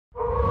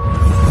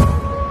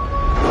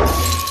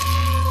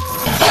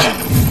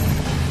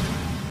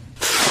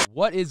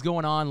What is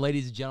going on,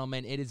 ladies and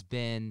gentlemen? It has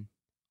been,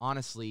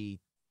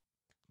 honestly,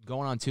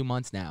 going on 2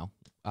 months now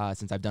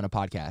since I've done a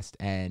podcast,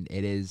 and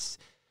it is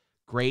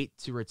great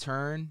to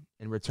return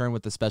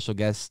with a special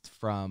guest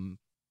from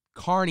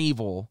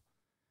Carnevil.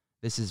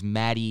 This is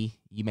Maddie.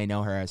 You may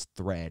know her as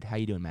Threade. How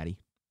you doing, Maddie?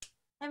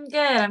 I'm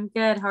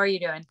good. How are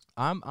you doing?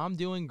 I'm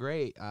doing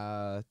great.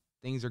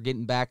 Things are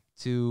getting back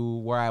to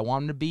where I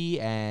want them to be,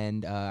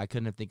 and I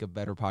couldn't think of a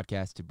better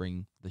podcast to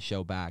bring the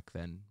show back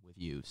than with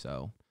you.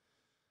 So,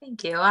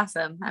 Thank you.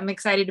 Awesome. I'm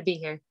excited to be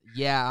here.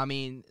 yeah, I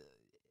mean,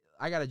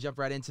 I got to jump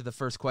right into the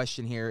first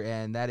question here,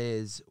 and that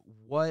is,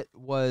 what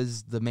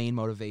was the main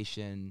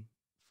motivation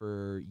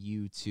for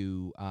you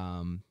to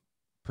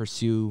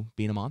pursue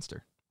being a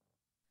monster?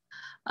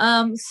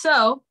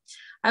 So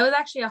I was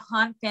actually a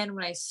haunt fan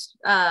when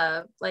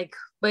like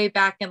way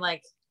back in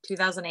like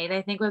 2008,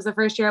 I think was the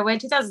first year I went,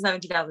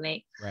 2007,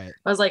 2008. Right.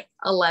 I was like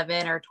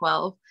 11 or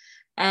 12.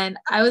 And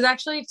I was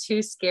actually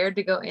too scared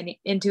to go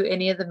into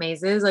any of the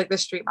mazes. Like the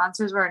street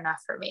monsters were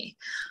enough for me.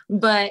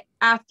 But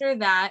after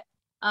that,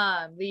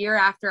 the year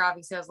after,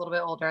 obviously I was a little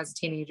bit older as a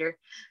teenager,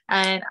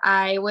 and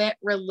I went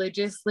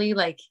religiously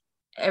like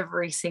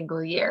every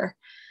single year.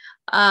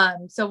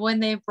 So when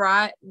they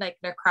brought like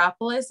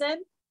Necropolis in,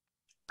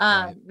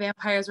 Right.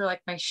 vampires were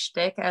like my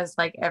shtick as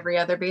like every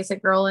other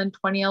basic girl in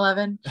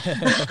 2011.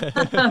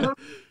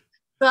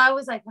 So I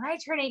was like, when I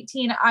turn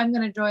 18, I'm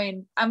gonna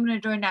join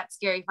Not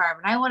Scary Farm,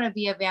 and I want to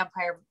be a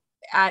vampire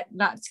at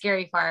Not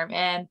Scary Farm.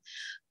 And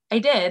I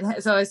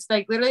did. So it's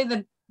like literally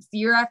the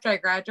year after I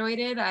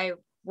graduated, I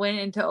went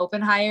into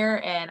open hire,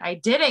 and I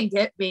didn't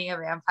get being a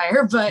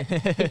vampire, but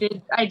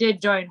I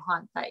did join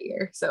Haunt that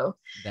year. So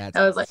That's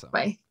that was like awesome.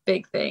 my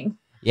big thing.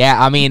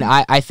 Yeah, I mean,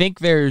 I think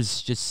there's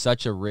just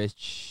such a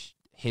rich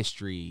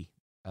history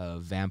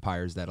of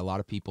vampires that a lot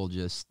of people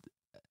just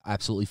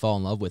absolutely fall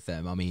in love with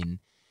them. I mean,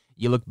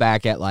 you look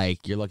back at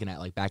you're looking at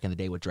like back in the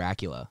day with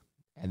Dracula,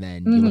 and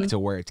then you look to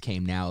where it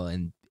came now,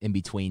 and in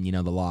between,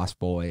 the Lost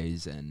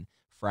Boys and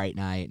Fright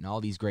Night and all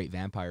these great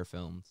vampire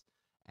films.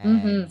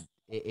 And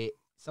it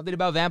something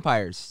about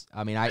vampires.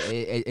 I mean,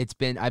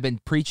 I've been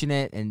preaching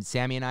it, and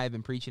Sammy and I have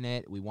been preaching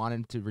it. We want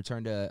him to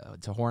return to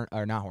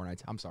not Horror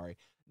Nights. I'm sorry,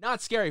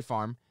 Not Scary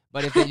Farm.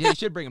 But if they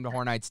should bring them to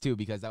Horror Nights too,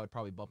 because that would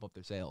probably bump up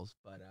their sales.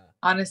 But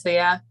Honestly,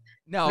 yeah.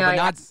 no, No, but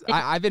yeah. not.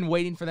 I've been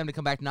waiting for them to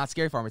come back to Not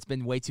Scary Farm. It's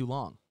been way too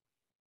long.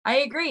 I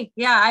agree.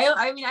 Yeah.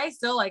 I mean, I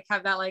still like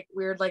have that like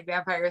weird like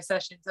vampire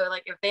session. So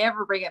like if they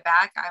ever bring it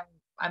back,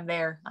 I'm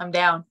there. I'm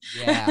down.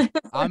 Yeah,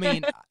 I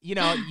mean,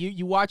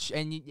 you watch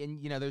and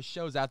there's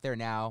shows out there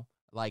now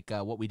like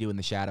What We Do in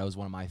the Shadows,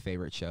 one of my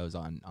favorite shows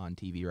on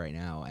TV right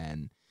now,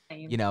 and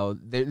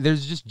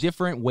there's just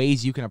different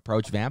ways you can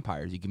approach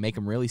vampires. You can make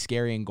them really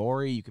scary and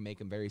gory. You can make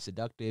them very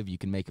seductive. You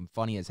can make them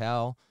funny as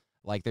hell.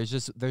 Like there's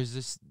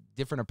just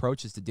different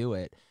approaches to do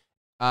it.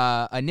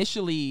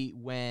 Initially,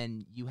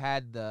 when you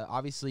had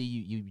obviously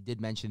you did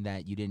mention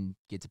that you didn't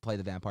get to play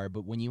the vampire,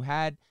 but when you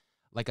had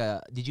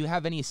did you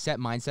have any set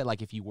mindset,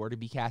 like if you were to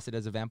be casted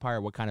as a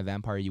vampire, what kind of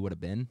vampire you would have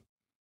been?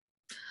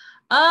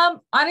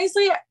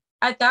 Honestly,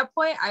 at that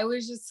point, I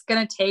was just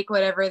gonna take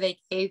whatever they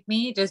gave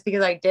me, just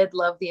because I did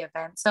love the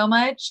event so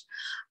much.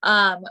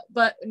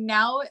 But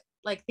now,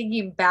 like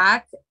thinking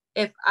back,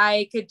 if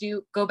I could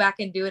go back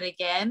and do it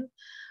again,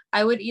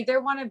 I would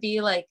either want to be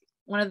like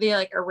one of the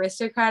like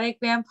aristocratic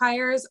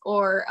vampires,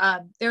 or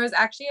there was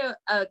actually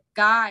a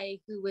guy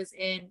who was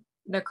in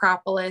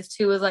Necropolis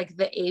who was like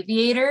the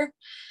aviator,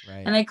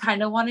 Right. and I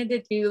kind of wanted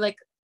to do like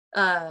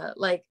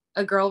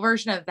a girl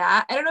version of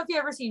that. I don't know if you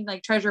ever seen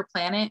like Treasure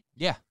Planet.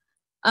 Yeah.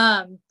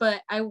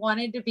 But I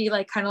wanted to be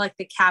like kind of like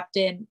the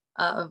captain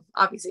of,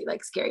 obviously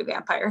like scary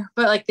vampire,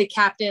 but like the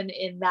captain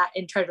in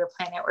Treasure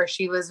Planet, where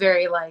she was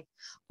very like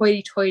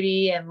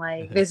hoity-toity and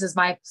like this is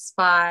my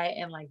spy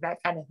and like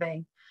that kind of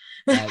thing.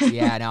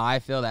 Yeah, no, I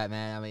feel that,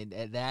 man. I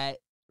mean, that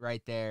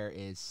right there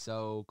is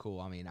so cool.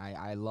 I mean,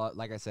 I love,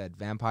 like I said,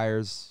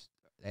 vampires.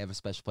 They have a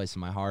special place in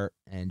my heart,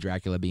 and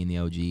Dracula being the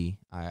OG.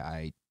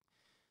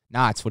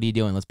 Knots, what are you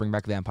doing? Let's bring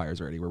back vampires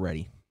already. We're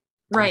ready.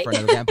 Right. For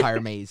another vampire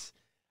maze.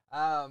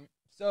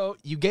 So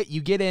you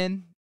get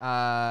in.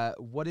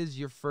 What is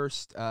your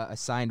first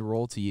assigned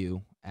role to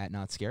you at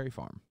Not Scary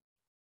Farm?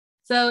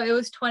 So it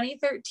was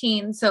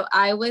 2013. So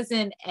I was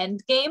in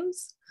End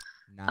Games.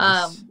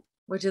 Nice.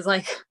 Which is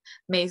like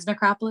Maze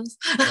Necropolis.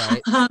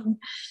 Right. And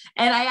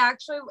I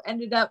actually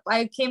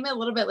I came in a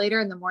little bit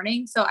later in the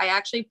morning. So I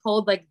actually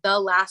pulled like the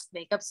last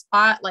makeup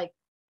spot, like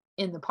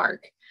in the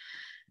park.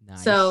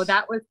 Nice. So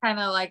that was kind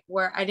of like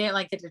where I didn't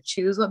like get to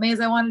choose what maze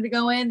I wanted to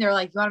go in. They were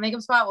like, you want a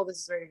makeup spot? Well, this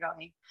is where you're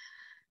going.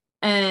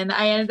 And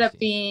I ended up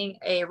being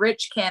a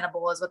rich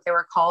cannibal is what they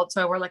were called.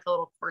 So I wore like a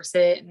little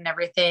corset and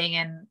everything.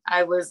 And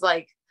I was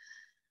like,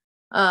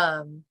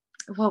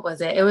 what was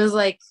it? It was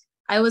like,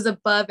 I was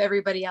above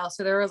everybody else.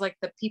 So there was like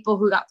the people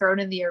who got thrown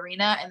in the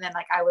arena. And then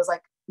like, I was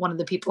like one of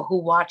the people who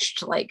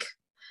watched like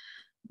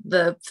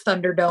the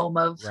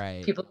Thunderdome of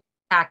people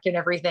act and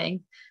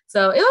everything.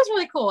 So it was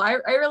really cool. I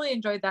really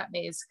enjoyed that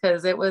maze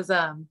because it was,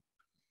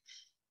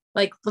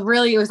 like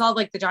really, it was all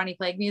like the Johnny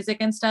Clegg music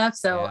and stuff.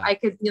 So Yeah. I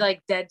could be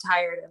like dead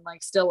tired and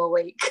like still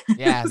awake.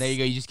 Yeah, there you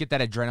go. You just get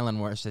that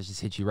adrenaline rush that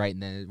just hits you right,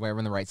 and then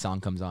when the right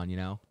song comes on, you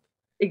know.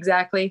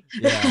 Exactly.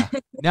 Yeah.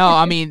 No,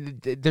 I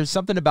mean, there's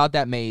something about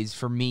that maze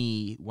for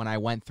me when I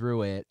went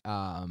through it.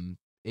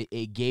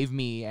 It gave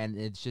me, and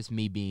it's just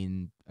me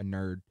being a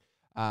nerd.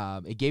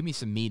 It gave me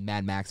some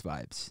Mad Max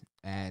vibes,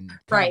 and kind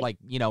of Right. like,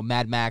 you know,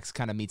 Mad Max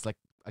kind of meets like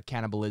a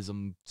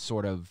cannibalism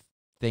sort of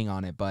thing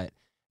on it. But,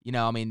 you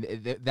know, I mean,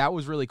 that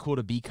was really cool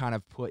to be kind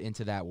of put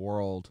into that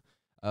world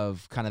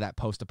of kind of that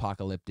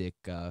post-apocalyptic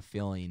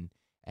feeling.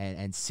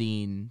 And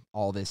seeing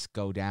all this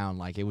go down,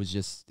 like it was,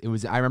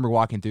 I remember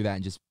walking through that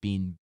and just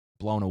being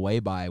blown away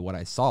by what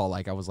I saw.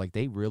 Like, I was like,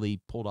 they really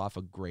pulled off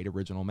a great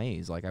original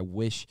maze. Like, I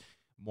wish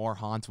more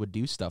haunts would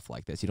do stuff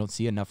like this. You don't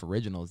see enough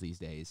originals these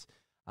days.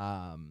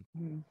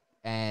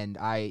 And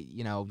I,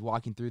 you know,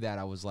 walking through that,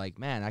 I was like,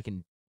 man, I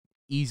can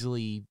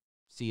easily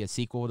see a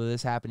sequel to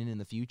this happening in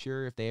the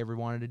future. If they ever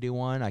wanted to do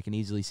one, I can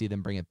easily see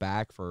them bring it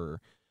back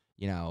for,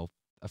 you know,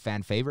 a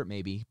fan favorite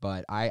maybe.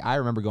 But I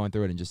remember going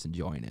through it and just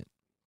enjoying it.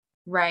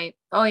 Right.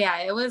 Oh yeah,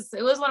 it was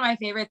one of my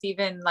favorites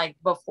even like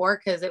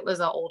before, because it was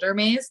an older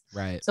maze.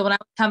 Right. So when I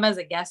would come as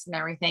a guest and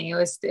everything, it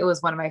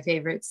was one of my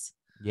favorites.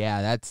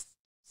 Yeah, that's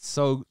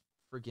so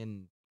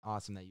freaking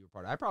awesome that you were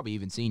part of it. I probably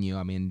even seen you.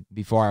 I mean,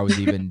 before I was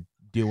even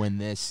doing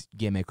this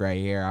gimmick right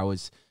here, I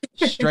was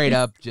straight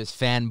up just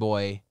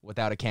fanboy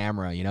without a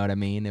camera. You know what I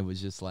mean? It was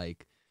just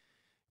like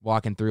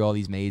walking through all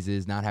these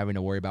mazes, not having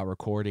to worry about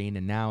recording,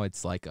 and now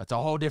it's like it's a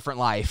whole different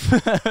life.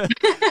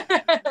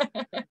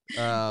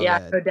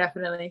 Yeah, so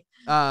definitely.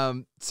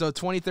 So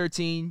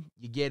 2013,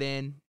 you get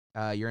in,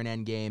 you're in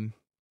Endgame.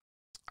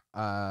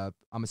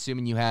 I'm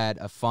assuming you had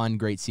a fun,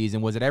 great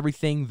season. Was it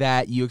everything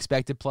that you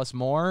expected plus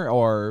more,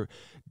 or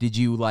did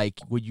you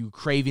were you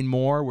craving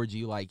more? Were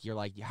you you're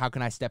like, how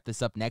can I step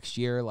this up next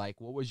year? Like,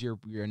 what was your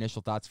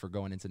initial thoughts for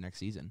going into next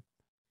season?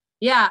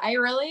 Yeah, I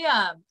really,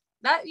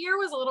 that year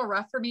was a little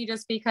rough for me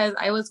just because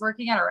I was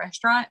working at a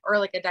restaurant or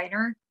like a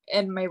diner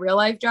in my real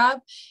life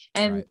job.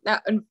 And Right.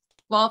 that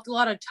involved a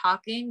lot of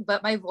talking,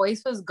 but my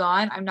voice was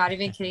gone. I'm not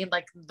even kidding,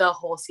 like the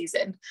whole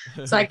season.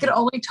 So I could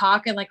only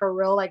talk in like a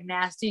real like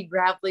nasty,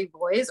 gravelly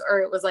voice,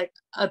 or it was like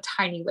a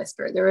tiny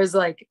whisper. There was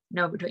like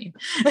no between.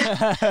 So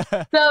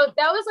that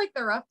was like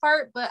the rough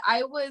part, but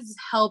I was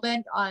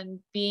hell-bent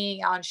on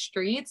being on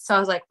streets. So I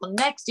was like, well,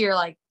 next year,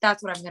 like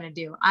that's what I'm going to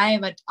do. I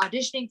am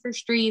auditioning for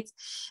streets.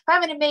 If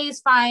I'm in a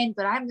maze, fine,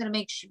 but I'm going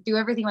to do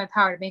everything in my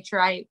power to make sure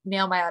I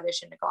nail my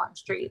audition to go on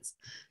streets.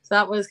 So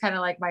that was kind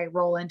of like my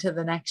roll into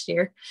the next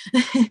year.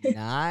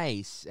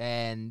 Nice.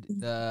 And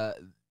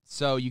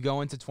so you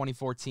go into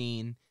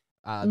 2014,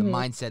 the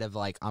mindset of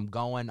like,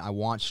 I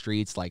want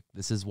streets, like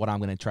this is what I'm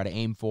going to try to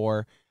aim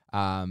for.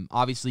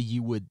 Obviously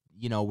you would,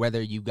 you know,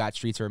 whether you got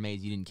streets or a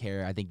maze, you didn't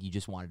care. I think you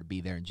just wanted to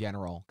be there in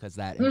general because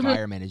that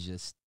environment is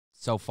just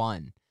so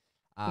fun.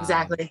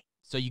 Exactly.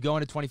 So you go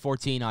into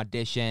 2014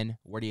 audition.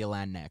 Where do you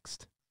land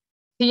next?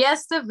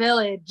 Fiesta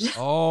Village.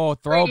 Oh,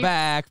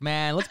 throwback,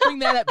 man. Let's bring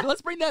that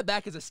let's bring that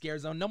back as a scare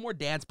zone. No more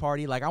dance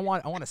party. Like I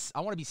want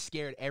to be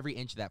scared every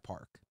inch of that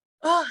park.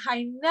 Oh,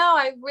 I know.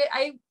 I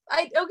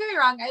don't get me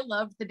wrong. I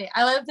love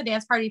the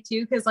dance party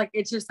too, because like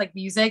it's just like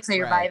music, so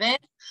you're vibing.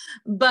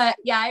 But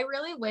yeah, I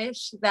really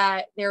wish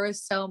that there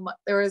was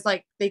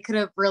like they could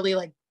have really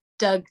like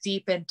dug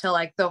deep into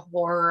like the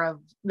horror of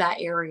that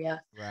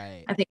area.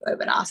 Right. I think it would have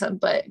been awesome,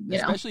 but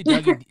especially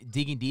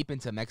digging deep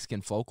into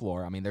Mexican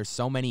folklore. I mean, there's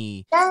so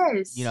many,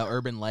 you know,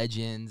 urban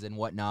legends and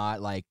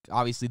whatnot. Like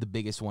obviously the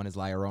biggest one is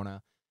La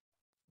Llorona,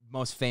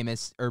 most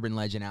famous urban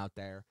legend out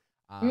there.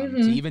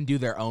 To even do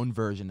their own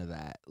version of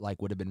that,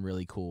 like, would have been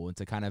really cool, and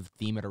to kind of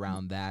theme it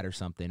around that or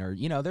something. Or,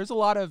 you know, there's a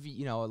lot of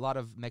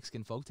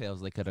Mexican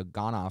folktales they could have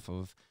gone off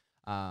of.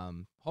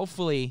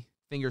 Hopefully,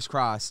 fingers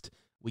crossed,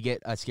 we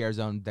get a scare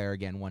zone there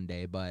again one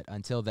day. But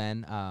until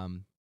then,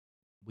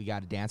 we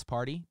got a dance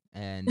party,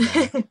 and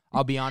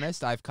I'll be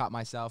honest, I've caught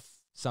myself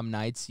some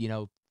nights, you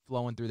know,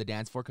 flowing through the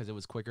dance floor because it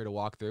was quicker to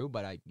walk through.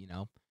 But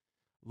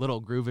little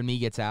groove in me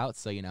gets out,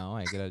 so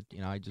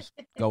I just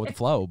go with the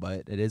flow.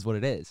 But it is what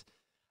it is.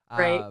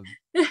 Right.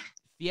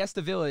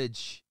 Fiesta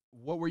Village,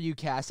 what were you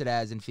casted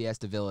as in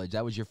Fiesta Village?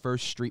 That was your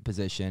first street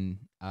position.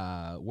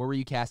 What were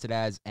you casted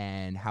as,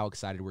 and how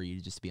excited were you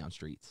to just be on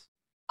streets?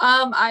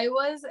 I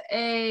was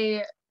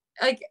a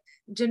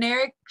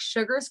generic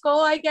sugar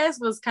skull, I guess,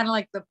 was kind of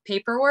like the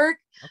paperwork.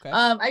 Okay.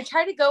 I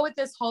tried to go with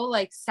this whole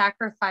like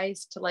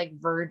sacrifice to like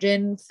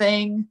virgin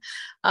thing.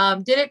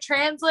 Did it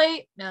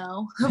translate?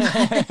 No.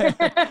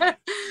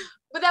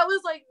 But that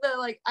was like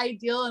the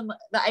ideal and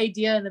the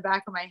idea in the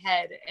back of my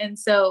head. And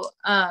so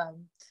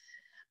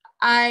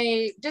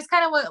I just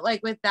kind of went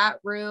like with that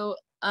route.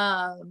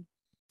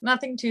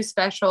 Nothing too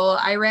special.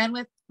 I ran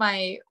with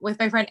my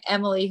friend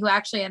Emily, who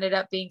actually ended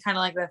up being kind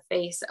of like the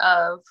face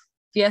of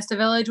Fiesta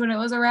Village when it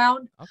was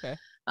around. Okay.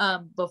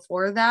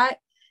 Before that.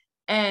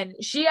 And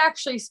she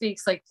actually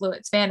speaks like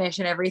fluent Spanish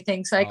and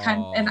everything. So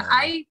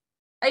I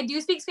do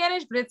speak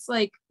Spanish, but it's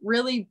like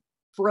really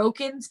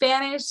broken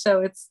Spanish,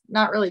 so it's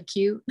not really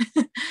cute.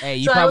 Hey,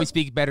 you So probably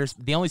speak better.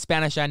 The only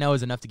Spanish I know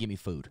is enough to get me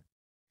food.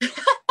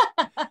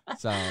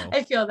 So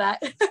I feel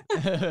that.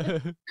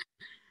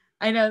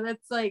 I know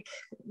that's like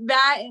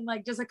that, and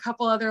like just a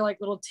couple other like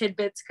little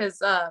tidbits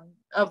because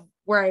of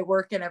where I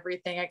work and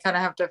everything. I kind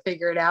of have to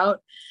figure it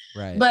out.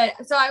 right.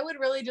 But so I would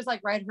really just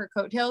like ride her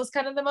coattails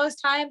kind of the most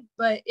time.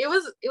 But it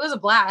was a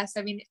blast.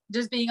 I mean,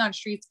 just being on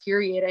streets,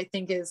 period, I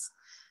think is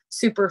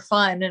super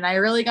fun. And I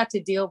really got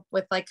to deal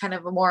with like kind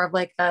of a more of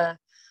like a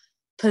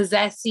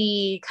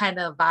possessy kind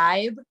of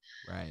vibe.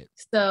 Right.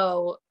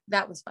 So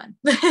that was fun.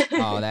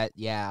 Oh,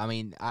 yeah. I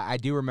mean, I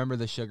do remember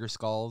the sugar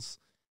skulls.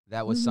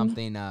 That was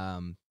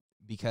something,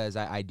 because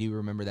I do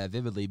remember that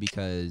vividly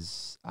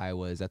because I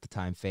was at the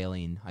time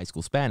failing high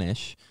school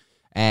Spanish.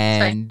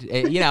 And,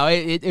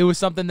 it was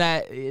something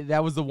that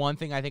was the one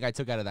thing I think I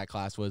took out of that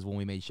class was when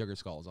we made sugar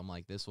skulls. I'm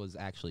like, this was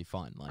actually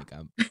fun. Like,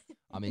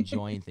 I'm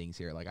enjoying things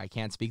here. Like, I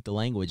can't speak the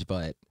language,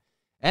 but,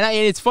 and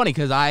it's funny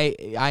because I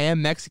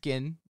am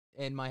Mexican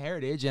in my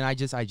heritage and I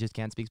just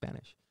can't speak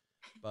Spanish.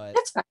 But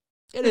That's fine.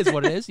 it is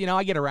what it is.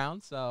 I get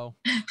around. So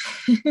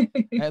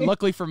and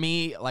luckily for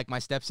me, like my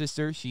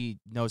stepsister, she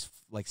knows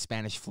like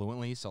Spanish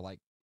fluently. So like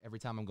every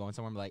time I'm going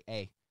somewhere, I'm like,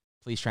 hey,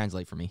 please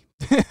translate for me.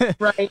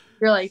 Right.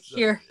 You're like,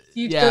 here,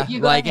 you yeah, go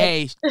like,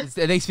 ahead.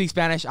 hey, they speak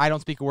Spanish. I don't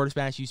speak a word of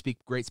Spanish. You speak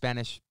great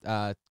Spanish.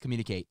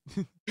 Communicate.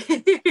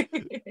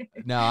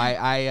 No,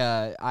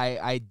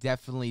 I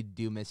definitely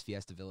do miss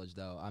Fiesta Village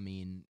though. I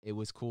mean, it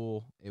was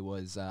cool. It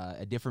was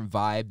a different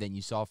vibe than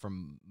you saw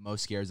from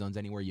most scare zones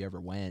anywhere you ever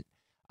went.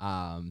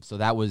 So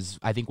that was,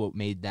 I think, what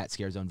made that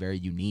scare zone very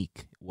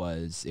unique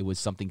was it was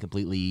something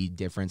completely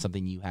different,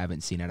 something you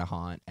haven't seen at a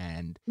haunt.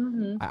 And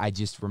I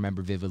just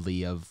remember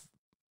vividly of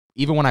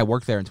even when I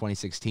worked there in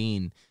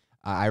 2016,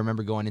 I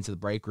remember going into the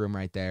break room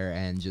right there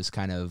and just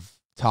kind of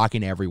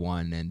talking to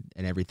everyone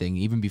and everything.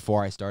 Even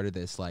before I started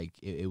this, like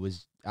it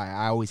was,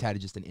 I always had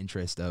just an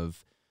interest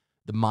of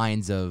the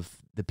minds of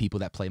the people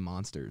that play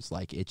monsters.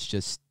 Like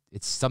it's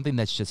something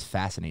that's just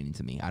fascinating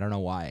to me. I don't know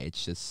why.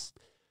 It's just,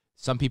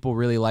 some people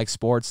really like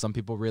sports. Some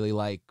people really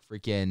like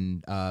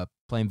freaking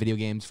playing video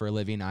games for a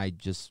living. I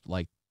just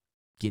like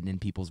getting in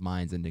people's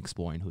minds and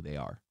exploring who they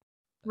are.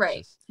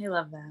 Right. I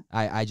love that.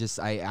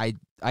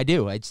 I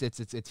do.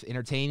 It's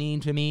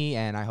entertaining to me,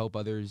 and I hope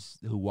others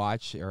who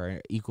watch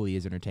are equally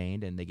as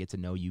entertained, and they get to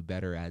know you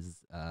better as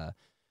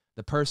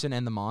the person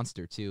and the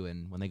monster too.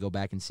 And when they go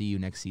back and see you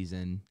next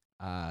season,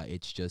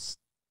 it's just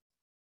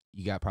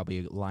you got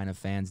probably a line of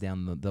fans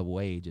down the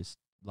way just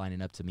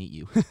lining up to meet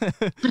you.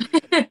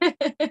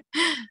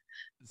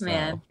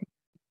 Man.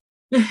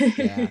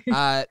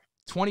 Yeah.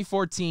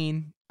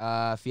 2014,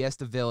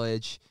 Fiesta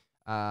Village.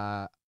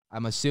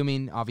 I'm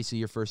assuming, obviously,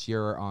 your first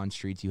year on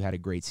Streets, you had a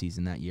great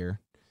season that year.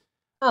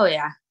 Oh,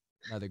 yeah.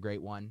 Another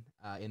great one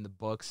in the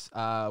books.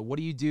 What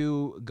do you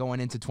do going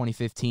into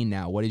 2015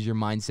 now? What is your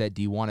mindset?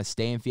 Do you want to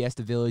stay in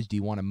Fiesta Village? Do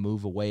you want to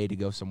move away to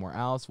go somewhere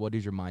else? What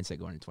is your mindset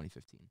going into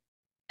 2015?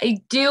 I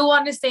do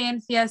want to stay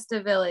in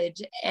Fiesta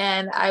Village,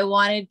 and I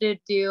wanted to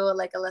do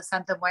like a La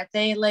Santa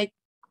Muerte like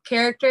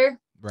character.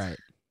 Right.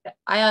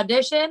 I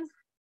audition,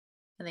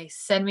 and they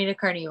send me to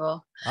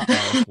Carnevil.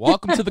 Uh-oh.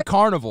 Welcome to the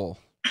Carnival.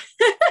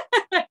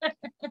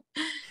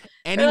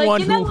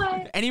 Anyone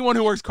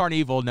who works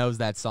Carnevil knows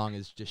that song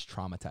is just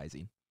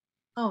traumatizing.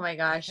 Oh my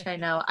gosh, I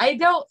know. I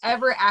don't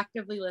ever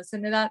actively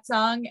listen to that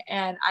song,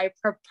 and I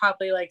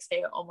probably like say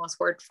it almost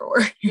word for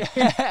word.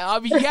 I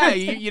mean, yeah,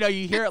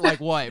 you hear it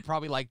like what?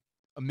 Probably like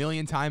a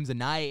million times a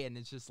night, and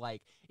it's just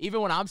like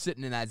even when I'm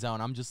sitting in that zone,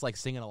 I'm just like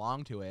singing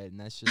along to it, and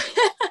that's just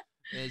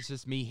it's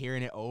just me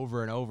hearing it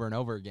over and over and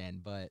over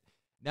again. But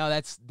no,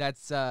 that's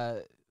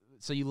so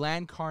you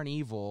land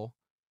Carnevil.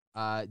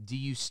 Do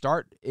you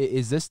start?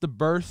 Is this the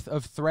birth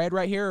of Threade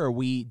right here, or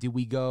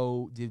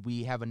did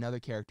we have another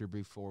character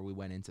before we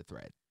went into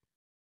Threade?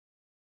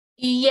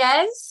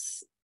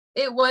 Yes,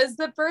 it was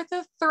the birth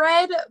of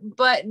Threade,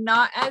 but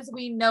not as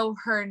we know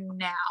her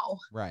now.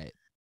 Right.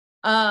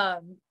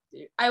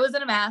 I was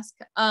in a mask.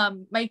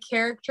 My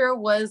character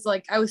was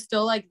like, I was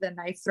still like the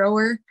knife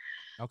thrower.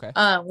 Okay.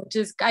 Which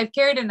is, I've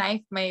carried a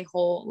knife my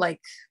whole like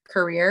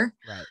career.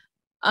 Right.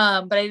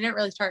 But I didn't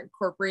really start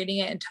incorporating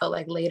it until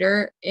like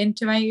later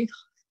into my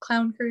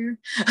clown career.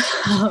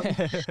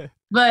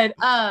 But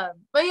yeah,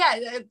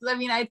 I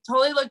mean, I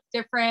totally looked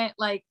different.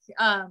 Like,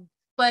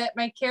 but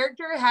my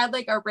character had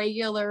like a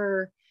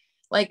regular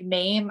like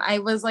name. I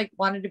was like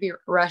wanted to be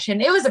Russian.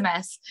 It was a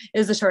mess.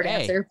 Is the short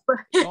answer.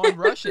 Going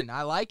Russian.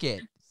 I like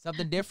it.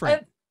 Something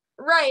different.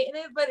 Right.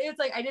 But it's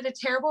like I did a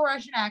terrible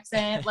Russian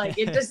accent. Like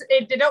it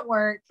didn't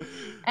work.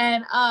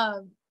 And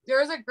there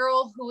was a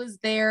girl who was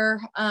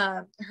there.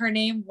 Her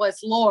name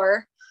was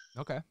Lore.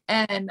 Okay.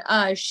 And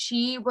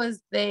she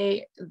was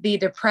the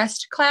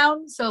depressed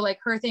clown. So like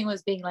her thing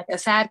was being like a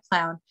sad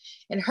clown.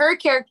 And her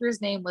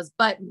character's name was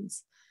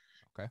Buttons.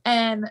 Okay.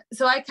 And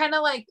so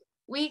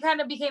we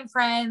kind of became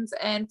friends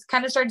and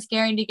kind of started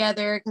scaring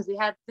together because we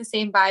had the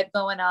same vibe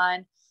going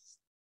on.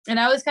 And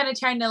I was kind of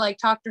trying to like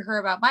talk to her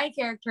about my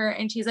character,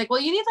 and she's like,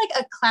 well, you need like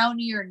a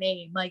clownier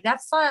name. Like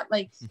that's not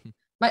like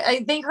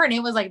I think her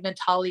name was like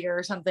Natalia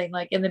or something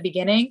like in the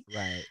beginning.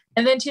 Right.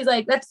 And then she's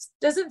like, that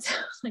doesn't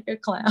sound like a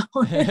clown.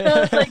 And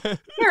I was like,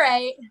 you're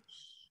right.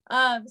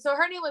 So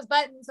her name was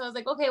Buttons. So I was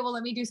like, okay, well,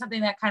 let me do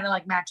something that kind of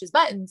like matches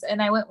Buttons.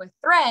 And I went with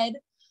Threade,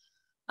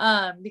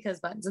 because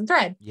Buttons and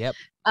Threade. Yep.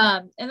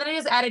 And then I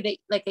just added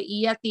like a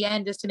E at the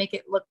end just to make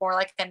it look more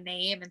like a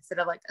name instead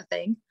of like a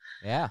thing.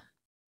 Yeah.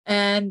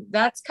 And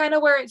that's kind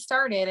of where it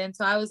started. And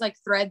so I was like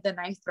Threade the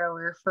knife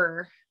thrower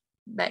for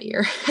that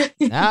year.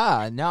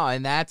 No,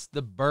 and that's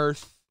the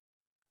birth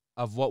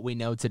of what we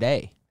know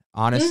today.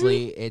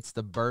 Honestly, it's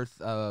the birth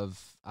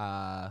of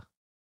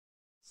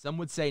some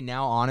would say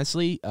now,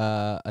 honestly,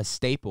 a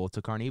staple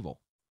to Carnevil.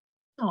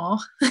 Oh,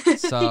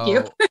 so thank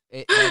you.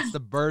 It's the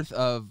birth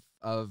of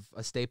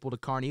a staple to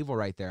Carnevil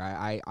right there.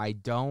 I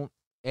don't,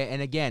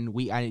 and again,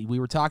 we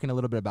were talking a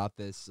little bit about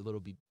this a little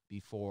bit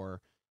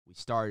before we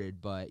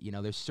started, but you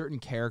know, there's certain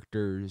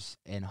characters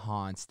and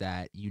haunts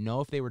that, you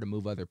know, if they were to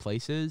move other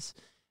places,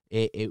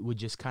 it would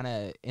just kind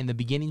of in the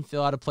beginning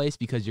feel out of place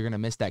because you're gonna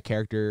miss that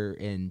character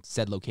in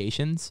said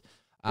locations.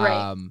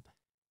 Right.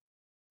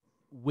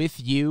 With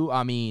you,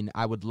 I mean,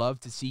 I would love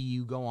to see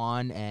you go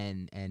on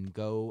and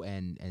go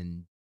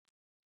and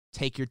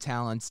take your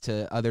talents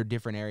to other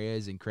different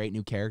areas and create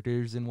new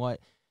characters and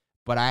what.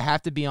 But I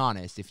have to be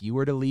honest, if you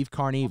were to leave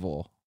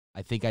Carnevil,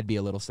 I think I'd be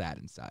a little sad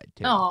inside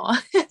too. Oh,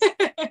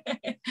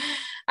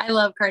 I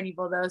love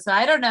Carnevil though, so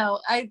I don't know.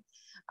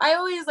 I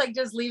always like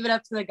just leave it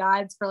up to the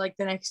gods for like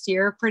the next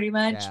year, pretty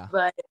much. Yeah.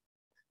 But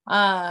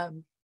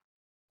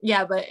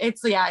yeah, but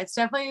it's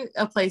definitely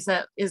a place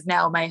that is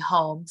now my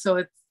home.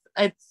 So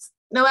it's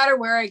no matter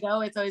where I go,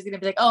 it's always gonna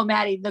be like, oh,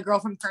 Maddie, the girl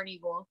from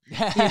Carnevil. You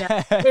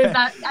know, it's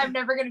not. I'm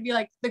never gonna be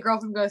like the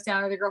girl from Ghost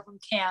Town or the girl from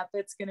Camp.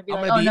 It's gonna be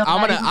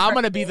I'm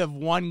gonna be the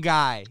one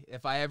guy.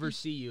 If I ever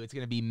see you, it's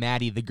gonna be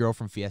Maddie, the girl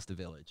from Fiesta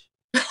Village.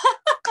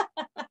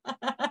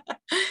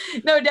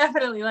 No,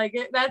 definitely. Like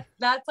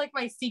that's like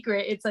my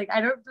secret. It's like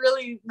I don't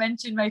really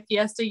mention my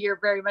Fiesta year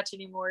very much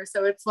anymore.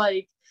 So it's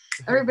like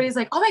everybody's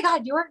like, "Oh my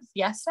God, you were in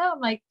Fiesta?" I'm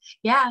like,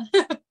 "Yeah."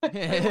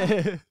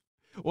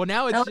 Well,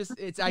 now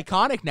it's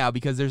iconic now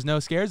because there's no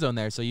scare zone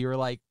there. So you were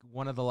like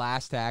one of the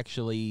last to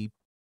actually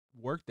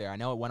work there. I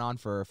know it went on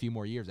for a few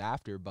more years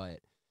after, but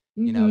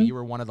you know, you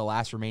were one of the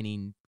last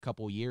remaining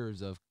couple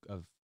years of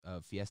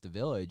Fiesta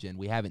Village, and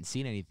we haven't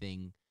seen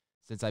anything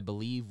since, I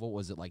believe, what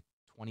was it, like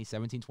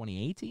 2017,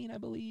 2018, I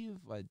believe.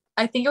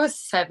 I think it was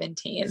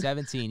 17.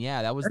 17,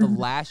 yeah. That was the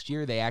last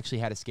year they actually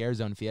had a scare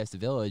zone in Fiesta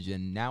Village,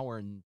 and now we're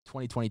in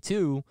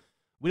 2022.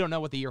 We don't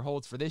know what the year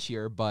holds for this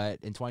year, but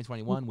in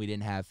 2021, we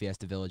didn't have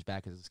Fiesta Village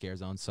back as a scare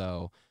zone,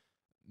 so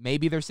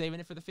maybe they're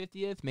saving it for the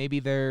 50th. Maybe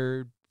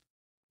they're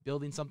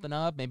building something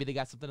up. Maybe they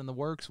got something in the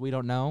works. We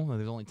don't know.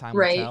 There's only time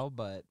to tell,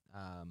 but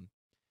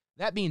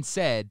that being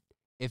said,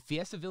 if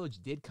Fiesta Village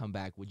did come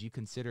back, would you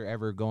consider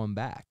ever going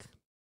back?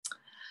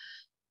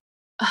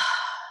 I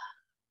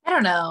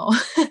don't know.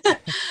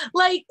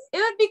 Like it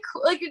would be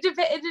cool. Like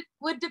it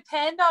would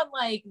depend on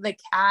like the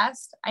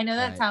cast. I know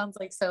that sounds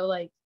like so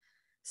like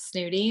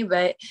snooty,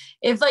 but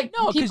if like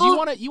no, because you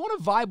want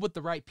to vibe with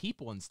the right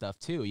people and stuff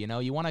too. You know,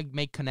 you want to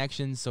make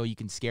connections so you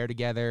can scare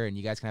together and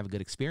you guys can have a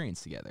good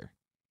experience together.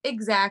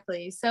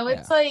 Exactly. So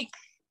it's like,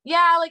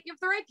 yeah, like if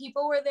the right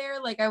people were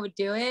there, like I would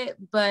do it.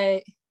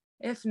 But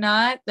if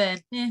not,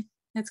 then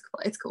it's cool.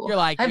 It's cool. You're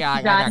like, yeah,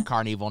 I got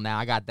Carnevil now.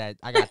 I got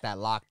that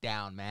locked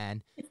down,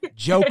 man.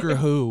 Joker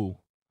who?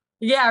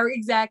 Yeah,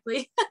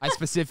 exactly. I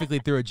specifically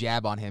threw a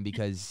jab on him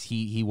because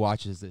he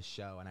watches this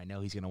show, and I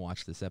know he's gonna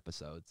watch this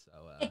episode. So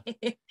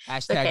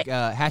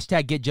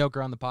hashtag get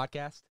Joker on the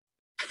podcast.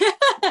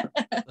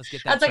 Let's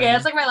get that. That's okay.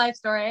 That's like my life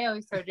story. I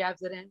always throw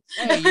jabs at him.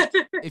 Hey,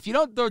 if you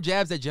don't throw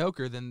jabs at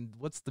Joker, then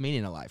what's the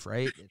meaning of life,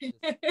 right?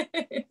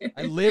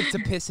 I live to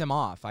piss him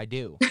off. I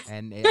do,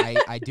 and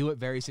I do it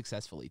very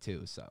successfully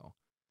too. So,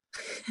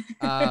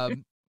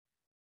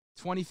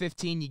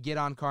 2015, you get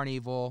on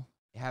Carnevil,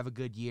 have a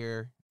good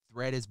year.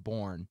 Threade is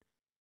born.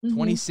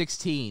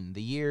 2016,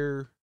 the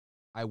year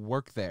I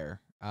worked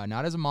there,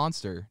 not as a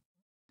monster,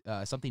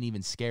 something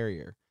even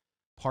scarier,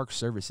 park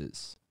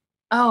services.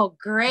 Oh,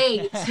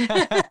 great.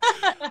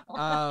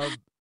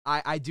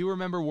 I do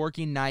remember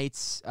working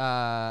nights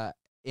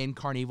in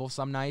Carnevil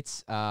some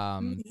nights.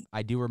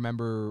 I do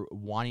remember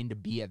wanting to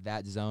be at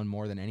that zone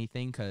more than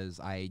anything because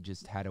I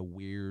just had a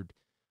weird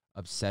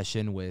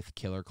obsession with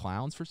killer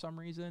clowns for some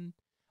reason.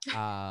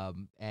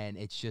 And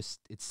it's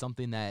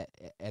something that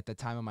at the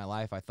time of my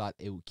life I thought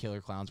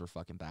killer clowns were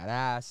fucking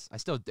badass.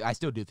 I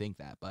still do think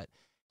that, but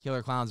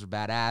killer clowns were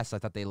badass. I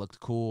thought they looked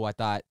cool. I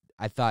thought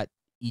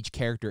each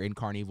character in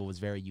Carnevil was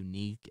very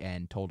unique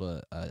and told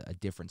a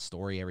different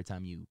story every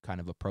time you kind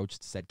of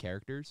approached said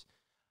characters.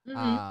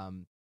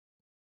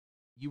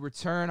 You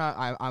return.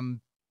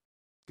 I'm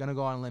gonna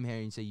go on a limb here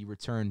and say you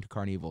returned to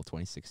Carnevil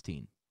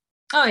 2016.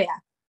 Oh yeah.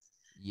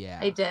 Yeah,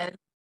 I did.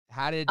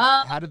 How did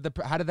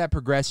that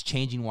progress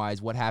changing wise?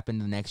 What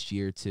happened the next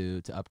year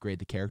to upgrade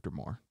the character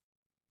more?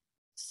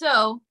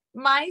 So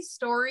my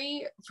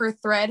story for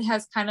Threade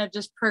has kind of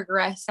just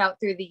progressed out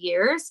through the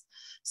years.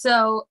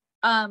 So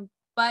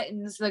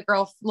Buttons, the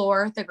girl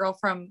Floor, the girl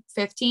from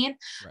 15,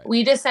 Right.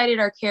 we decided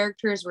our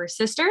characters were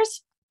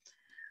sisters.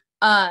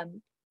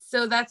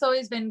 So that's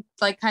always been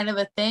like kind of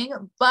a thing.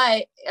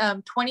 But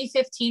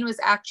 2015 was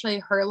actually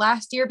her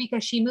last year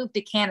because she moved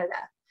to Canada.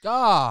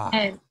 Ah.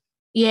 And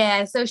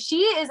yeah, so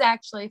she is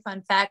actually,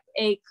 fun fact,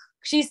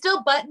 she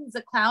still Buttons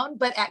a clown,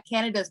 but at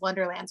Canada's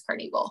Wonderland's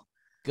Carnevil.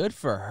 Good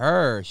for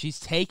her. She's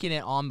taking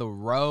it on the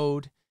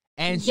road,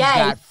 and she's Yes.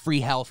 got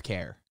free health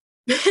care.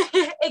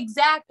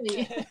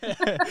 Exactly.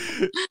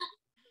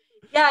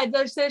 Yeah,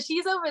 so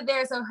she's over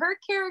there. So her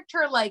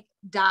character like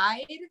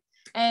died,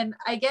 and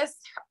I guess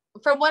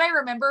from what I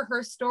remember,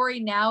 her story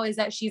now is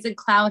that she's in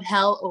clown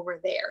hell over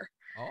there.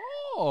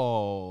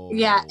 Oh.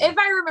 Yeah, if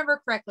I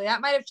remember correctly.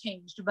 That might have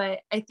changed, but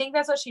I think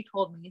that's what she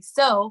told me.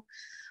 So,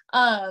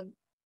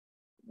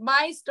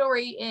 my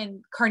story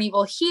in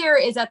Carnevil here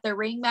is that the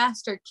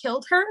ringmaster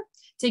killed her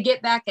to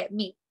get back at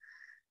me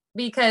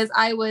because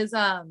I was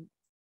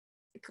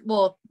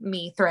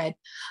Threade.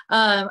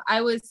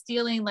 I was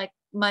stealing like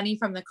money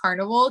from the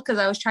carnival because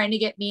I was trying to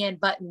get me and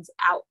Buttons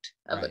out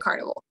of the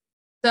carnival.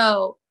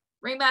 So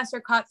ringmaster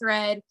caught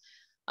Threade,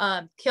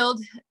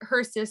 killed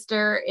her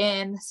sister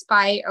in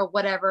spite or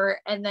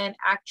whatever, and then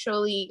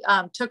actually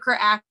took her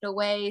act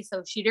away.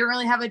 So she didn't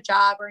really have a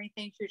job or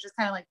anything. She was just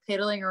kind of like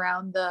piddling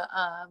around the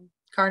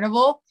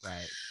carnival.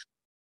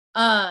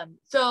 Right.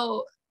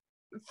 So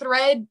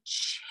Threade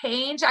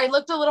changed. I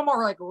looked a little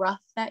more like rough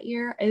that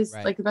year is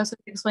like the best way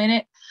to explain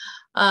it.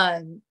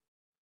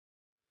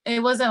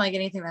 It wasn't like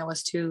anything that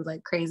was too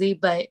like crazy,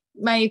 but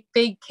my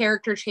big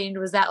character change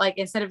was that like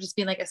instead of just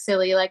being like a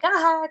silly like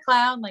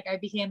clown, like I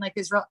became like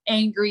this real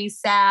angry,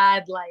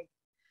 sad, like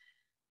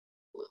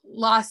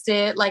lost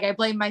it. Like I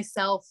blamed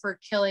myself for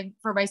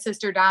my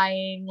sister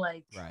dying.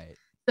 Like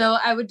so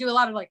I would do a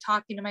lot of like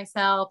talking to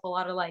myself, a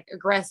lot of like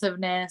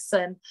aggressiveness,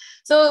 and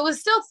so it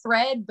was still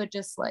Threade, but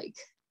just like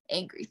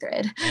angry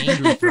Threade.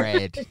 Angry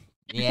Threade.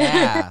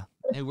 Yeah.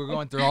 And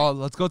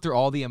let's go through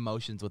all the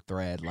emotions with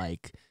Threade.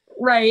 Like,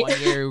 right.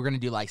 1 year we're going to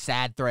do like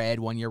sad Threade.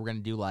 1 year we're going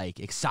to do like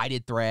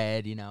excited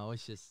Threade. You know,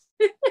 it's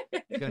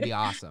going to be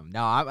awesome.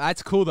 No,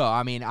 that's cool though.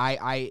 I mean,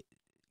 I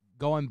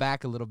going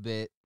back a little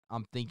bit,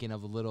 I'm thinking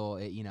of a little,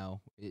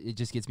 it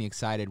just gets me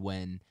excited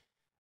when,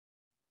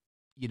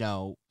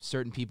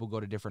 certain people go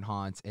to different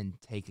haunts and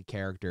take a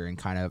character and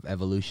kind of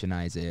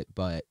evolutionize it,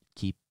 but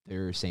keep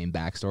their same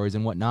backstories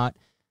and whatnot.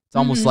 It's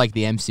almost like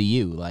the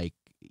MCU, like,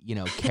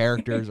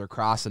 characters are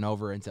crossing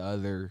over into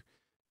other,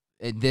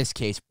 in this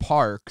case,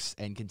 parks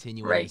and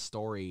continuing the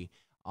story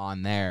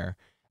on there,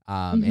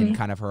 and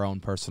kind of her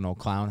own personal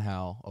clown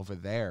hell over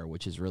there,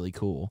 which is really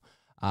cool.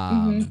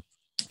 If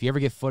you ever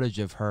get footage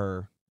of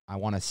her, I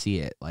want to see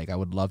it. Like, I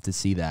would love to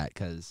see that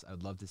because I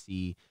would love to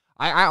see.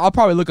 I'll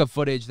probably look up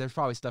footage. There's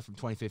probably stuff from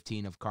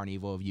 2015 of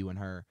Carnevil of you and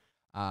her.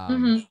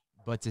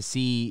 But to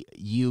see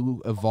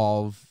you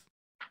evolve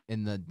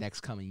in the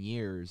next coming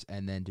years,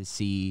 and then to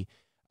see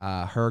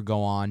her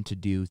go on to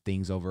do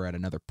things over at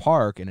another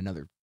park in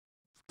another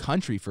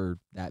country, for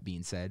that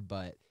being said,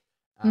 but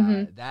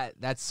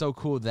that's so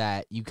cool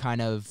that you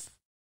kind of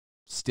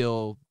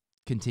still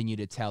continue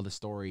to tell the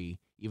story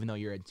even though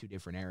you're in two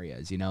different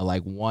areas.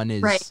 Like one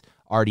is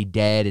already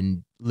dead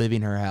and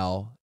living her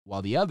hell,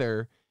 while the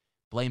other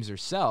blames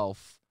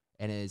herself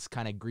and is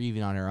kind of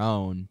grieving on her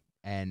own.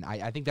 And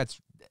I think that's,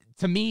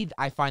 to me,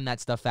 I find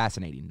that stuff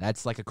fascinating.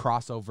 That's like a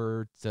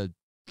crossover to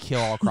kill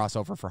all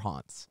crossover for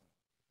haunts.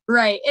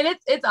 Right. And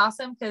it's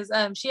awesome because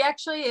she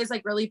actually is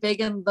like really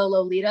big in the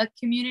Lolita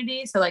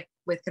community. So like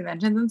with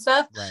conventions and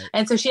stuff. Right.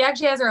 And so she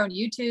actually has her own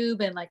YouTube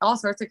and like all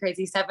sorts of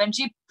crazy stuff. And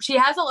she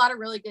has a lot of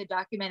really good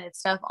documented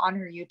stuff on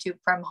her YouTube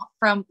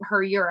from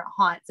her year at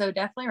haunt. So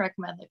definitely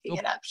recommend looking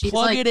it up. She's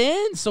plug it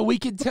in so we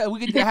could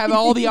have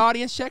all the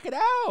audience check it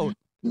out.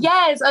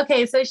 Yes.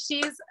 Okay. So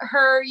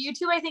her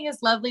YouTube, I think, is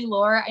Lovely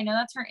Lore. I know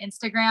that's her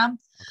Instagram.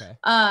 Okay.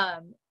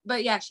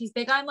 But yeah, she's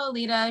big on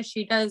Lolita.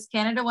 She does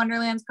Canada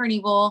Wonderland's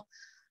Carnevil.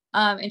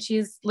 And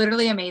she's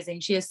literally amazing.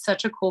 She is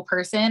such a cool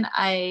person.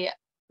 I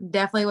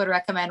definitely would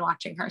recommend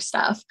watching her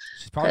stuff.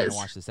 She's probably gonna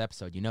watch this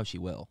episode. She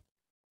will.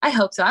 I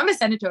hope so. I'm gonna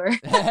send it to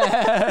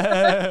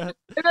her.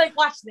 They're like,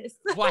 watch this.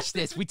 Watch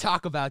this. We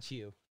talk about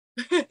you.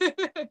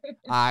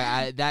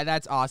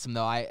 That's awesome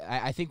though.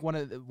 I think one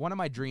of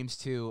my dreams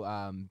too,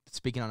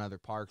 speaking on other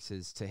parks,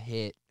 is to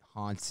hit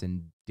haunts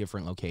in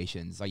different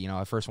locations. Like,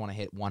 I first want to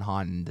hit one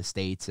haunt in the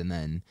States and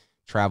then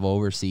travel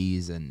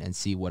overseas and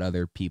see what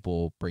other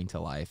people bring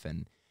to life.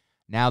 And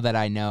now that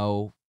I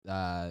know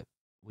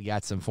we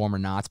got some former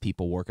Knots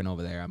people working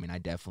over there, I mean, I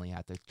definitely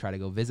have to try to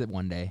go visit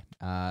one day.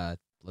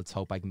 Let's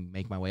hope I can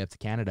make my way up to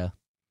Canada.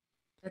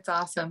 That's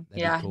awesome.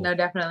 That'd yeah, cool. No,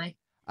 definitely.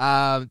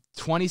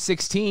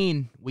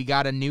 2016, we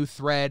got a new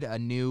Threade, a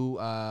new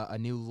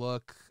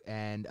look,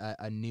 and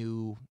a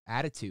new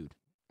attitude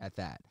at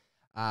that.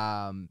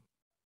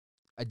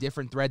 A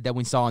different Threade that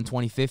we saw in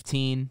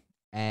 2015,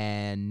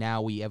 and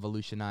now we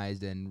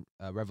evolutionized and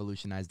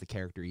revolutionized the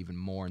character even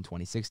more in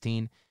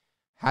 2016.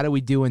 How do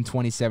we do in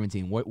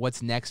 2017?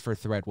 What's next for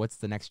Threade? What's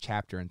the next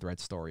chapter in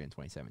Threade's story in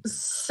 2017?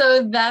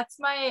 So that's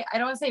my, I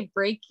don't want to say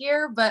break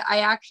year, but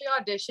I actually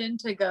auditioned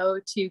to go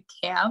to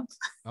camp.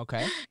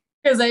 Okay.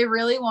 Because I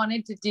really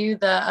wanted to do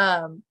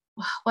the,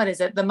 what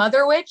is it? The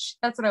Mother Witch.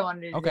 That's what I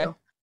wanted to do.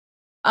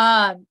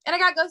 And I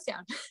got Ghost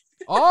Town.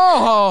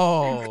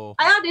 Oh,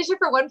 I auditioned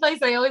for one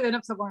place, I always end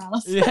up somewhere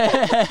else.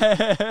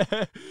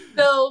 Yeah.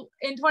 So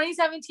in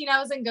 2017, I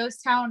was in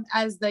Ghost Town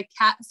as the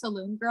cat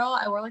saloon girl.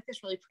 I wore like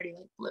this really pretty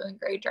like blue and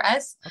gray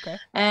dress. Okay.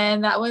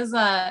 And that was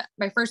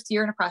my first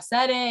year in a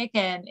prosthetic,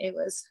 and it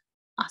was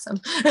awesome.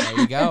 There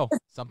you go.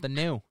 Something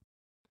new.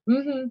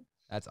 Mm-hmm.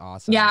 That's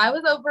awesome. Yeah, I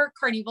was over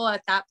Carnevil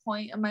at that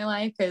point in my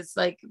life, because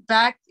like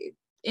back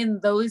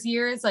in those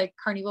years, like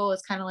Carnevil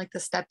was kind of like the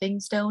stepping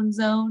stone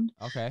zone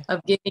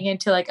of getting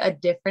into like a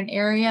different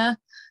area.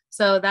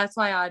 So that's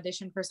why I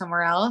auditioned for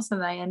somewhere else,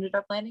 and I ended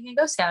up landing in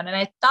Ghost Town. And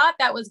I thought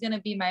that was going to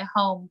be my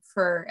home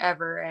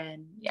forever.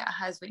 And yeah,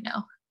 as we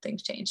know,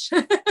 things changed.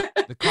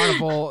 The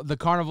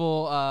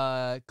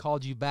Carnevil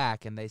called you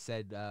back, and they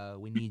said,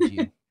 we need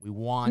you. We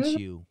want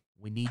you.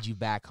 We need you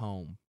back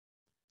home.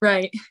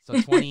 Right. So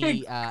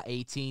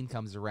 2018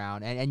 comes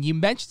around, and you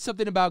mentioned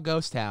something about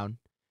Ghost Town.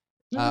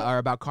 Or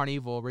about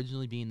Carnevil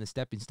originally being the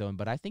stepping stone,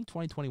 but I think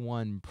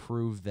 2021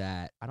 proved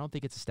that I don't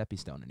think it's a stepping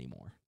stone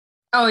anymore.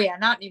 Oh yeah,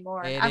 not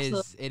anymore.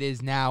 Absolutely. It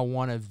is now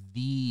one of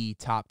the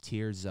top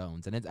tier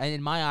zones, and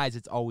in my eyes,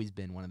 it's always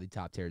been one of the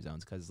top tier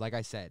zones. Because, like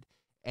I said,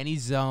 any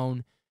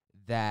zone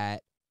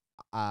that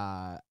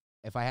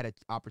if I had an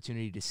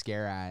opportunity to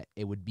scare at,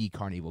 it would be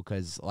Carnevil.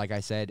 Because, like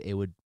I said,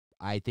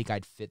 I think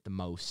I'd fit the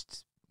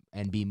most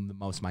and be the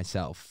most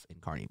myself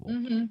in Carnevil.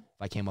 If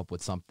I came up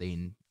with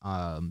something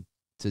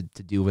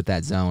to do with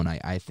that zone,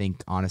 I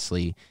think,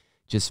 honestly,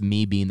 just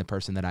me being the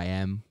person that I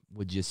am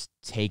would just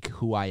take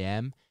who I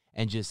am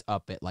and just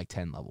up it like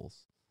 10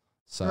 levels.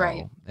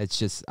 So it's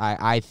just,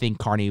 I think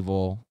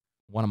Carnevil,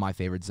 one of my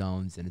favorite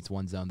zones, and it's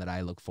one zone that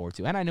I look forward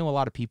to. And I knew a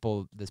lot of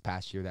people this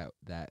past year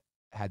that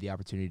had the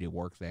opportunity to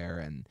work there,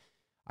 and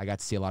I got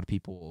to see a lot of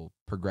people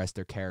progress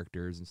their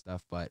characters and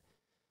stuff. But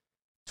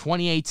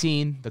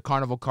 2018, the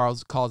Carnevil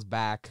calls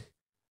back.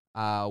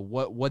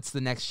 What's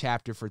the next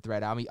chapter for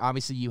Threade? I mean,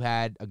 obviously you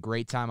had a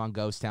great time on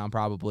Ghost Town,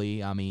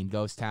 probably. I mean,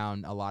 Ghost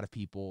Town, a lot of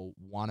people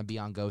want to be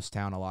on Ghost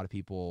Town. A lot of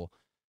people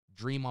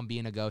dream on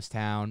being a Ghost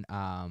Town.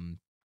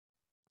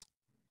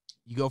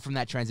 You go from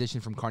that transition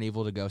from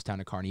Carnevil to Ghost Town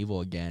to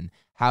Carnevil again.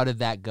 How did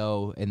that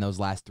go in those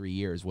last 3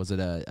 years? Was it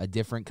a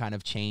different kind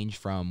of change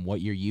from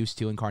what you're used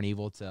to in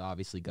Carnevil to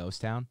obviously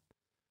Ghost Town?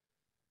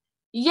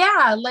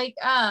 Yeah, like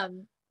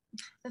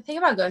the thing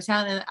about Ghost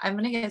Town, and I'm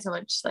gonna get so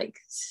much like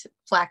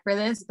flack for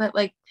this, but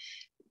like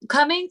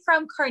coming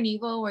from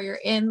Carnevil where you're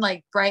in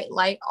like bright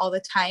light all the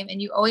time and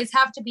you always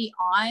have to be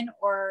on,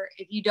 or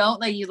if you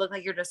don't, like you look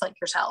like you're just like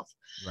yourself.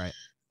 Right.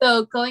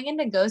 So going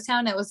into Ghost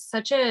Town, it was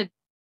such a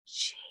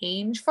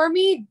change for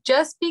me,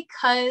 just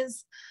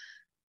because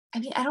I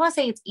mean, I don't want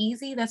to say it's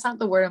easy. That's not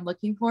the word I'm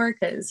looking for,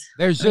 because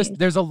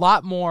there's a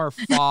lot more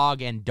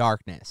fog and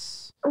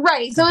darkness.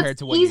 Right. So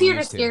it's easier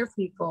to scare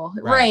people.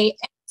 Right.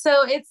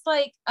 So it's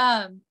like,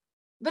 but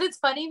it's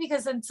funny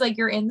because it's like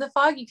you're in the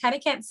fog, you kind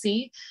of can't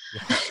see.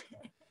 Yeah.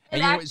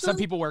 And actually, some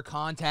people wear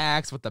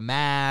contacts with the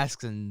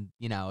masks, and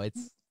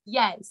it's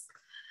yes.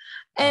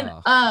 And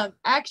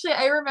actually,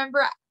 I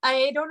remember,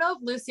 I don't know if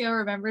Lucio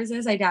remembers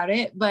this, I doubt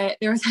it, but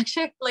there was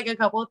actually like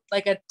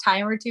a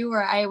time or two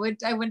where I went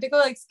to go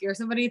like scare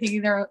somebody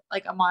thinking they're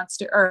like a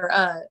monster or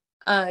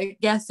a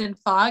guest in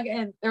fog,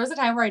 and there was a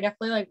time where I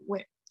definitely like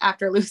went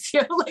after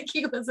Lucio like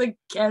he was a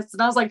guest,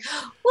 and I was like,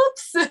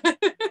 whoops.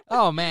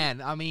 Oh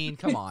man, I mean,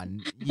 come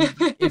on.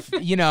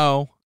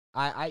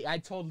 I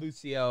told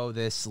Lucio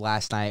this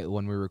last night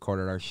when we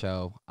recorded our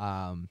show.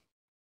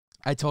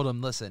 I told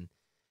him, listen,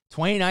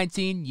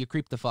 2019, you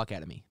creeped the fuck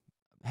out of me.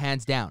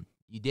 Hands down.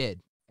 You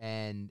did.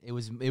 And it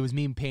was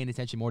me paying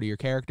attention more to your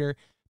character.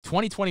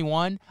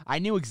 2021, I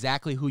knew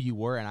exactly who you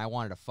were, and I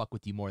wanted to fuck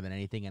with you more than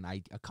anything, and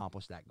I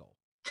accomplished that goal.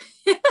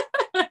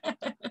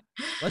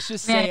 Let's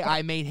just say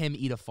I made him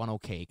eat a funnel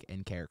cake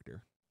in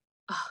character.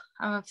 Oh,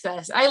 I'm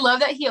obsessed. I love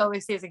that he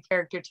always stays in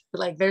character too.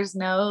 Like there's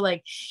no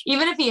like,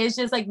 even if he is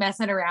just like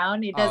messing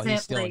around, he doesn't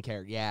he's still like in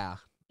character. Yeah.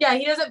 Yeah,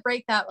 he doesn't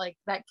break that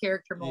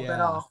character mold at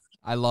all.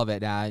 I love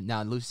it.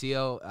 Now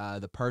Lucio,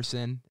 the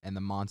person and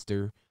the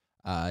monster,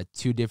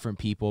 two different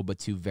people, but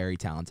two very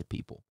talented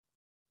people.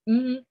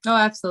 Mm-hmm. Oh,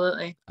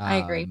 absolutely. I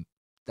agree.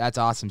 That's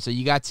awesome. So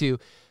you got to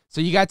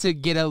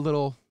get a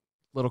little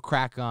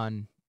crack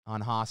on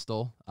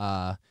Hostel.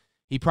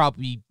 He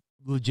probably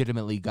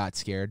legitimately got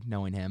scared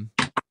knowing him.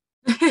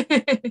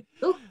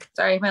 Ooh,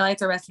 sorry, my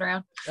lights are messing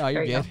around. Oh,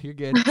 you're good. You're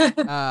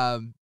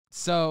good.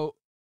 So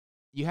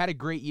you had a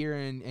great year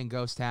in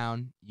Ghost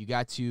Town. You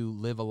got to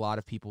live a lot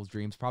of people's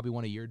dreams. Probably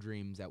one of your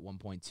dreams at one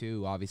point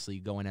too. Obviously,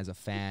 going as a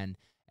fan,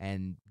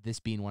 and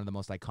this being one of the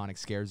most iconic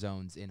scare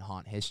zones in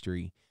haunt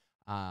history.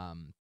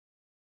 And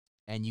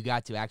you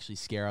got to actually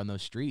scare on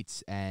those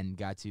streets, and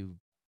got to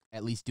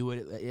at least do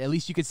it. At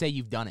least you could say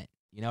you've done it.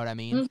 You know what I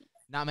mean? Mm-hmm.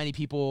 Not many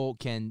people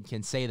can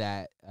say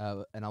that,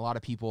 and a lot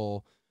of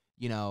people,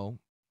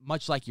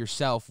 much like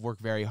yourself, work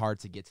very hard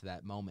to get to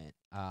that moment.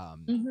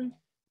 Mm-hmm.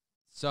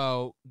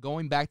 So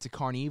going back to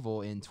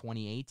Carnevil in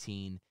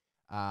 2018,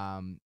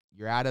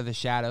 you're out of the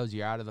shadows,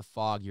 you're out of the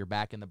fog, you're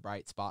back in the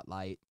bright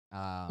spotlight.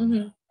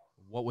 Mm-hmm.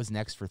 What was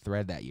next for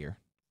Threade that year?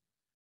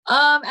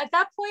 At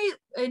that point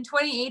in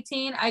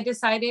 2018, I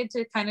decided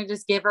to kind of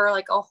just give her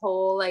like a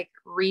whole like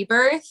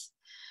rebirth.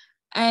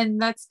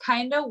 And that's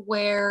kind of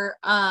where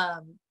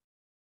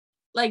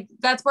like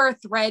that's where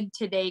Threade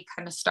Today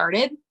kind of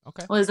started.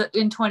 Okay. Was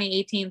in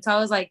 2018. So I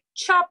was like,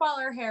 chop all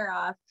her hair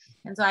off.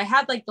 And so I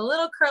had like the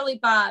little curly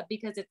bob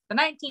because it's the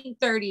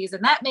 1930s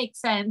and that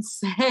makes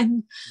sense.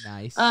 And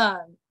Nice.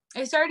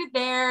 I started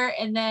there,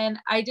 and then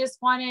I just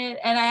wanted,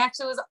 and I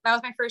actually that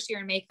was my first year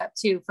in makeup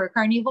too for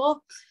Carnevil.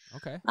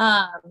 Okay.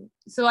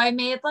 So I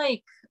made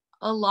like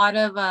a lot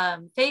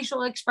of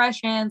facial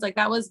expressions. Like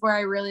that was where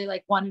I really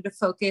like wanted to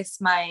focus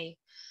my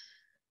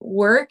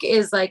work,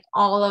 is like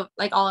all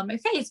on my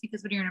face,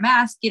 because when you're in a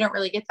mask, you don't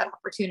really get that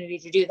opportunity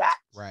to do that.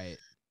 Right.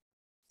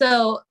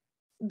 So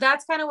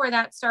that's kind of where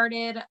that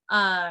started.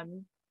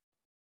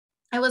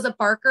 I was a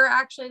Barker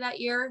actually that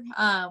year,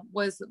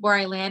 was where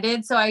I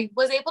landed. So I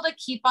was able to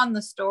keep on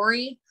the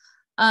story,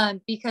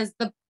 because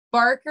the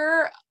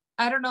Barker,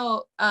 I don't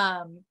know,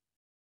 I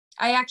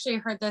actually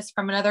heard this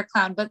from another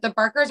clown, but the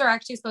Barkers are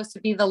actually supposed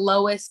to be the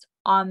lowest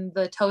on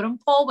the totem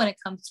pole when it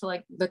comes to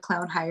like the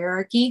clown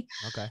hierarchy.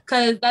 Okay.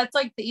 Because that's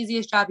like the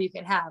easiest job you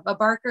can have. A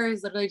Barker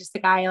is literally just a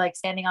guy like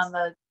standing on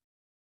the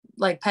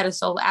like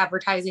pedestal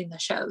advertising the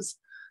shows.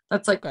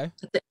 That's like, okay.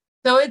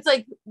 So it's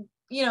like,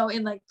 you know,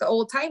 in like the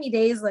old timey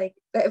days, like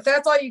if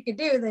that's all you could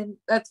do, then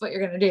that's what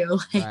you're going to do.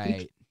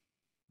 Right.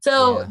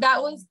 So yeah.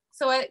 that was,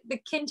 the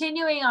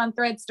continuing on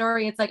Threade's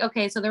story, it's like,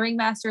 okay, so the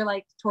ringmaster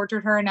like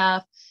tortured her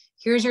enough.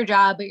 Here's your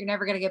job, but you're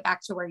never going to get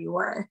back to where you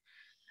were.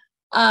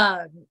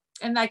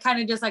 And I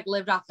kind of just like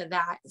lived off of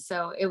that.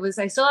 So it was,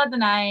 I still had the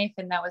knife,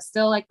 and that was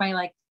still like my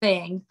like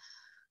thing.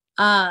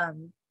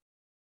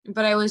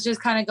 But I was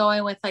just kind of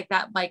going with like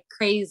that, like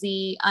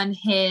crazy,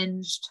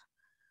 unhinged,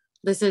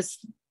 this is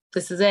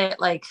it.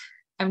 Like,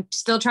 I'm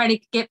still trying to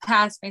get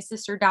past my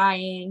sister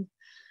dying.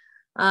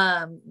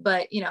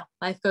 But you know,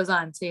 life goes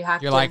on. So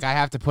you're like, I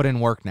have to put in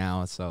work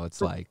now. So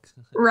it's like,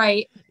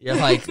 right. You're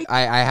like,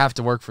 I have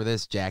to work for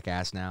this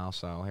jackass now.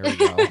 So here we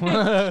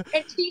go.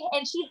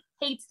 and she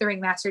hates the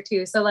ringmaster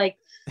too. So like,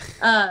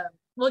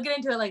 we'll get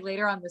into it like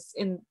later on this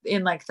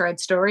in like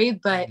Threade's story,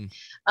 but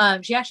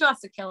she actually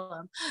wants to kill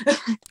him.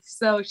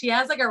 So she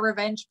has like a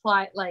revenge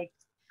plot. Like,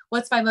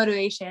 what's my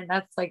motivation?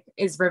 That's like,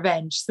 is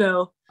revenge.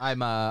 So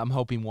I'm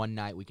hoping one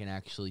night we can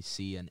actually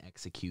see an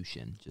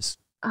execution. Just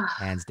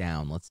hands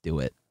down, let's do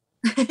it.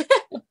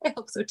 I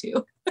hope so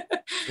too.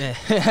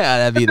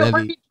 that'd be working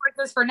towards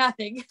this for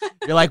nothing.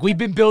 You're like, we've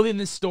been building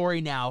this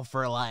story now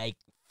for like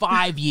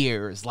 5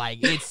 years. Like,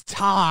 it's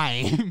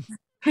time.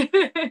 So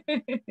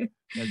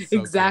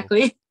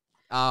exactly. Cool.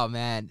 Oh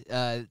man.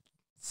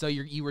 So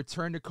you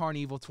return to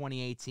Carnevil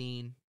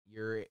 2018.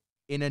 You're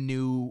in a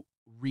new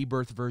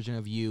rebirth version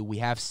of you. We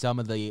have some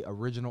of the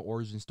original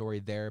origin story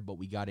there, but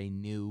we got a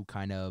new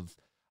kind of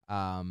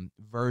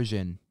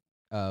version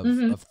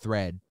of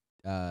Threade,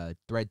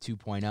 Threade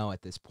 2.0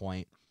 at this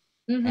point.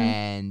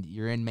 And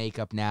you're in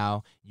makeup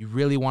now. You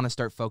really want to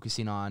start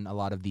focusing on a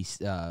lot of these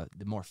the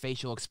more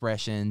facial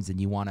expressions,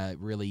 and you want to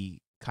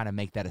really kind of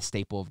make that a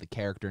staple of the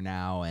character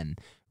now, and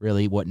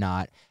really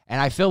whatnot. And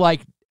I feel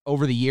like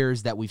over the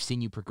years that we've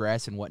seen you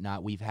progress and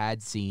whatnot,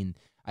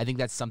 I think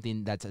that's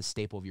something that's a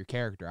staple of your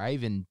character. I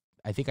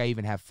think I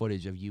even have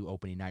footage of you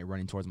opening night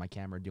running towards my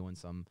camera doing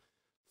some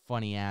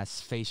funny ass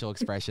facial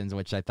expressions,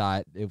 which I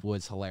thought it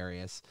was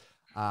hilarious.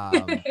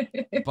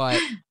 But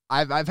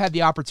I've had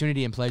the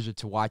opportunity and pleasure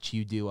to watch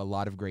you do a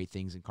lot of great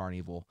things in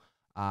Carnevil.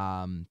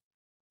 And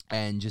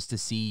just to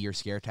see your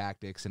scare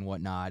tactics and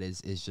whatnot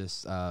is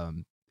just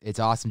it's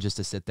awesome just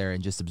to sit there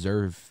and just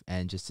observe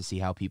and just to see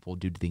how people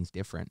do things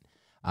different.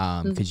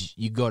 Because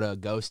you go to a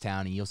ghost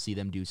town and you'll see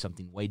them do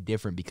something way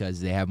different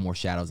because they have more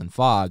shadows and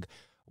fog.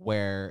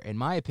 Where, in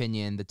my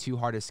opinion, the two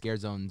hardest scare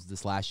zones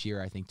this last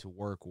year, I think, to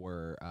work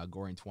were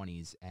Goring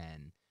 20s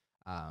and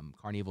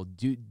Carnevil,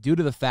 due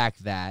to the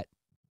fact that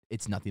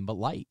it's nothing but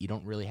light. You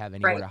don't really have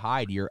anywhere to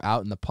hide. You're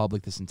out in the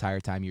public this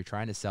entire time. You're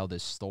trying to sell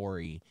this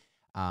story,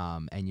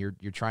 and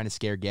you're trying to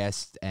scare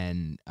guests,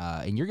 and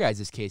in your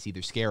guys' case,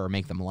 either scare or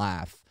make them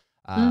laugh,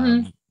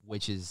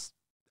 which is,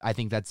 I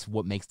think that's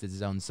what makes the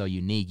zone so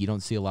unique. You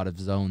don't see a lot of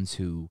zones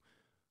who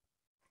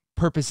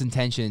purpose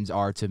intentions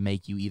are to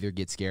make you either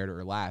get scared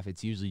or laugh.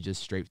 It's usually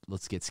just straight,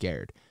 let's get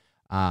scared.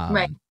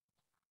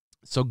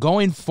 So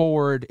going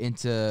forward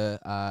into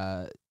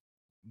the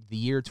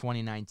year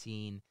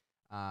 2019,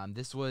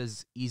 this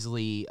was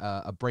easily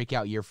a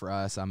breakout year for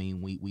us. I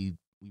mean, we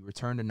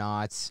returned to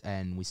Knott's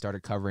and we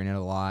started covering it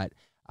a lot.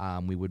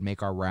 We would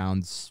make our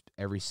rounds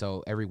every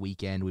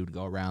weekend. We would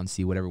go around,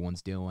 see what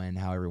everyone's doing,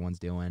 how everyone's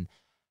doing.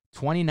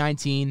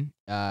 2019,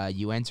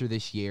 you enter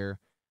this year.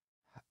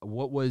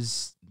 What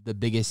was the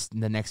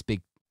next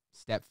big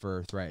step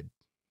for Threade?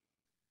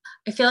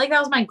 I feel like that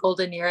was my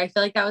golden year. I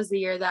feel like that was the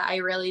year that I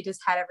really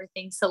just had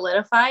everything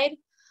solidified.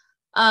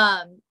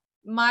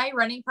 my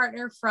running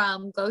partner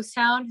from Ghost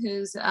Town,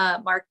 who's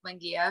Mark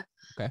Mangia,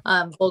 Okay.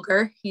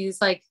 Vulgar.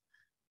 He's like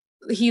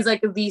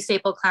the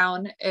staple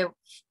clown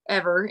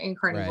ever in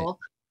Carnevil.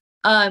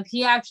 Right.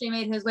 He actually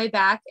made his way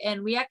back,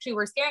 and we actually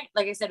were scaring.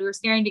 Like I said, we were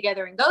scaring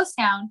together in Ghost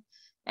Town,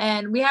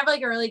 and we have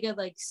like a really good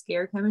like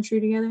scare chemistry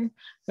together.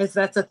 If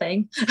that's a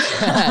thing.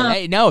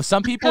 Hey, no,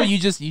 some people you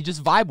just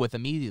vibe with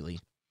immediately.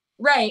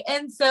 Right,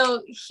 and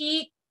so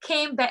he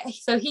came back.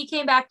 So he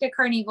came back to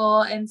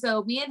Carnevil, and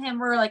so me and him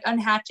were like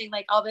unhatching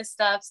like all this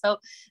stuff. So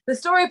the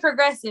story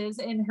progresses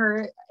in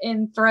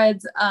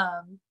Threade's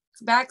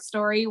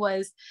backstory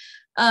was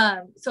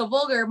so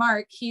Vulgar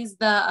Mark, he's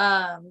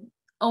the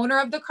owner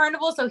of the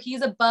carnival, so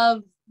he's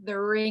above the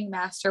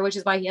ringmaster, which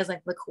is why he has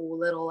like the cool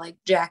little like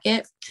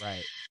jacket.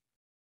 Right.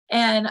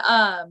 And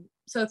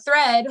so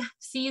Threade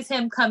sees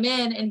him come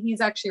in, and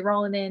he's actually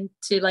rolling in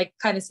to like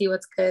kind of see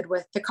what's good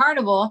with the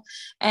carnival,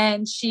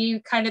 and she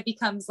kind of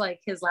becomes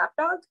like his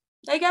lapdog,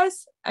 I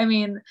guess. I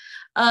mean,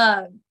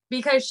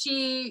 because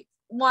she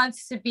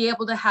wants to be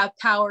able to have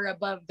power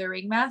above the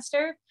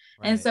ringmaster.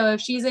 Right. And so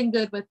if she's in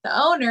good with the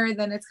owner,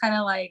 then it's kind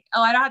of like,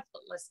 oh, I don't have to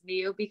listen to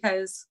you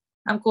because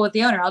I'm cool with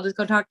the owner. I'll just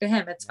go talk to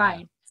him. It's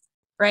fine.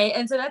 Right.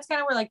 And so that's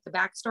kind of where like the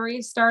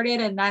backstory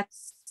started. And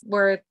that's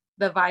where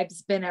the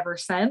vibe's been ever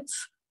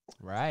since.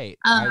 Right.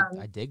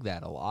 I dig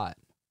that a lot.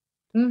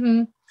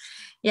 Mm-hmm.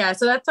 Yeah.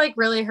 So that's like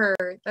really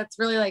that's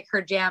really like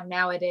her jam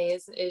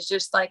nowadays, is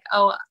just like,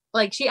 oh,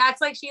 like she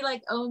acts like she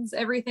like owns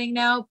everything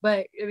now,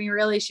 but I mean,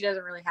 really, she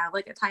doesn't really have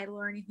like a title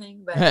or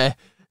anything, but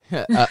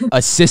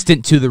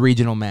assistant to the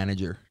regional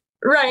manager.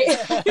 Right.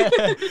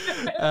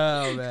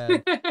 Oh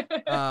man.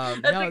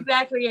 That's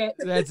exactly it.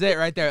 That's it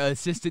right there.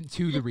 Assistant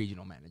to the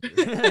regional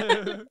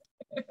manager.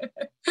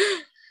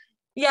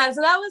 Yeah,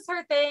 so that was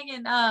her thing.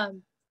 And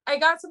I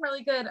got some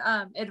really good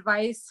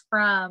advice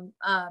from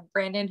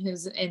Brandon,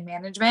 who's in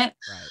management.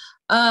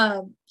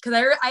 Right.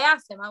 Because I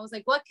asked him, I was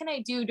like, what can I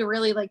do to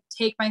really like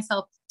take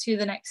myself to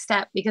the next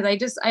step? Because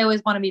I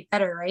always want to be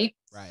better, right?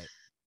 Right.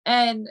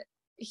 And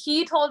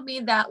he told me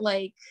that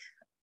like,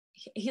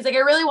 he's like, I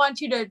really want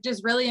you to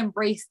just really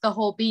embrace the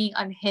whole being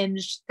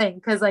unhinged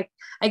thing. Cause like,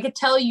 I could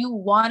tell you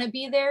want to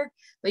be there,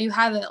 but you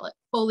haven't like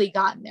fully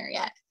gotten there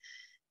yet.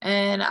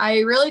 And I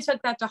really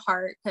took that to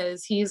heart,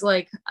 because he's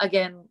like,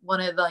 again, one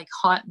of the like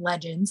haunt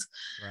legends.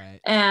 Right.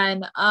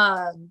 And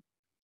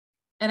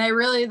I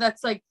really,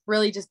 that's like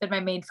really just been my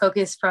main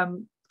focus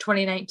from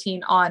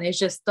 2019 on, is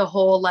just the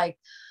whole, like,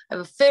 I've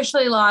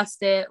officially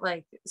lost it.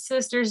 Like,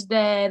 sister's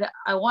dead.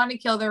 I want to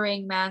kill the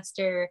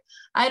ringmaster.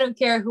 I don't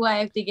care who I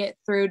have to get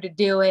through to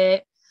do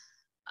it.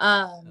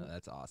 Oh,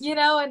 that's awesome. You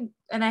know,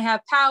 and I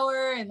have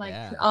power and like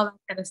all that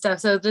kind of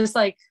stuff. So just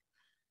like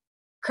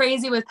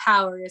crazy with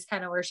power is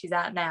kind of where she's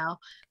at now,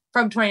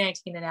 from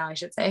 2019 to now, I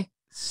should say.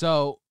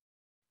 So,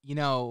 you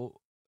know,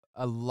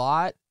 a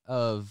lot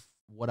of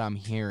what I'm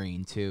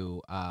hearing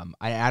too,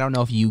 I don't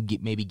know if you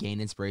maybe gain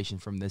inspiration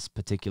from these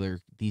particular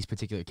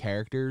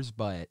characters,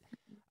 but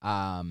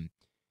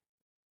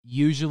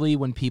usually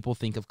when people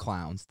think of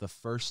clowns, the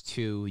first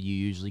two you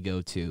usually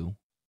go to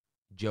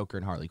Joker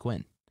and Harley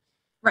Quinn.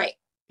 Right.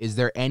 Is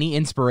there any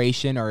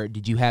inspiration, or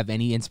did you have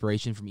any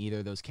inspiration from either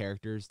of those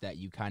characters that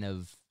you kind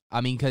of, I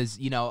mean, because,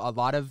 you know, a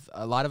lot of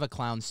a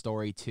clown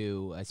story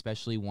too,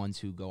 especially ones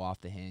who go off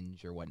the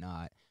hinge or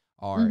whatnot,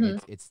 are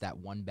it's that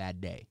one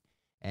bad day.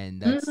 And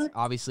that's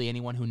obviously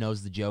anyone who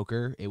knows the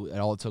Joker,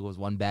 all it took was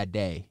one bad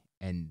day,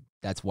 and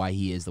that's why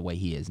he is the way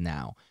he is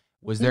now.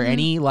 Was there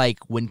any, like,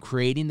 when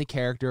creating the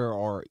character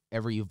or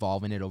ever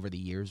evolving it over the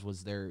years,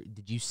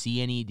 did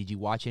you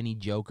watch any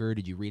Joker?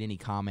 Did you read any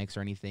comics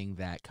or anything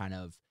that kind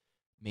of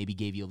maybe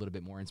gave you a little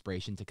bit more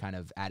inspiration to kind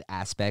of add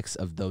aspects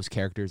of those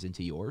characters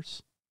into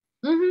yours?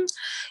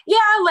 Yeah,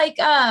 like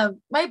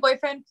my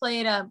boyfriend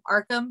played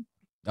Arkham.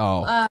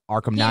 Oh,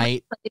 Arkham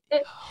Knight. Oh,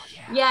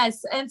 yeah.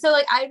 Yes, and so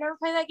like I've never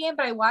played that game,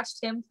 but I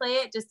watched him play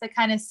it just to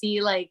kind of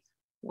see like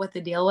what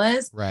the deal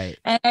was. Right.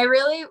 And I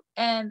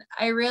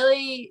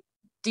really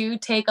do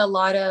take a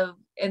lot of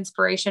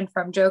inspiration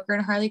from Joker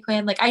and Harley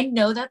Quinn. Like, I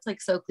know that's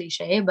like so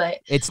cliche, but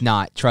it's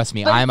not. Trust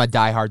me, I'm a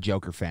diehard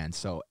Joker fan.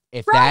 So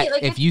if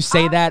you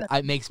say awesome. That,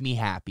 it makes me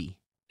happy.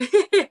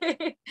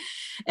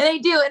 And I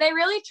do. And I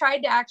really tried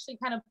to actually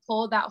kind of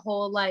pull that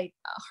whole like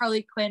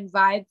Harley Quinn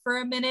vibe for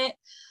a minute.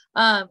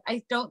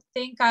 I don't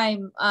think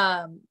I'm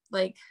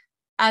like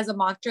as a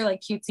monster,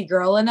 like cutesy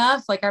girl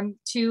enough. Like I'm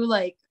too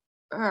like,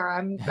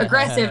 I'm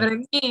aggressive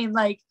and I mean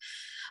like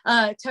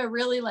to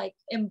really like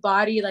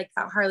embody like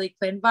that Harley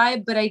Quinn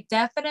vibe. But I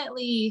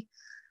definitely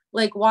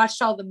like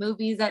watched all the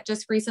movies that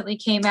just recently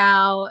came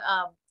out,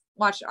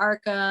 watched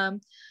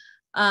Arkham.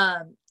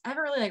 I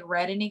haven't really like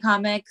read any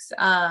comics.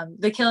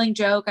 The Killing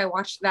Joke, I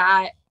watched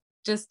that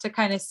just to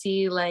kind of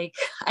see like,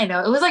 I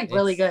know it was like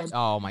really good.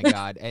 Oh my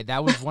God.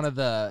 That was one of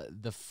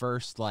the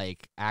first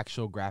like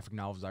actual graphic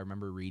novels I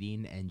remember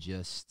reading and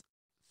just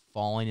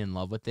falling in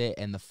love with it.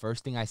 And the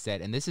first thing I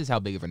said, and this is how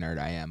big of a nerd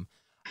I am.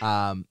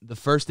 The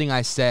first thing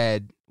I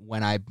said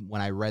when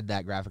I read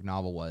that graphic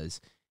novel was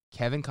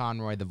Kevin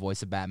Conroy, the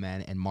voice of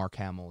Batman, and Mark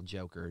Hamill,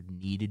 Joker,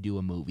 need to do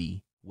a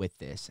movie with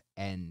this.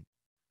 And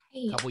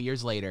A couple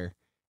years later,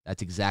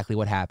 that's exactly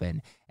what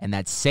happened. And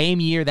that same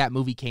year that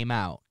movie came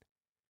out,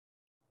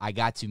 I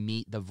got to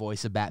meet the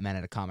voice of Batman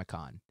at a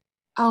Comic-Con.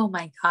 Oh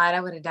my God, I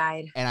would have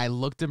died. And I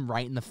looked him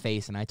right in the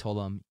face and I told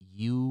him,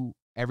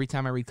 every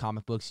time I read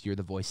comic books, you're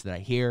the voice that I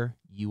hear.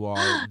 You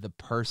are the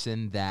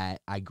person that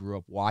I grew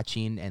up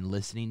watching and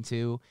listening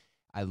to.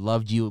 I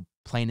loved you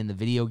playing in the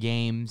video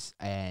games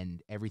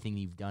and everything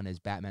you've done as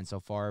Batman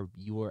so far.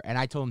 And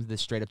I told him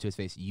this straight up to his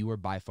face, you are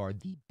by far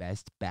the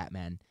best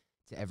Batman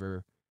to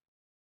ever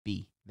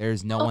be.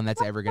 There's no one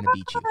that's ever going to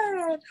beat you.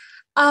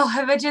 Oh,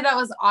 I bet you that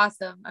was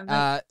awesome.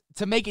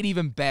 To make it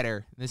even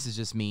better, this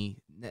is me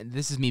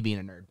being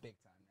a nerd big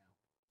time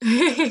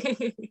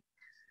now.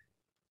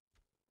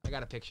 I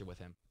got a picture with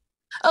him.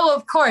 Oh,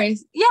 of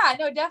course. Yeah,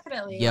 no,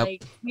 definitely. Yep.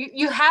 Like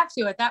you have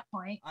to at that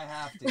point. I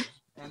have to.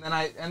 And then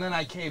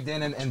I caved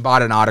in and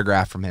bought an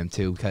autograph from him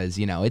too, because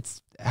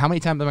it's how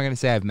many times am I going to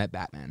say I've met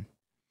Batman?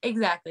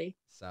 Exactly.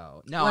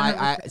 So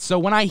no, so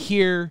when I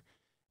hear,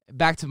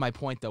 back to my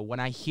point though,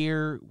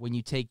 when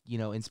you take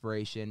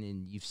inspiration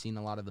and you've seen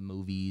a lot of the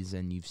movies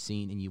and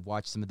you've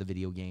watched some of the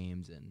video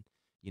games and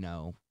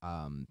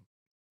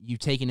you've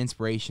taken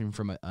inspiration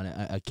from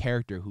a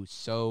character who's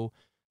so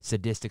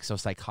sadistic, so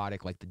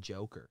psychotic, like the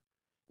Joker.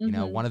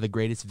 Mm-hmm. One of the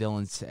greatest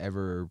villains to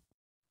ever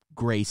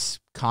grace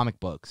comic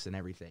books and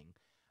everything.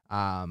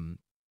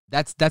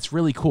 That's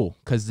really cool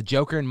because the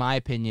Joker, in my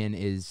opinion,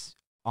 is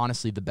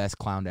honestly the best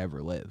clown to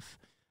ever live.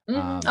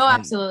 Mm-hmm.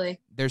 Absolutely.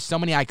 There's so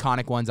many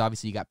iconic ones.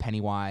 Obviously, you got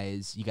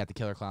Pennywise, you got the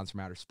Killer Clowns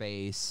from Outer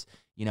Space.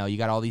 You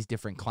got all these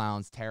different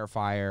clowns,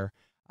 Terrifier.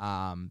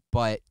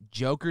 But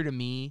Joker to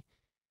me,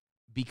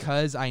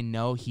 because I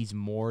know he's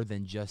more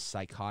than just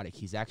psychotic,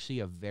 he's actually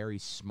a very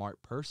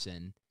smart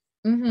person,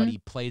 mm-hmm. but he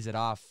plays it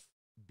off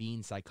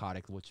being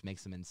psychotic, which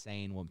makes him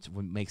insane, which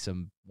makes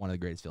him one of the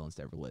greatest villains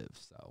to ever live.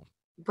 So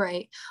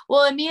right.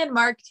 Well, and me and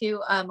Mark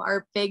too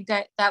are big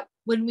that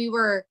when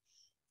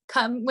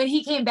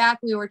he came back,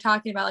 we were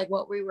talking about like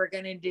what we were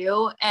gonna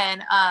do,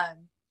 and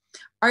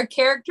our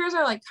characters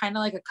are like kind of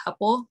like a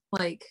couple,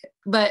 like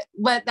but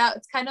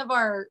that's kind of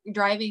our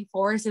driving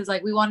force is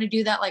like we want to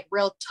do that like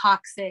real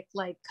toxic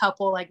like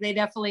couple, like they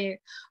definitely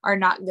are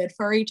not good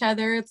for each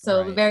other,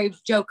 so right. Very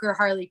Joker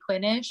Harley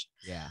Quinn-ish.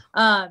 Yeah.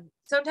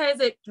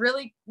 Sometimes it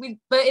really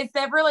but it's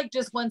never like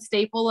just one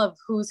staple of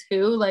who's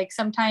who. Like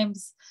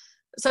sometimes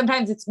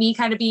it's me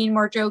kind of being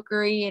more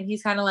jokery and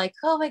he's kind of like,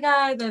 oh my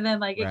God, and then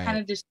like it right. kind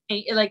of just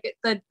like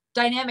the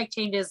dynamic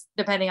changes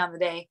depending on the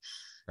day.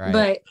 Right.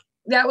 But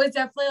that was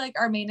definitely like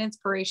our main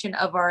inspiration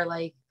of our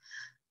like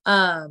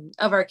of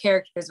our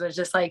characters was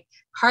just like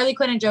Harley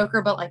Quinn and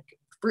Joker, but like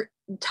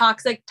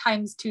toxic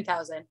times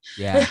 2000.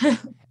 Yeah.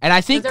 And I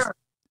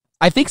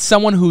think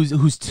someone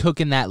who's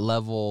taken that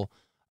level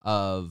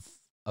of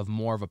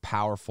more of a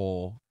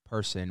powerful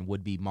person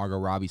would be Margot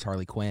Robbie's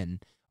Harley Quinn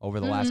over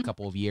the mm-hmm. last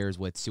couple of years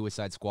with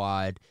Suicide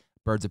Squad,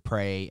 Birds of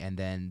Prey, and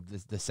then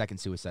the second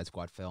Suicide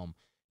Squad film.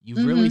 You've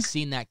mm-hmm. really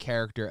seen that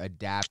character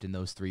adapt in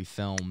those three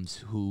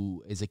films,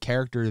 who is a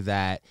character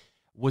that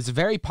was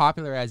very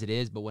popular as it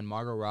is, but when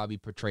Margot Robbie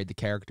portrayed the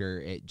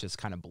character, it just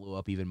kind of blew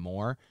up even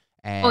more.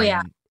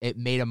 And it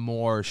made a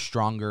more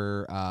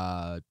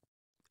stronger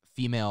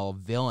female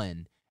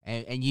villain.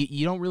 And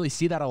you don't really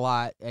see that a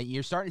lot.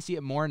 You're starting to see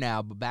it more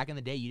now, but back in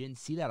the day, you didn't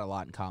see that a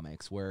lot in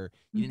comics where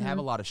you didn't have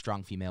a lot of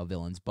strong female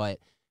villains. But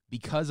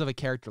because of a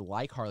character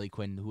like Harley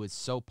Quinn, who is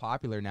so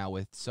popular now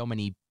with so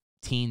many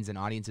teens and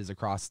audiences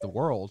across the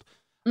world,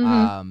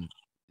 mm-hmm.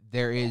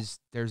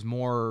 There's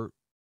more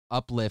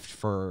uplift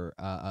for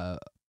a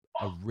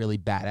really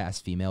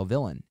badass female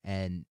villain.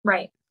 And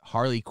right.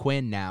 Harley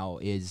Quinn now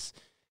is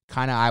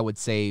kind of, I would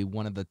say,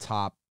 one of the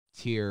top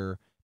tier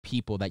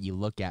people that you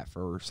look at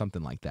for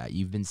something like that.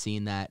 You've been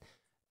seeing that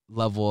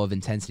level of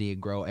intensity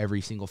grow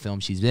every single film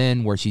she's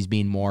in, where she's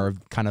being more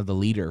of kind of the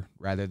leader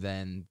rather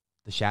than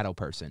the shadow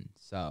person.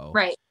 So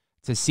right.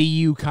 to see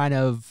you kind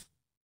of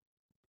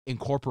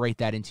incorporate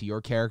that into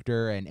your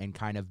character and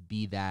kind of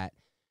be that,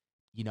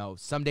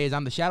 some days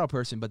I'm the shadow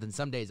person, but then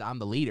some days I'm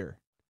the leader.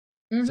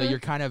 Mm-hmm. So you're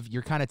kind of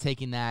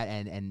taking that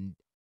and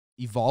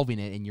evolving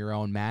it in your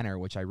own manner,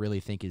 which I really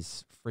think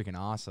is freaking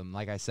awesome.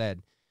 Like I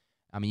said,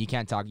 I mean, you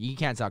can't talk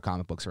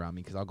comic books around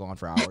me because I'll go on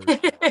for hours.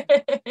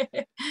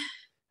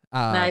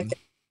 Nice.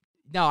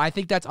 No, I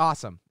think that's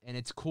awesome. And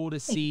it's cool to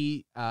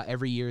see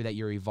every year that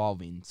you're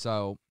evolving.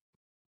 So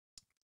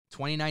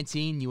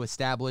 2019, you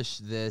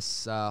established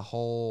this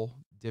whole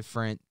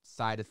different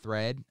side of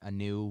Threade, a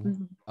new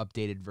mm-hmm.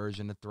 updated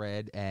version of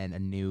Threade, and a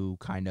new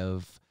kind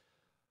of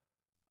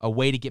a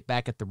way to get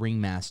back at the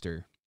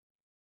Ringmaster.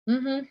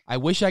 Mm-hmm. I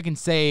wish I can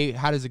say,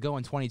 how does it go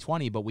in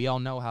 2020, but we all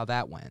know how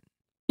that went.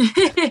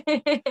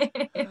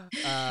 It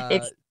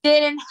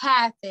didn't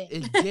happen.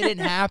 It didn't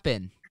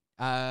happen.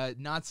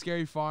 Not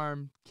Scary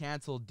Farm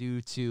canceled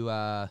due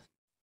to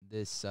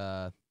this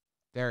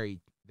very,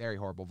 very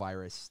horrible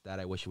virus that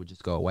I wish it would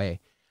just go away.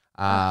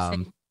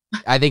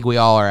 I think we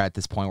all are at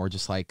this point. We're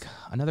just like,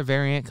 another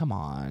variant? Come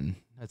on.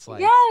 It's like,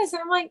 yes.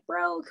 I'm like,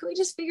 bro, can we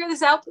just figure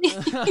this out, please?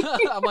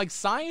 I'm like,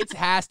 science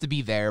has to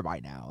be there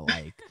by now.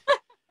 Like,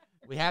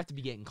 We have to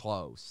be getting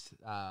close.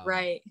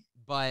 Right.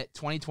 But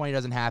 2020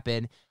 doesn't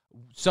happen.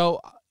 So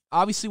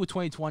obviously with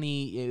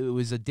 2020, it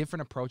was a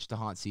different approach to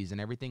haunt season.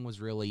 Everything was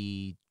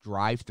really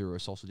drive-through or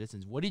social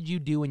distance. What did you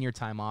do in your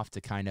time off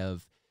to kind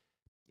of,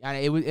 and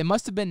it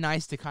must have been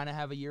nice to kind of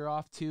have a year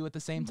off too at the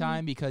same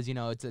time, because, you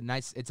know,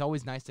 it's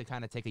always nice to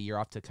kind of take a year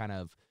off to kind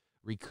of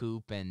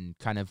recoup and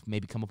kind of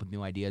maybe come up with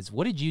new ideas.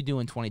 What did you do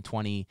in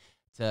 2020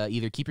 to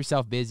either keep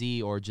yourself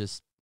busy or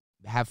just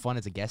have fun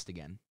as a guest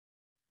again?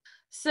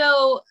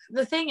 So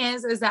the thing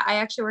is that I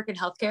actually work in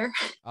healthcare.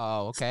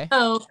 Oh, okay.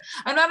 So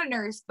I'm not a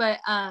nurse, but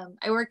I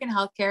work in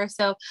healthcare.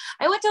 So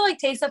I went to like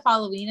Taste of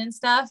Halloween and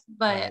stuff,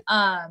 but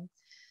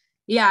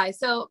yeah.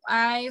 So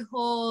my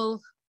whole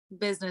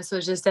business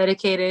was just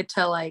dedicated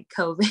to like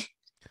COVID.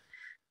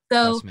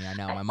 So Trust me, I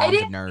know. My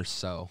mom's a nurse,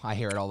 so I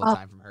hear it all the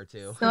time from her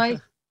too. So I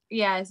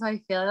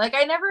feel like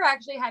I never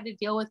actually had to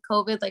deal with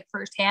COVID like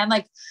firsthand.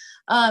 Like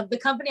the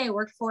company I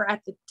worked for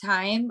at the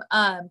time,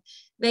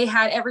 they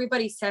had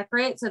everybody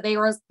separate. So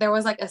there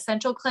was like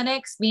essential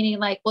clinics, meaning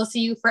like we'll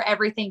see you for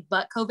everything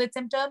but COVID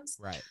symptoms.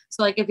 Right.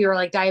 So like if you were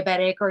like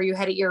diabetic or you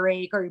had an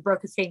earache or you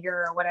broke a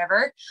finger or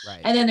whatever.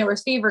 Right. And then there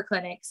was fever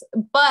clinics.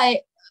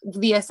 But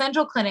the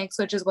essential clinics,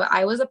 which is what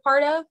I was a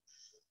part of,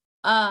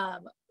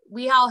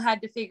 we all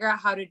had to figure out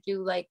how to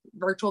do like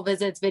virtual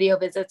visits, video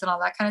visits, and all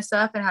that kind of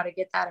stuff, and how to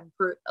get that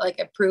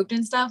approved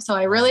and stuff. So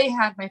I really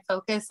had my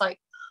focus like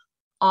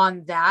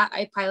on that.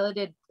 I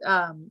piloted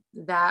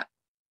that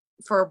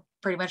for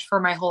pretty much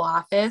for my whole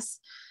office.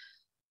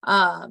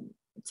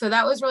 So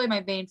that was really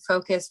my main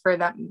focus for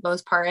that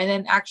most part. And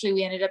then actually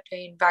we ended up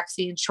doing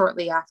vaccines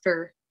shortly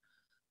after,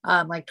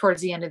 like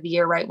towards the end of the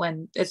year, right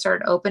when it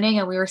started opening,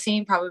 and we were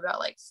seeing probably about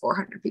like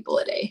 400 people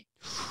a day.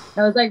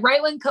 That was like right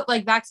when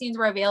like vaccines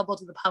were available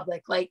to the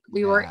public. Like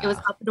it was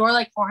out the door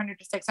like 400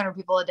 to 600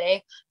 people a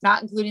day,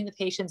 not including the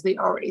patients we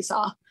already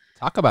saw.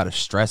 Talk about a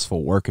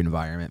stressful work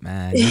environment,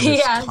 man. You're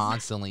just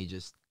constantly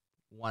just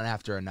one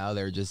after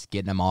another, just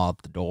getting them all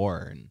up the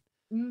door.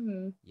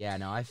 And yeah,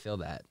 no, I feel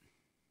that.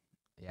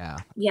 Yeah.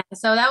 Yeah.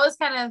 So that was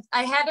kind of,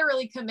 I had to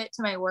really commit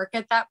to my work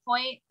at that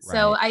point. Right.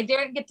 So I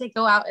didn't get to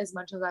go out as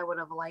much as I would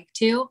have liked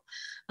to.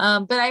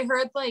 But I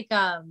heard like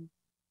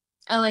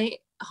LA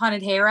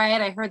Haunted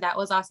Hayride. I heard that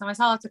was awesome. I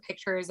saw lots of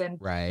pictures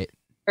and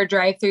or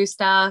drive-through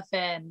stuff.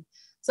 And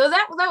so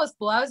that was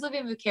cool. I was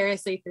living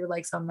vicariously through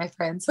like some of my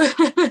friends.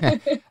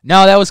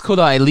 No, that was cool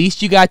though. At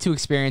least you got to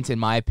experience, in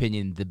my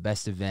opinion, the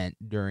best event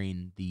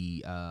during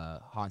the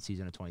haunt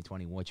season of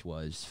 2020, which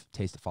was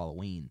Taste of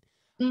Halloween.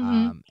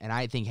 And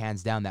I think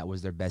hands down that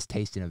was their best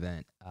tasting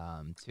event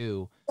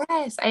too.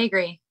 Yes, I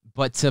agree.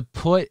 But to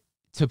put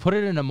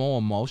it in a more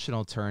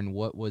emotional turn,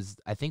 what was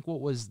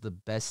the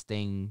best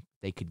thing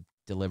they could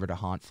deliver to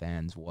haunt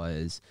fans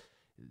was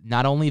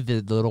not only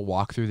the little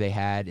walkthrough they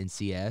had in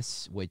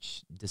CS,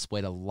 which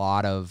displayed a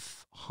lot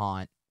of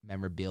haunt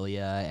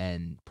memorabilia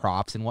and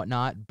props and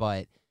whatnot,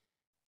 but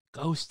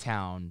Ghost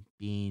Town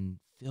being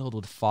filled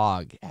with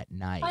fog at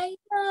night. I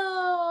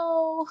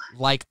know.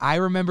 Like, I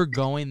remember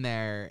going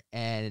there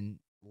and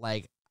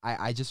like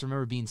I just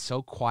remember being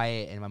so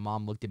quiet, and my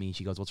mom looked at me and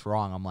she goes, "What's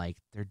wrong?" I'm like,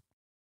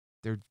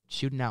 they're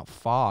shooting out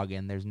fog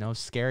and there's no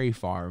scary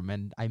farm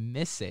and I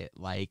miss it.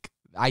 Like,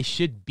 I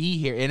should be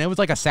here. And it was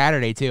like a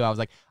Saturday too. I was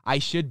like, I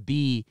should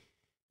be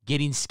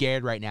getting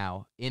scared right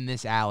now in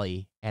this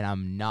alley, and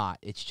I'm not.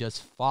 It's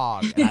just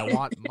fog, and I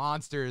want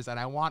monsters, and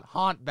I want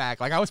haunt back.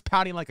 Like, I was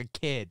pouting like a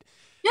kid.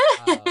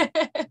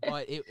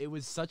 But it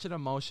was such an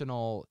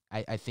emotional,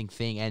 I think,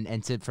 thing.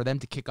 And for them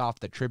to kick off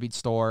the tribute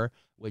store,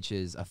 which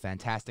is a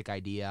fantastic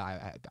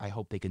idea. I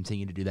hope they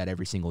continue to do that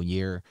every single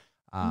year.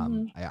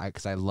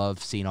 Because I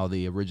love seeing all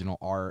the original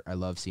art. I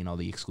love seeing all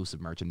the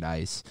exclusive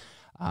merchandise.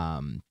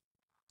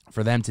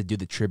 For them to do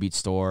the tribute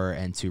store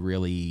and to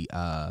really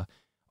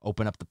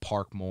open up the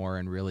park more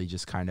and really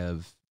just kind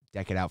of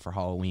deck it out for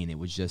Halloween, it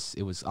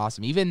was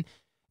awesome. Even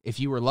if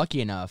you were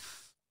lucky enough,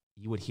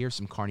 you would hear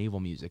some Carnevil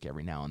music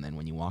every now and then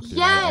when you walk through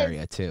that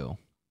area too.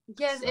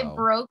 Yes, so. It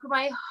broke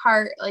my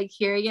heart like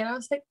hearing it. I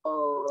was like,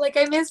 oh, like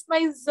I missed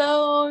my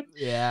zone.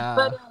 Yeah.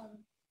 But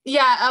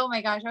yeah, oh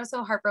my gosh, I was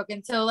so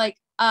heartbroken. So like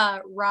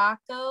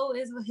Rocco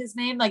is his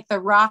name, like the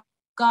rock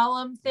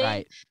golem thing.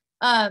 Right.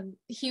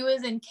 He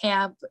was in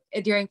camp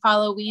during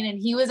Halloween, and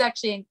he was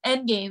actually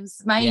in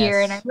Endgames my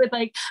year, and I was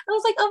like,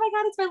 oh my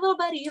god, it's my little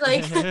buddy,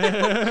 like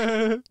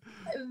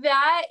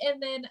that.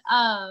 And then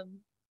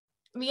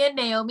me and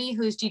Naomi,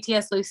 who's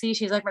GTS Lucy,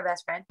 she's like my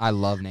best friend. I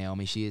love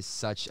Naomi. She is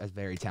such a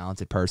very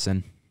talented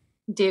person.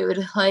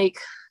 Dude, like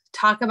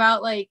talk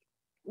about like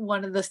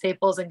one of the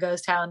staples in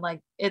Ghost Town.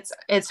 Like it's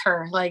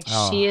her. Like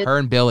she is. Her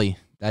and Billy.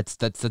 That's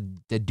the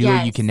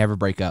duo you can never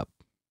break up.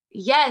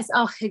 Yes.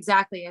 Oh,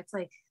 exactly. It's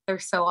like they're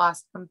so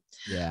awesome.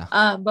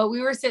 Yeah. But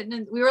we were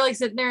sitting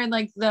there in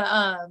like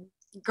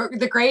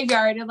the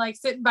graveyard and like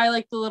sitting by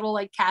like the little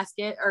like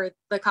casket or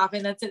the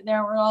coffin that's sitting there.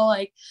 And we're all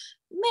like,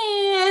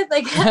 man,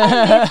 like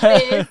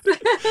I miss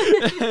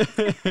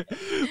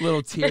this.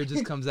 Little tear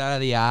just comes out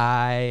of the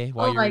eye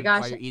while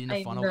while you're eating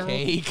a funnel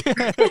cake.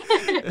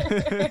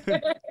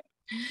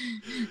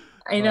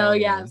 I know, Oh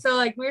yeah. man. So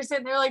like we were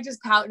sitting there like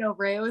just pouting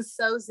over it. It was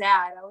so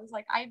sad. I was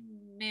like, I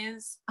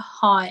miss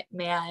Haunt,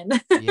 man.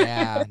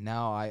 Yeah,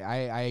 no,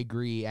 I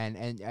agree.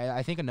 And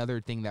I think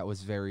another thing that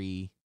was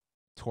very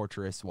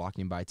torturous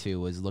walking by too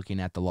was looking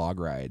at the log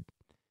ride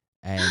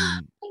and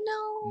I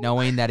know.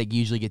 knowing that it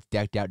usually gets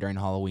decked out during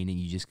Halloween and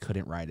you just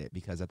couldn't ride it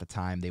because at the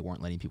time they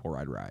weren't letting people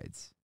ride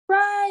rides.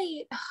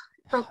 Right.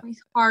 Broke my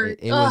heart.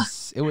 Ugh.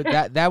 It was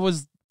that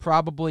was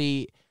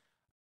probably,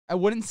 I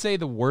wouldn't say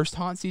the worst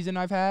haunt season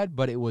I've had,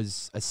 but it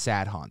was a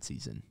sad haunt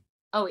season.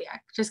 Oh yeah,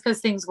 just because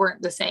things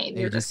weren't the same.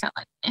 It You're just just kind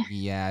of like, eh.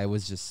 yeah, it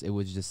was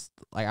just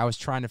like I was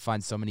trying to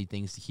find so many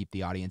things to keep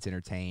the audience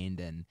entertained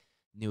and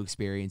new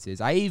experiences.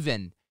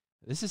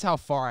 This is how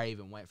far I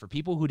even went for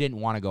people who didn't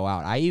want to go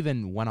out. I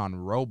even went on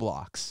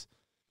Roblox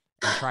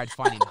and tried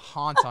finding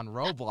haunts on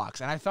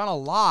Roblox, and I found a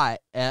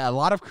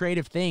lot of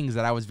creative things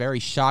that I was very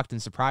shocked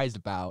and surprised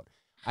about.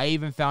 I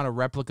even found a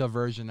replica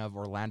version of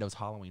Orlando's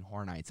Halloween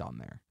Horror Nights on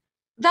there.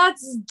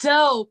 That's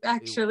dope,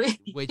 actually.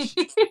 Which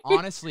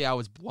honestly, I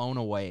was blown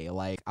away.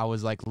 Like I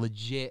was like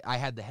legit. I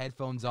had the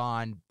headphones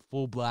on,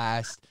 full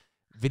blast,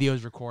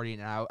 videos recording,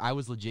 and I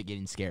was legit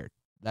getting scared.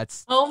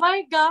 That's Oh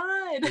my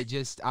God. it.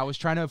 Just I was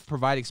trying to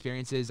provide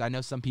experiences. I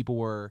know some people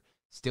were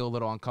still a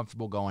little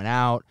uncomfortable going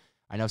out.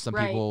 I know some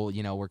Right. people,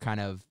 were kind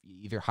of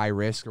either high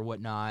risk or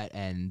whatnot,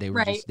 and they were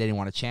Right. they didn't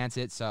want to chance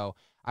it. So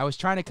I was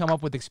trying to come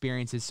up with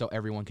experiences so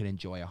everyone could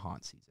enjoy a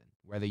haunt season,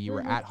 whether you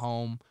were at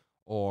home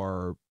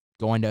or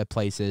going to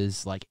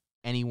places. Like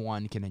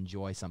anyone can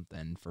enjoy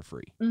something for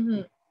free.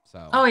 Mm-hmm.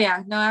 So Oh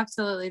yeah, no,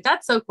 absolutely.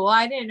 That's so cool.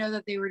 I didn't know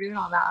that they were doing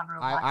all that on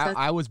Roblox.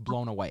 I was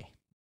blown away.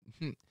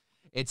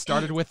 It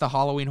started with the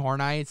Halloween Horror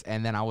Nights,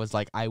 and then I was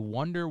like, I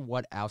wonder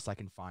what else I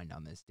can find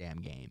on this damn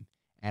game.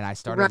 And I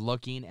started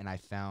looking, and I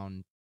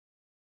found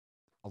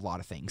a lot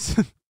of things.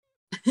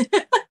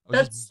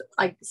 That's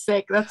like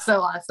sick. That's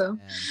so awesome.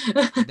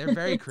 They're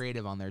very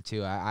creative on there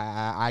too.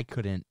 I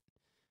couldn't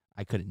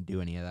do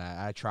any of that.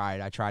 I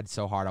tried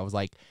so hard. I was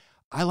like,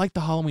 I like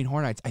the Halloween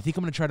Horror Nights. I think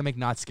I'm gonna try to make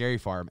Not Scary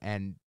Farm.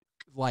 And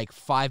like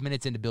 5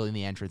 minutes into building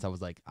the entrance, I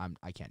was like,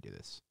 I can't do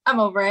this. I'm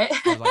over it.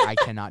 I was like, I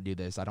cannot do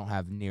this. I don't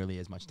have nearly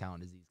as much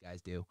talent as these guys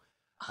do.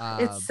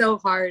 It's so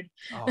hard.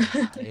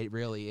 It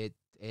really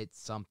it's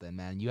something,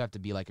 man. You have to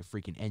be like a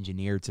freaking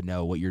engineer to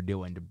know what you're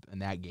doing in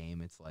that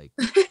game. It's like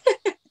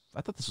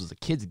I thought this was a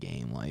kid's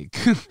game. Like,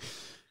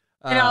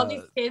 and all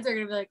these kids are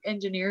gonna be like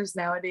engineers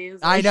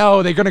nowadays. Like, I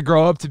know they're gonna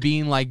grow up to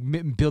being like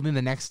building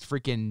the next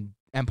freaking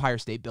Empire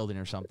State Building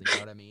or something. You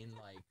know what I mean?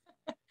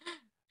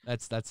 Like,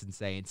 that's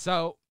insane.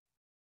 So,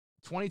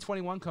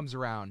 2021 comes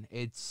around.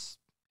 It's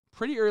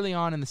pretty early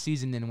on in the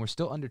season, and we're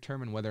still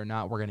undetermined whether or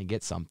not we're gonna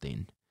get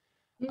something.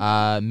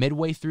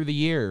 Midway through the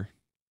year,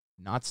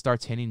 Knot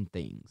starts hitting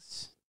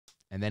things,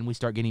 and then we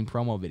start getting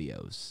promo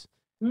videos.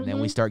 And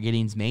then we start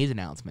getting maze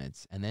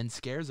announcements, and then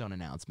Scare Zone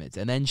announcements,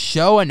 and then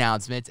show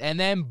announcements, and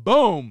then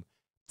boom,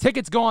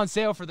 tickets go on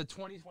sale for the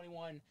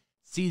 2021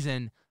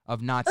 season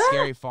of Not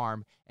Scary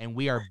Farm, and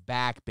we are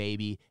back,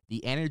 baby.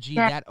 The energy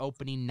that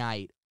opening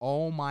night,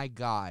 oh my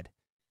God.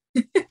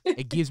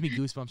 It gives me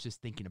goosebumps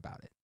just thinking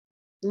about it.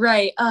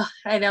 Right.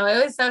 I know.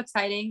 It was so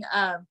exciting.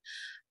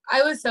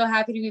 I was so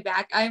happy to be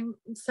back. I'm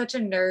such a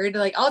nerd.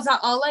 Like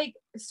I'll like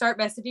start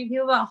messaging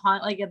people about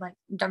Haunt, like, and like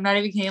I'm not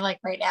even kidding, like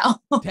right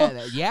now.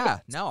 Yeah,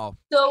 no.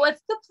 So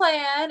what's the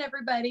plan,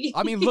 everybody?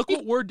 I mean, look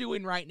what we're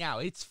doing right now.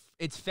 It's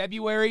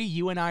February.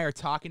 You and I are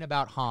talking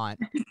about Haunt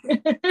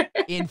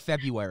in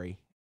February.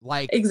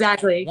 Like,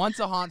 exactly. Once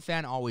a Haunt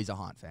fan, always a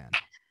Haunt fan.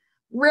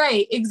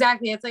 Right.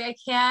 Exactly. It's like I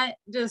can't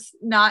just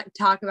not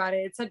talk about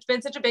it. It's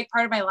been such a big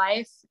part of my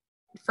life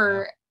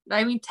for,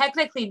 I mean,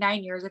 technically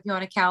 9 years if you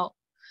want to count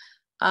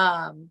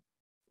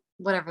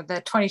whatever, the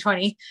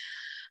 2020.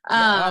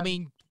 I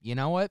mean, you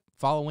know what?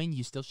 Following,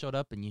 you still showed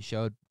up and you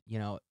showed,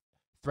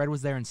 Threade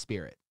was there in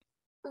spirit.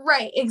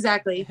 Right,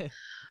 exactly.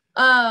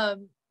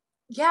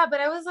 Yeah,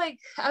 but I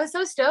was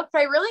so stoked, but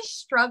I really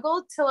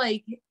struggled to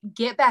like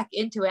get back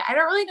into it. I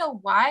don't really know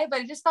why, but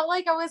I just felt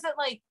like I wasn't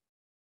like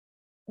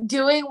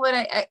doing what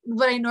I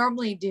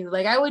normally do.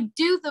 Like I would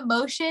do the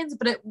motions,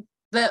 but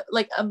the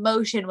like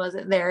emotion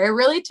wasn't there. It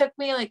really took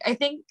me like, I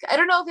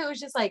don't know if it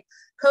was just like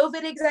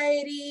COVID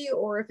anxiety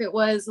or if it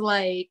was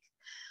like,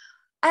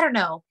 I don't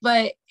know,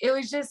 but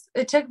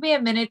it took me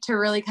a minute to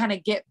really kind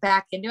of get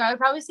back into it. I would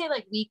probably say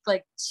like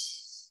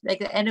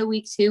the end of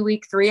week 2,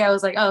 week 3, I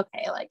was like, oh,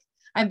 okay, like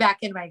I'm back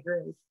in my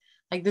groove.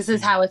 Like this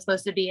is how it's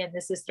supposed to be. And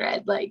this is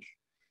Threade. Like,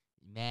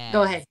 man,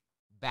 go ahead.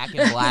 Back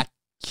in Black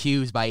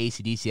Cues by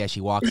AC/DC as she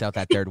walks out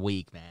that third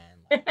week,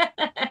 man.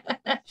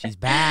 She's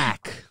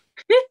back.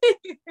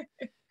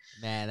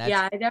 Man,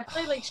 yeah, I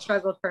definitely like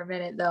struggled for a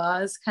minute though.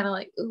 I was kind of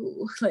like,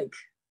 ooh, like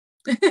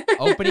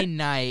opening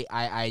night.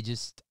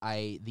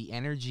 The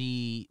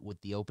energy with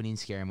the opening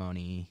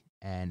ceremony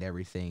and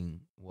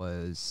everything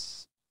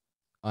was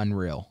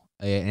unreal,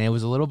 and it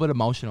was a little bit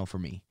emotional for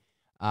me.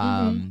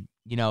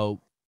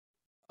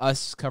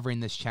 Us covering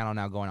this channel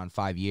now going on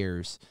 5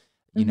 years,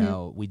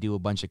 we do a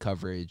bunch of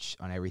coverage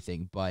on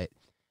everything, but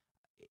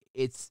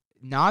it's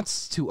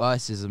Knots to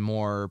us is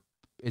more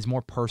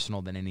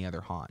personal than any other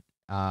haunt.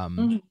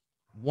 Um,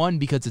 One,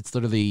 because it's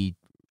literally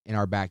in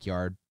our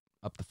backyard,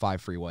 up the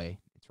 5 freeway.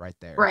 It's right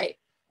there. Right.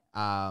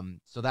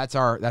 So that's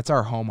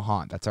our home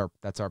haunt. That's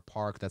our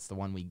park. That's the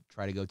one we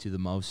try to go to the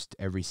most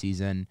every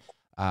season.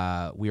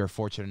 We are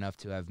fortunate enough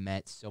to have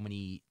met so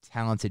many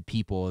talented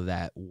people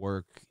that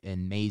work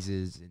in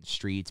mazes and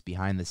streets,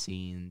 behind the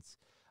scenes,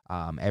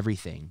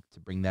 everything to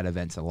bring that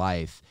event to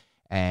life.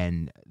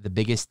 And the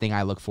biggest thing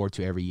I look forward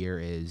to every year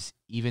is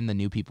even the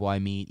new people I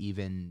meet,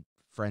 even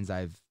friends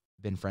I've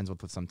been friends with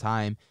for some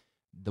time.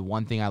 The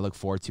one thing I look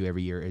forward to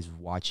every year is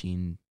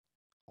watching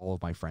all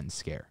of my friends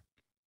scare.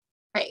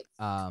 Right.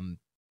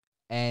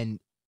 And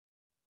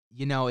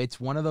it's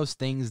one of those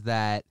things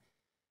that,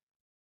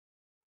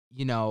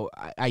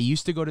 I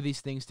used to go to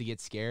these things to get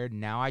scared.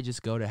 Now I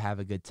just go to have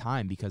a good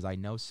time because I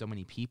know so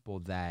many people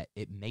that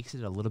it makes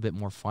it a little bit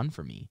more fun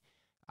for me.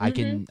 I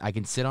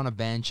can sit on a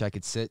bench. I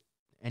could sit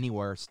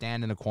anywhere,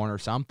 stand in a corner,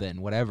 something,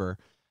 whatever,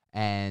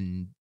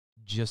 and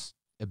just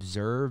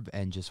observe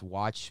and just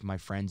watch my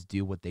friends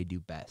do what they do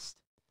best.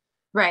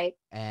 Right.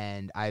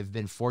 And I've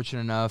been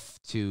fortunate enough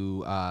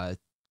to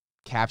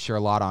capture a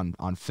lot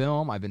on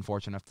film. I've been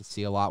fortunate enough to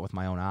see a lot with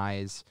my own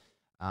eyes.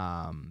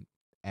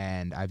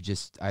 And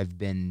I've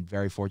been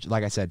very fortunate,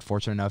 like I said,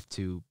 fortunate enough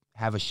to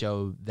have a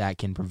show that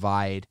can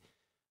provide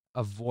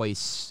a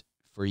voice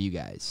for you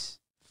guys,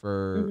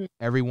 for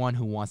everyone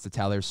who wants to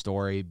tell their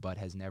story but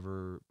has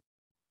never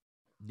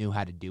knew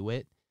how to do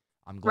it.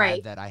 I'm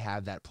glad that I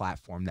have that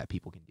platform that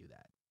people can do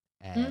that.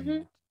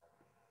 And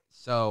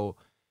so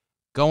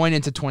going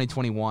into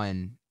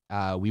 2021,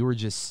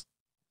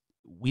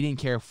 we didn't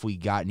care if we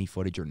got any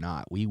footage or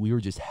not. We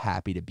were just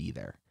happy to be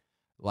there.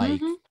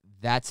 Like,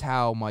 that's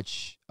how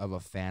much of a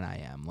fan I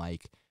am.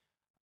 Like,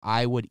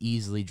 I would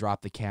easily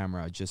drop the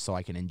camera just so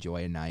I can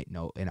enjoy a night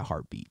in a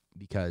heartbeat,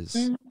 because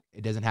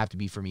it doesn't have to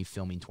be for me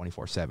filming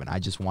 24/7. I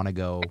just want to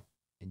go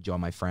enjoy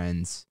my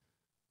friends,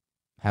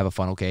 have a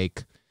funnel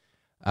cake.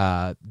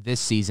 This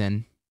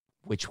season,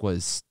 which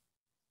was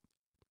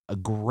a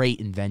great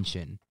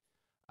invention,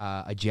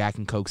 a Jack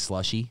and Coke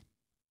slushie.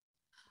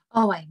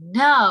 Oh, I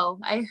know.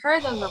 I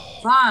heard those are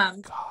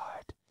bomb. God.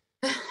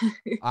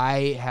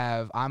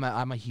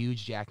 I'm a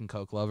huge Jack and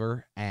Coke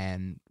lover,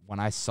 and when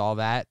I saw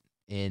that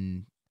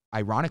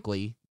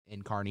ironically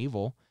in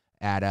Carnevil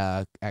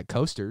at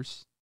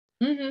Coasters,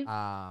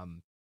 I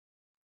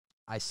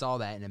saw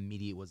that and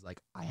immediately was like,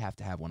 I have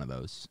to have one of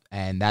those.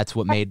 And that's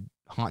what made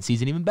haunt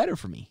season even better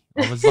for me.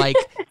 It was like,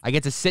 I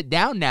get to sit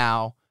down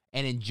now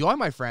and enjoy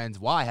my friends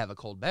while I have a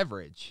cold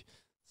beverage.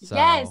 So,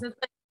 yes, it's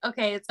like,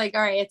 okay, it's like,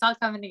 all right, it's all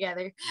coming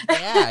together.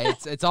 Yeah,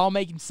 it's all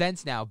making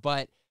sense now.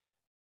 But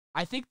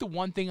I think the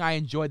one thing I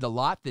enjoyed a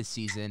lot this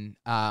season,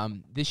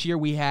 this year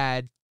we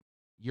had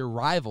your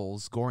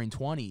rivals, Goring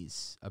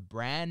 20s, a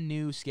brand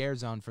new scare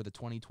zone for the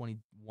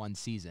 2021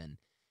 season.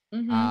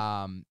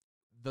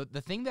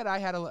 The thing that I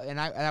had, and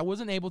I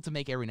wasn't able to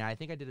make every night. I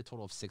think I did a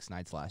total of 6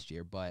 nights last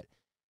year, but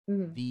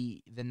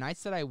the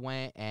nights that I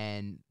went,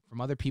 and from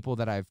other people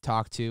that I've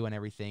talked to and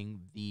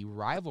everything, the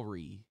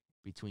rivalry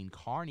between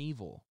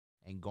Carnevil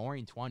and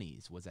Goring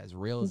 20s was as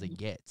real as it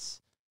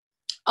gets.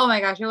 Oh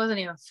my gosh, it wasn't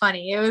even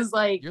funny. It was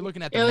like, you're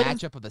looking at the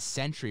matchup of the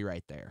century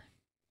right there.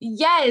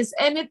 Yes,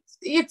 and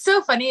it's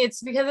so funny.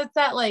 It's because it's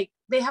that, like,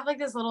 they have like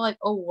this little like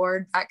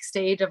award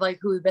backstage of like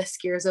who the best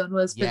scare zone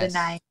was for the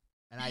night.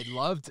 And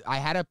I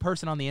had a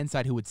person on the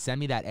inside who would send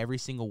me that every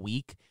single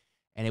week,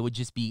 and it would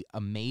just be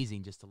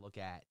amazing just to look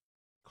at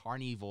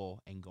Carnevil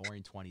and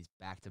Goring 20s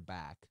back to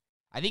back.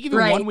 I think even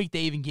one week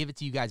they even give it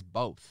to you guys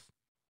both.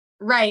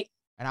 Right.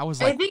 And I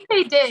was like, I think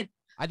they did.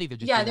 I think they're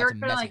just doing that to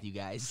mess with you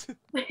guys.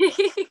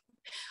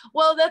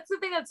 Well, that's the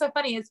thing that's so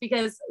funny. It's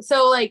because,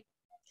 so like,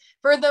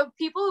 for the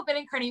people who've been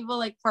in Carnevil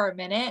like for a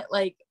minute,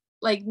 like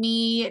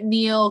me,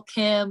 Neil,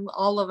 Kim,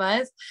 all of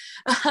us,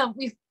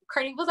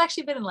 Carnival's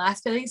actually been in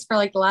last place for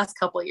like the last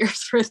couple of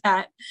years for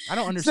that. I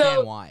don't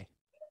understand why.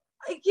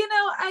 Like,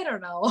 I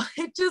don't know.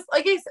 It just,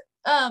 like I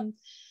said,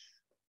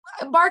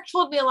 Mark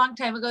told me a long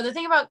time ago, the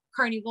thing about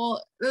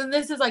Carnevil, and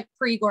this is like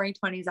pre-Goring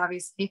 20s,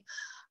 obviously,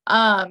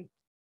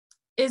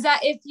 is that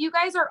if you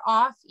guys are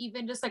off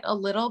even just like a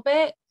little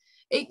bit,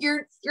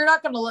 you're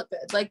not going to look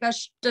good. Like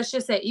that's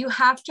just it. You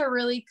have to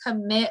really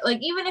commit. Like,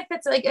 even if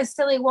it's like a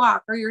silly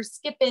walk, or you're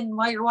skipping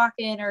while you're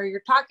walking, or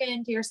you're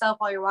talking to yourself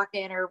while you're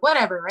walking, or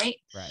whatever. Right.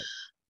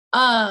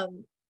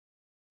 And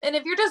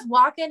if you're just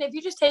walking, if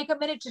you just take a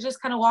minute to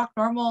just kind of walk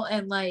normal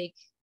and like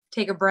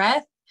take a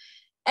breath,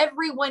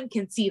 everyone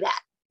can see that.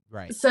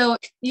 Right. So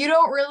you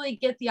don't really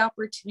get the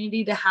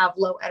opportunity to have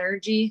low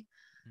energy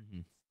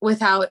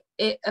without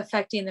it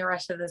affecting the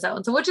rest of the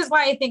zone. So, which is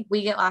why I think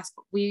we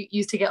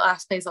used to get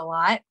last place a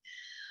lot.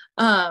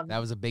 That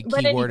was a big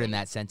key word in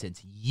that sentence.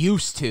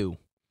 Used to.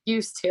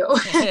 We're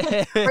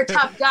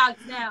top dogs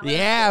now.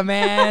 Yeah,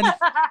 man.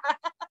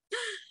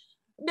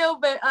 No,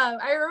 but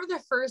I remember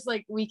the first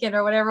like weekend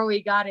or whatever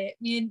we got it.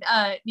 Me and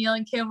Neil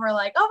and Kim were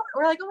like, oh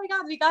my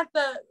god, we got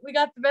the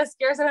best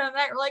scare zone of the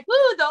night. We're like,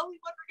 woo, the only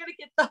one we're gonna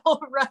get the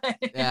whole run.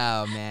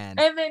 Oh man.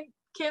 And then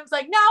Kim's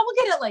like, no, we'll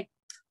get it like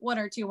 1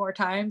 or 2 more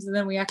times, and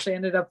then we actually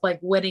ended up like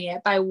winning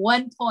it by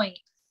 1 point.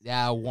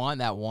 Yeah,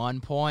 that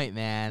 1 point,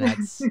 man.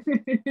 That's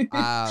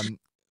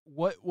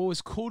what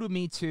was cool to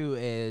me too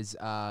is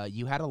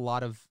you had a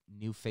lot of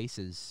new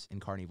faces in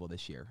Carnevil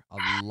this year.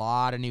 A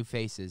lot of new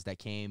faces that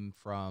came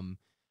from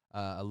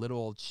a little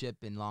old ship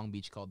in Long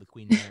Beach called the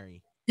Queen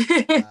Mary.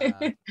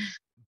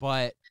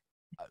 But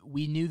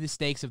we knew the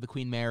stakes of the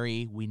Queen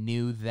Mary. We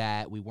knew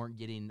that we weren't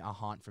getting a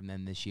haunt from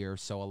them this year.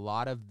 So a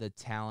lot of the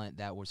talent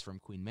that was from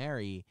Queen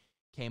Mary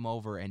came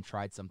over and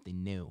tried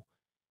something new.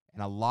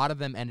 And a lot of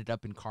them ended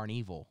up in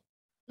Carnevil.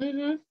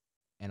 Mm-hmm.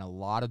 And a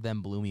lot of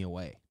them blew me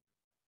away.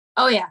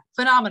 Oh, yeah.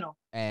 Phenomenal.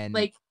 And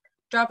like,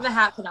 drop of the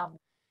hat, phenomenal.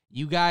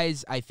 You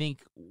guys, I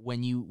think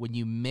when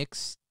you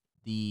mix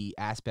the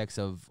aspects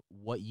of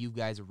what you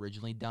guys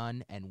originally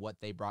done and what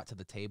they brought to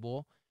the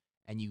table,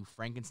 and you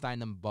Frankenstein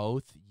them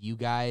both, you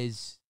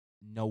guys,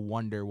 no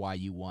wonder why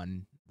you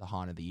won the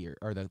Haunt of the Year,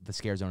 or the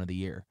Scare Zone of the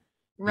Year.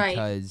 Right.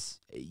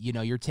 Because,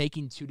 you're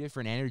taking two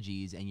different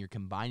energies and you're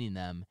combining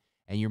them,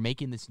 and you're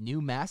making this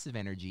new massive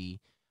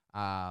energy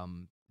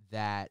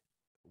that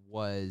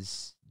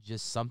was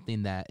just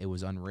something that it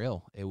was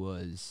unreal. It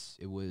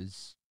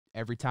was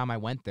every time I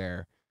went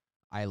there,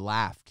 I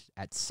laughed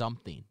at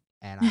something,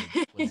 and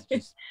I was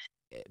just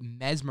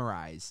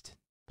mesmerized,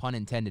 pun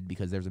intended,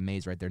 because there's a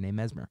maze right there named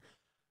Mesmer.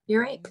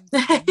 You're right.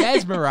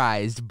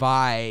 Mesmerized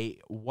by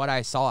what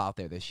I saw out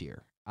there this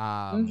year.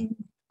 Mm-hmm.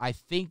 I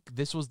think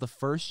this was the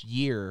first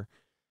year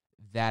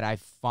that I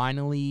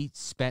finally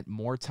spent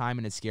more time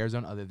in a scare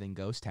zone other than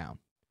Ghost Town.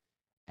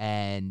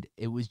 And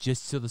it was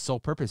just so the sole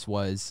purpose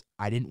was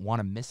I didn't want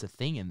to miss a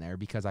thing in there,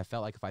 because I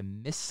felt like if I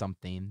missed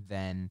something,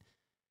 then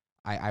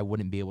I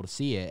wouldn't be able to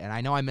see it. And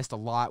I know I missed a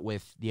lot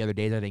with the other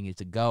days I didn't get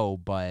to go,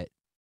 but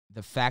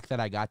the fact that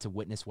I got to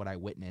witness what I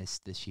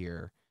witnessed this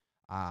year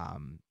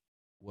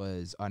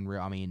was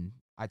unreal. I mean,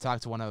 I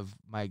talked to one of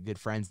my good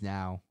friends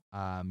now.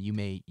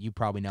 You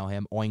probably know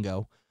him,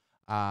 Oingo.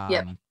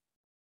 Yep.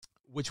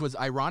 Which was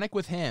ironic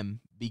with him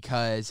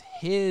because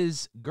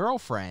his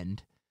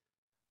girlfriend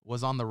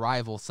was on the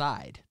rival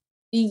side.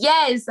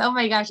 Yes. Oh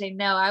my gosh, I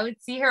know. I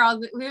would see her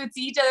we would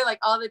see each other like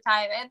all the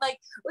time. And like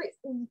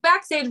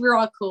backstage, we were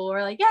all cool.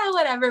 We're like, yeah,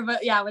 whatever.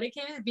 But yeah, when it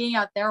came to being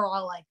out there, we're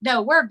all like,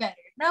 no, we're better.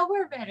 No,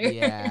 we're better.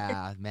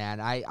 Yeah,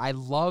 man. I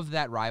love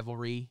that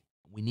rivalry.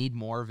 We need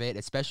more of it,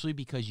 especially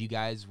because you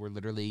guys were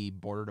literally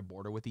border to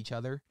border with each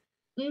other.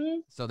 Mm-hmm.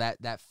 So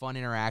that fun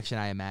interaction,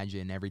 I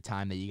imagine, every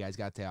time that you guys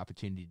got the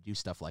opportunity to do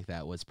stuff like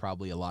that was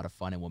probably a lot of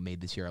fun, and what made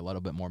this year a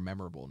little bit more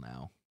memorable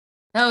now.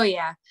 Oh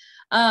yeah.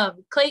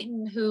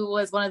 Clayton, who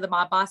was one of the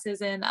mob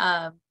bosses in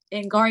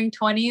Goring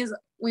 20s,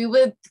 we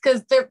would,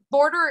 because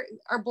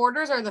our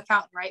borders are the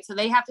fountain, right? So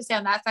they have to stay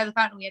on that side of the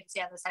fountain, we had to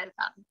stay on this side of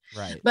the fountain.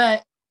 Right.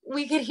 But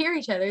we could hear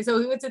each other. So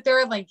we would sit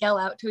there and like yell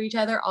out to each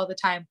other all the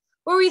time.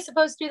 Were we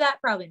supposed to do that?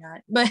 Probably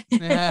not. But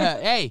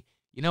hey,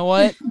 you know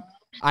what?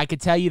 I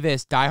could tell you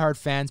this, diehard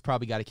fans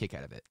probably got a kick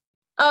out of it.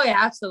 Oh yeah,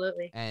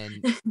 absolutely.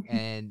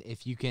 And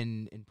if you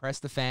can impress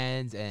the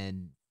fans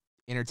and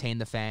entertain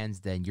the fans,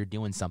 then you're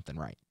doing something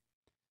right.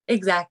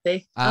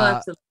 Exactly.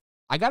 Absolutely.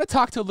 I got to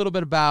talk to a little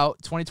bit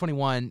about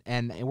 2021,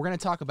 and we're going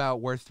to talk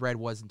about where Threade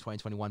was in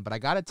 2021, but I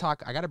got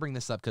to bring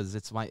this up because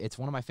it's one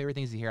of my favorite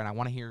things to hear, and I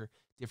want to hear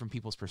different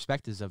people's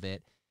perspectives of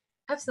it.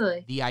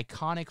 Absolutely. The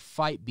iconic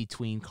fight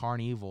between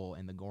Carnevil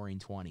and the Goring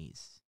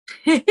 20s.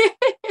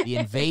 The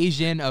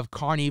invasion of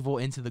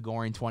Carnevil into the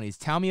Goring 20s.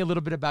 Tell me a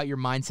little bit about your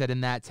mindset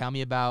in that. Tell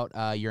me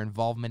about your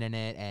involvement in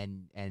it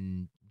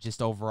and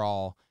just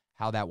overall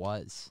how that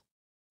was.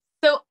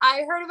 So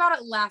I heard about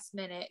it last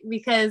minute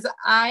because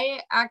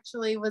I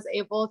actually was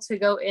able to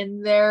go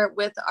in there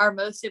with our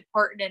most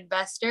important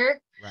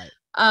investor. Right.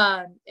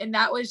 And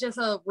that was just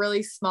a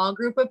really small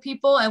group of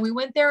people. And we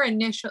went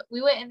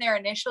in there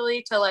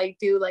initially to like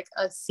do like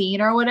a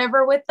scene or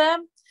whatever with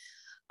them.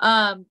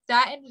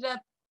 That ended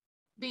up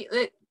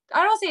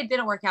I don't say it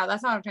didn't work out.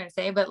 That's not what I'm trying to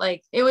say, but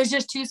like, it was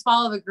just too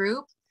small of a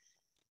group.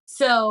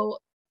 So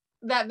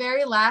that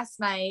very last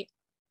night,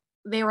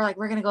 they were like,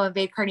 we're going to go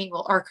invade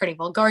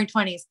Carnevil, Goring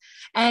 20s.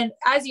 And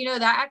as you know,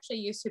 that actually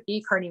used to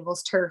be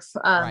Carnival's turf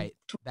right.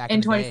 Back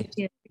in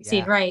 2015,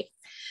 yeah. Right.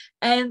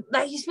 And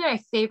that used to be my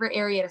favorite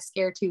area to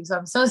scare too. So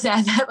I'm so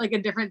sad that like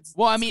a different.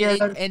 Well, I mean,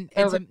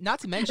 and not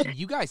to mention,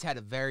 you guys had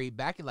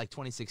back in like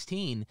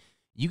 2016,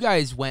 you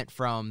guys went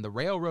from the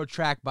railroad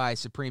track by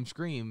Supreme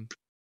Scream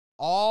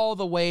all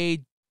the way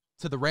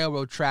to the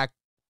railroad track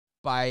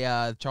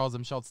by Charles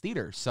M. Schultz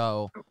Theater.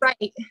 So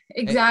right,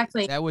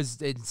 exactly.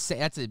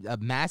 That's a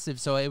massive.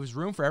 So it was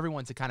room for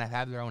everyone to kind of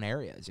have their own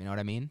areas. You know what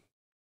I mean?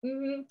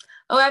 Mm-hmm.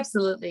 Oh,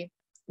 absolutely.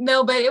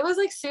 No, but it was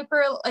like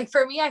super. Like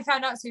for me, I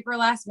found out super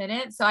last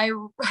minute. So I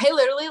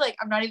literally like,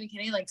 I'm not even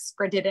kidding, like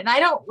sprinted, and I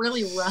don't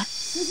really run,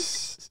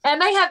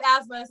 and I have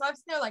asthma, so I'm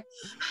sitting there like,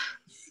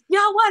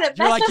 y'all want to?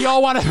 You're like,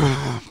 y'all want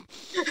to?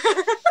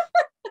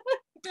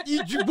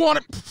 You want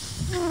to?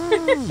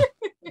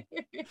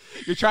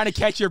 You're trying to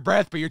catch your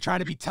breath, but you're trying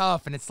to be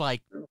tough, and it's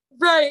like,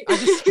 right. I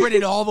just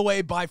sprinted all the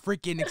way by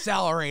freaking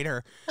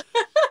accelerator.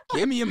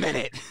 Give me a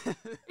minute.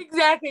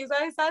 Exactly. So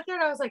I sat there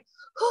and I was like,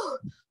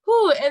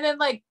 whew, and then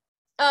like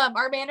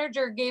our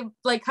manager gave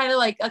like kind of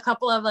like a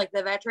couple of like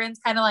the veterans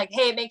kind of like,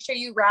 hey, make sure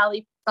you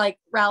rally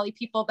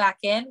people back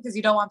in because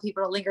you don't want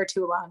people to linger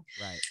too long.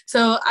 Right.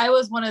 So I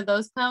was one of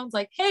those clowns,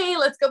 like, hey,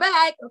 let's go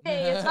back.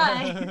 Okay, it's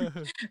fine.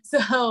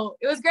 So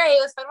it was great.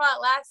 It was fun while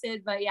it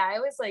lasted, but yeah, it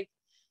was like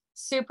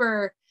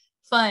super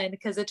fun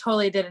because it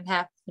totally didn't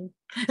happen.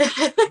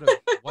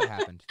 What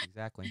happened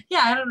exactly?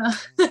 Yeah, I don't know.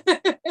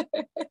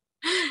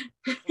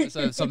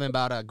 So something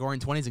about Goring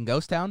 20s and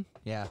Ghost Town?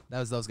 Yeah, that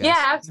was those guys.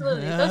 Yeah,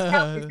 absolutely. Those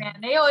clowns, man,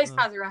 they always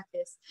cause a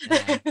ruckus.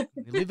 Yeah.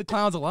 You leave the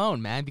clowns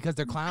alone, man, because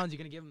they're clowns. You're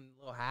gonna give them a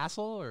little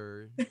hassle,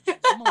 or leave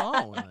them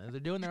alone. They're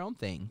doing their own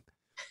thing.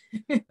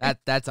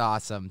 That's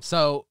awesome.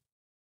 So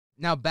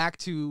now back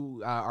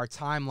to our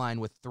timeline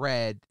with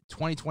Threade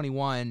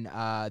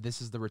 2021.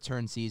 This is the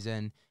return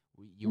season.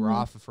 You were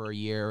off for a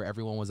year.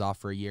 Everyone was off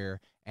for a year.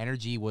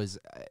 Energy was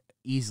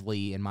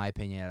easily, in my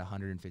opinion, at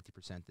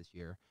 150% this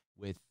year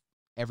with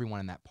everyone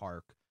in that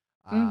park.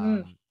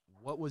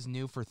 What was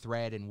new for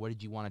Threade, and what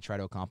did you want to try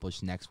to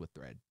accomplish next with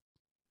Threade?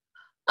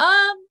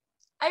 I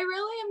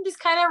really am just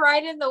kind of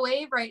riding the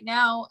wave right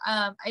now.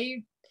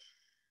 I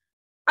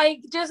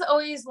just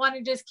always want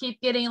to just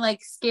keep getting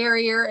like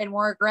scarier and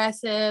more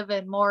aggressive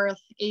and more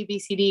A B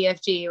C D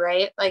F G,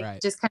 right? Like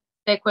Right. just kind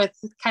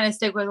of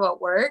stick with what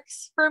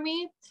works for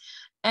me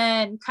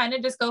and kind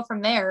of just go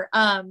from there.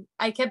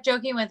 I kept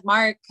joking with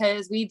Mark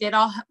because we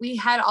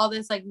had all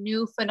this like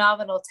new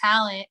phenomenal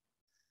talent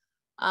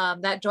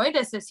that joined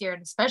us this year,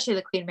 and especially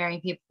the Queen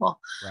Mary people.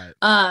 Right.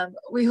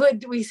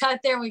 We sat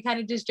there and we kind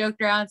of just joked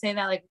around saying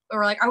that like,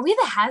 we're like, are we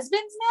the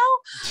has-beens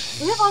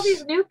now? We have all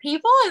these new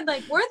people and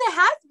like, we're the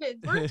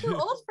has-beens. We're too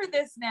old for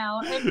this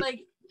now. And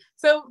like,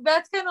 so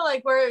that's kind of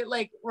like where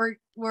like we're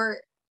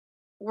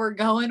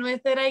going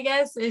with it, I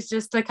guess. Is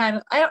just to kind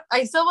of,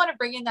 I still want to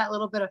bring in that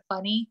little bit of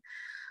funny.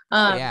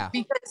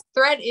 Because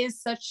Threade is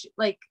such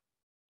like,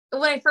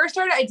 when I first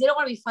started, I didn't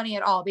want to be funny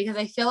at all because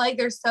I feel like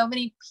there's so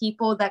many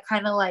people that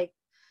kind of like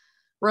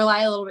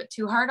rely a little bit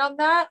too hard on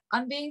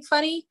being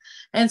funny.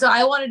 And so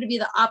I wanted to be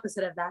the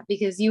opposite of that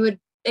because you would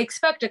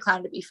expect a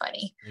clown to be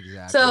funny.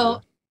 Exactly.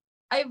 So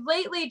I've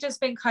lately just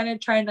been kind of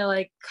trying to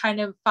like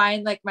kind of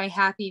find like my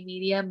happy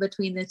medium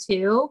between the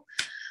two,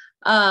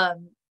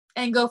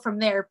 and go from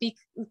there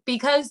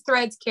because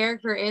Threade's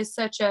character is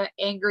such a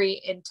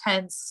angry,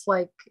 intense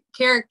like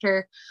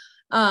character.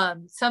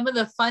 Some of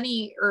the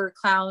funnier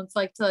clowns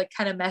like to like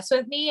kind of mess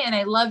with me, and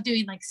I love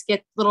doing like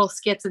little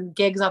skits and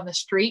gigs on the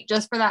street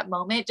just for that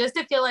moment, just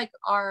to feel like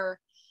our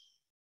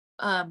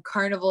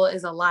carnival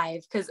is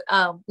alive, because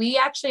we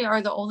actually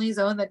are the only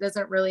zone that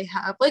doesn't really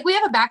have like, we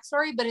have a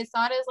backstory, but it's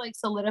not as like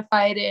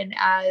solidified and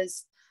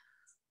as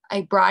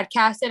I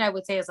broadcast it, I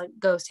would say, as like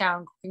Ghost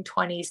Town,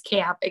 20s,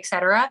 camp,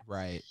 etc.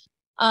 Right.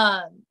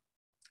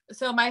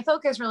 So my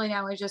focus really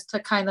now is just to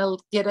kind of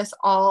get us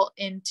all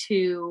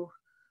into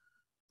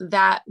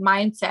that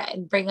mindset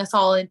and bring us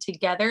all in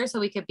together so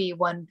we could be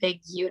one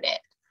big unit.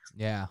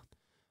 Yeah.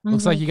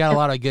 Looks like you got a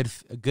lot of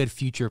good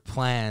future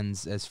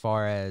plans as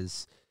far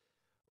as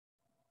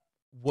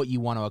what you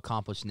want to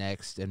accomplish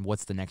next and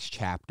what's the next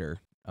chapter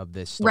of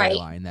this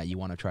storyline that you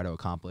want to try to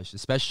accomplish.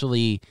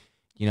 Especially,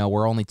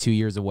 we're only 2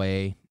 years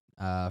away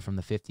from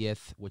the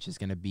 50th, which is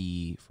going to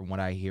be, from what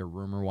I hear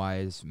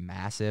rumor-wise,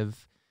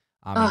 massive.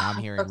 I mean,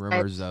 I'm hearing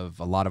rumors of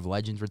a lot of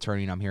legends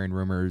returning. I'm hearing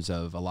rumors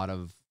of a lot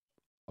of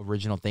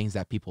original things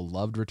that people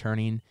loved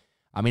returning.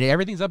 I mean,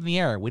 everything's up in the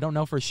air. We don't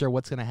know for sure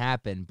what's going to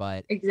happen,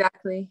 but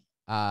exactly.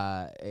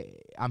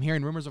 I'm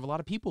hearing rumors of a lot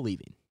of people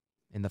leaving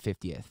in the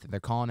 50th.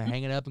 They're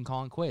hanging up and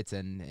calling quits,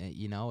 and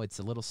it's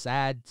a little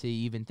sad to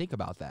even think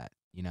about that.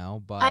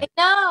 But I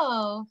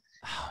know,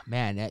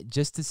 man,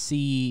 just to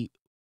see,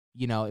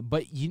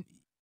 but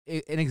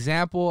an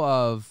example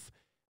of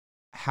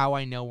how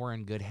I know we're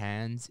in good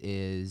hands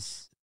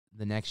is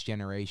the next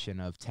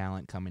generation of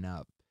talent coming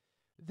up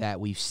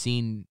that we've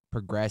seen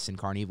progress in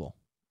Carnevil.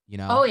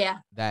 Oh yeah.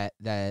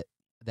 That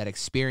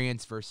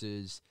experience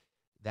versus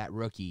that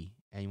rookie.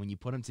 And when you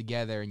put them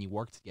together and you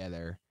work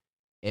together,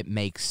 it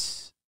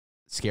makes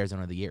Scare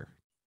Zone of the Year.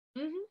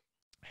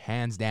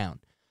 Hands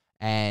down.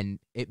 And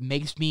it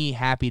makes me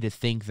happy to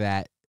think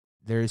that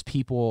there's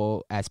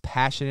people as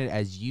passionate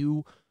as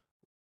you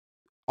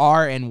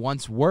are and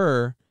once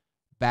were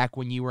back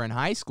when you were in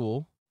high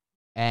school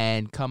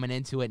and coming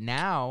into it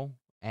now.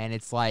 And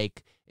it's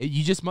like,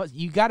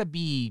 you got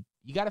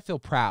to feel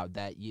proud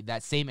that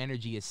that same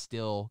energy is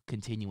still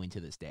continuing to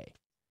this day.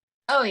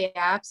 Oh yeah,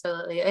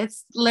 absolutely.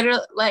 It's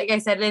literally, like I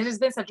said, it has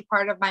been such a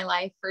part of my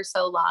life for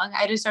so long.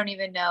 I just don't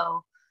even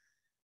know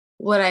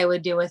what I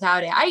would do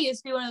without it. I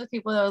used to be one of those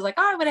people that was like,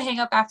 oh, I'm going to hang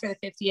up after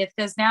the 50th.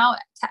 Because now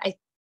I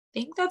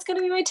think that's going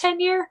to be my 10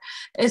 year.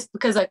 It's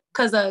because of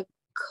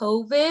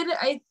COVID,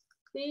 I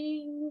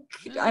think.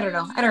 I don't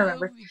know. I don't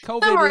remember.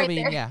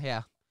 COVID,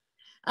 yeah.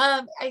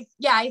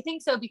 I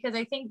think so, because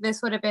I think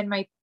this would have been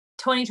my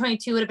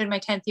 2022 would have been my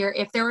 10th year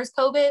if there was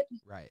COVID.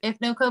 Right. If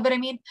no COVID, I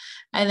mean.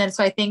 And then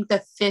so I think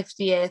the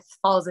 50th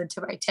falls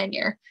into my 10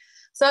 year.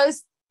 So I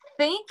was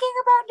thinking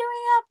about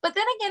doing that, but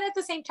then again, at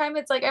the same time,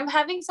 it's like I'm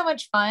having so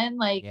much fun.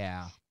 Like,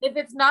 yeah, if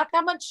it's not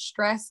that much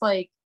stress,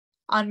 like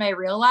on my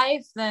real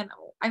life, then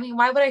I mean,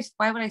 why would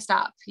I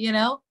stop, you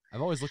know?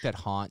 I've always looked at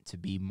Haunt to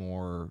be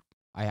more.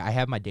 I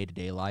have my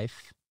day-to-day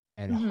life,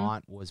 and Mm-hmm.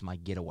 Haunt was my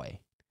getaway.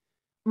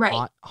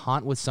 Right.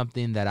 Haunt was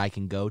something that I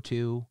can go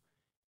to,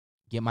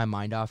 get my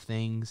mind off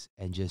things,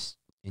 and just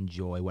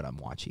enjoy what I'm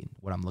watching,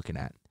 what I'm looking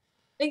at.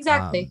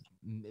 Exactly.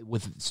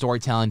 With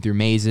storytelling through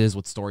mazes,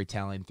 with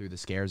storytelling through the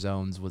scare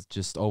zones, with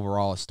just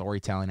overall a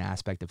storytelling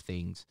aspect of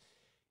things.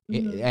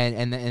 Mm-hmm.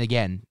 And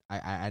again,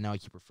 I know I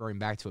keep referring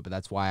back to it, but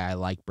that's why I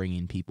like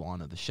bringing people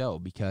onto the show,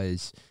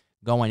 because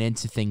going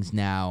into things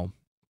now,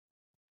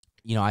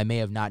 you know, I may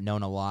have not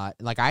known a lot.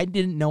 Like, I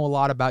didn't know a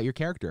lot about your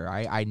character.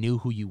 I knew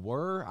who you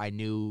were. I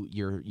knew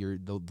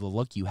the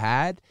look you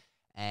had,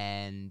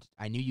 and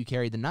I knew you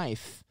carried the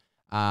knife.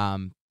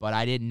 But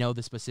I didn't know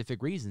the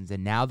specific reasons.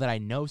 And now that I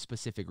know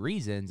specific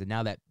reasons, and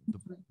now that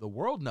the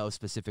world knows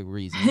specific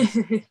reasons,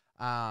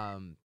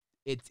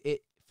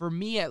 it for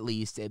me at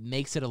least, it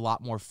makes it a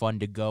lot more fun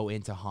to go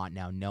into Haunt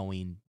now,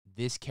 knowing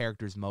this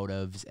character's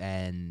motives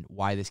and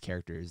why this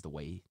character is the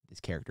way this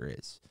character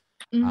is.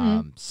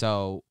 Mm-hmm.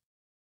 So,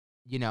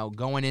 you know,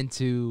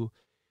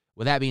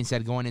 with that being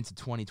said, going into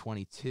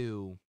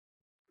 2022,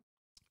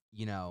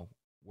 you know,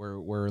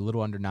 we're a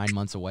little under 9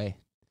 months away.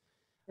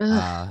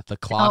 The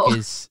clock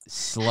is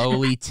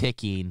slowly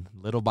ticking,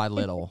 little by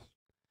little.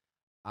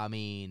 I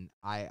mean,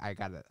 I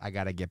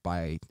gotta get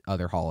by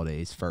other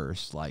holidays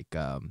first. Like,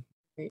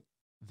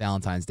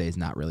 Valentine's Day is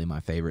not really my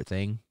favorite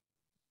thing,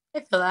 I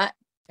feel that.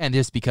 and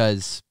just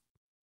because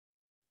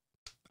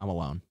I'm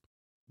alone.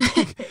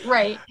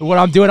 Right. What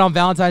I'm doing on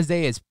Valentine's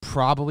Day is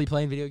probably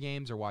playing video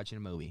games or watching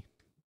a movie.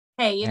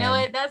 Hey, you know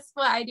what? That's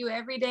what I do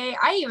every day.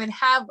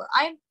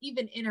 I'm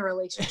even in a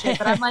relationship,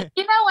 but I'm like,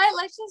 you know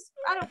what?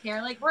 I don't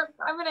care. Like,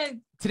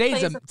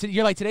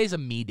 today's a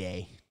me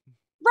day.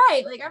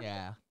 Right. Like,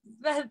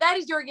 that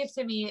is your gift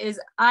to me, is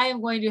I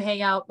am going to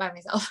hang out by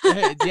myself.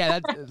 Yeah.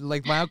 That's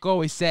like my uncle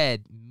always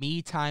said,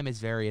 me time is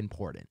very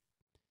important.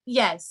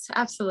 Yes,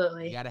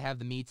 absolutely. You got to have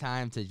the me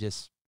time to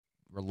just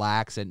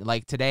relax. And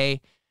like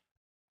today,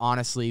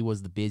 honestly,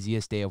 was the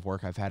busiest day of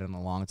work I've had in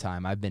a long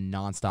time. I've been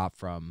nonstop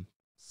from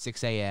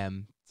 6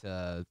 a.m.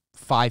 to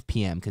 5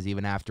 p.m. because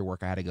even after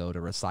work, I had to go to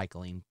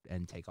recycling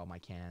and take all my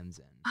cans.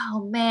 And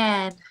oh,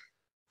 man.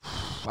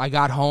 I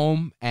got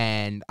home,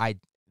 and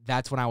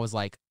that's when I was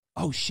like,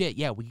 oh, shit,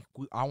 yeah,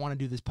 I want to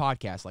do this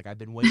podcast. Like, I've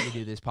been waiting to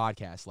do this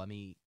podcast.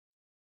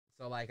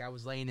 So, like, I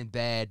was laying in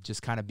bed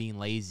just kind of being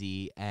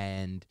lazy,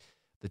 and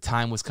the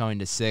time was coming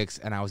to 6,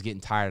 and I was getting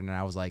tired, and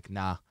I was like,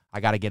 nah, I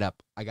got to get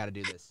up. I got to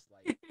do this.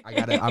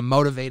 I'm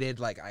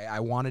motivated. Like, I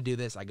want to do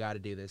this. I got to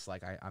do this.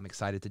 Like, I'm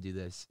excited to do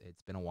this.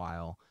 It's been a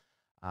while.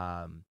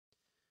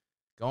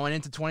 Going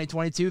into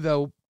 2022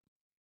 though,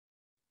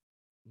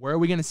 where are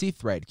we going to see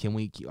Threade? Can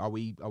we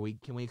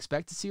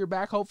expect to see her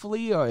back?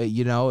 Hopefully, or,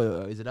 you know,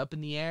 is it up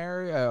in the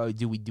air?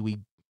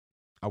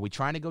 Are we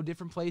trying to go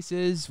different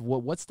places?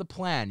 What's the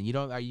plan?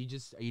 Are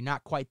you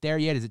not quite there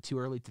yet? Is it too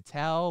early to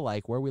tell?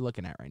 Like, where are we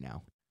looking at right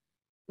now?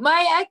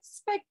 My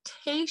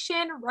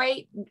expectation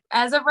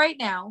as of right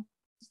now,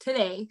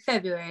 today,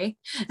 February,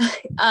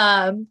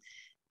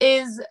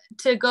 is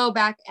to go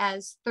back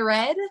as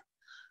Threade.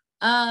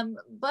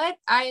 But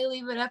I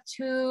leave it up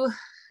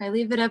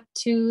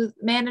to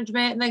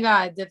management and the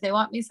gods. If they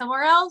want me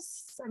somewhere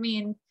else, I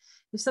mean,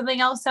 if something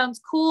else sounds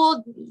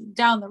cool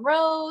down the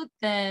road,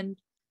 then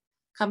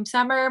come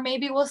summer,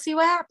 maybe we'll see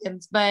what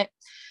happens. But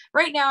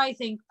right now, I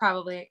think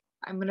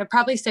I'm going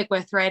to stick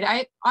with Threade.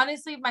 I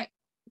honestly, my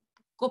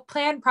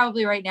plan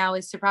probably right now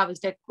is to probably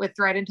stick with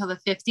Threade until the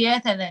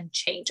 50th and then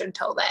change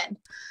until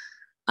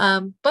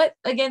then. But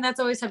again, that's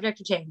always subject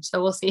to change,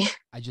 so we'll see.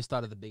 I just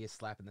thought of the biggest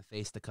slap in the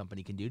face the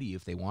company can do to you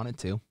if they wanted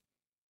to.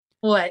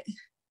 What?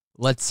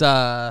 Let's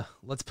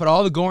put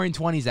all the Goring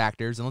 20s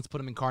actors and let's put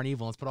them in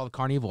Carnevil. Let's put all the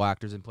Carnevil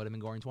actors and put them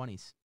in Goring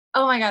 20s.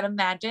 Oh my God,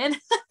 imagine.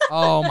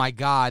 Oh my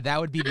God, that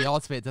would be the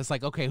ultimate. That's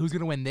like, okay, who's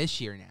gonna win this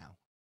year now?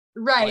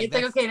 Right. It's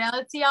like, okay, now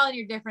let's see y'all in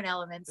your different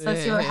elements.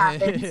 Let's see what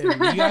happens.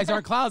 You guys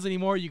aren't clowns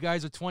anymore. You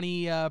guys are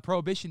 20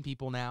 Prohibition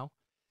people now.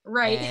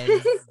 Right.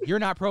 And you're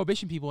not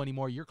Prohibition people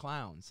anymore. You're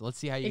clowns. So let's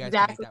see how you guys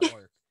can make that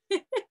work.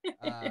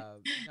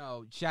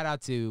 No, shout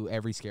out to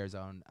every Scare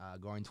Zone,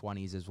 Goring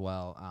 20s as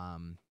well.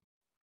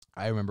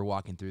 I remember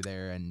walking through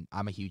there, and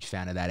I'm a huge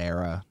fan of that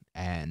era.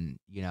 And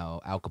you know,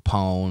 Al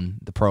Capone,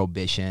 the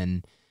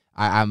Prohibition.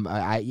 I'm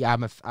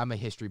a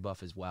history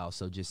buff as well.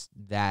 So just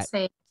that.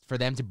 Same. For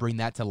them to bring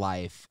that to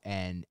life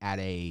and add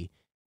a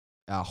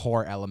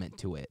horror element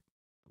to it,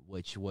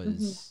 which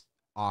was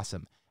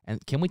awesome.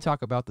 And can we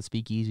talk about the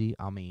speakeasy?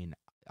 I mean,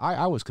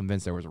 I was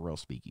convinced there was a real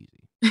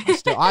speakeasy.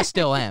 I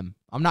still am.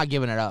 I'm not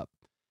giving it up.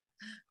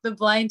 The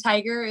Blind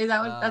Tiger, is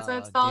that that's what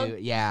it's called?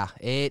 Dude, yeah.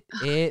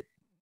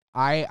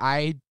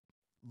 I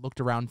looked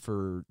around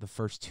for the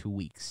first 2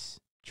 weeks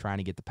trying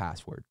to get the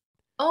password.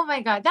 Oh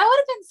my God, that would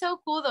have been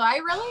so cool though. I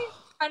really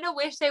kind of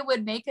wish they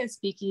would make a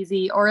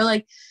speakeasy or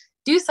like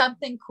do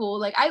something cool.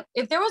 Like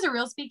if there was a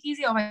real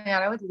speakeasy, oh my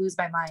God, I would lose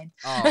my mind.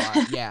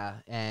 Oh yeah.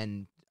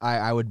 And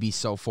I would be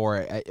so for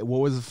it.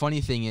 What was the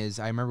funny thing is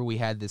I remember we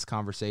had this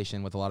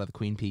conversation with a lot of the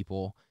Queen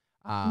people.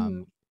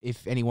 If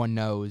if anyone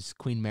knows,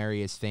 Queen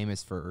Mary is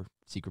famous for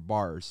secret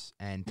bars,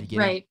 and to get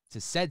Right.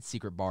 to said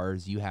secret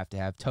bars, you have to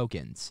have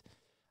tokens.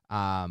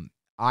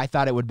 I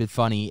thought it would be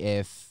funny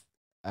if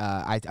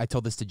I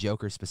told this to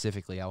Joker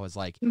specifically. I was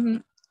like,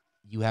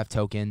 you have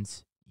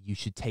tokens. You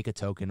should take a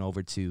token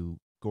over to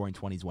Goring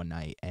 20s one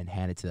night and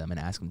hand it to them and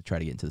ask them to try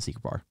to get into the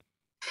secret bar.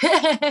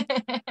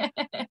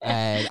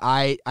 And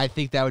I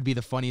think that would be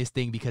the funniest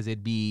thing, because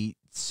it'd be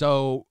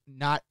so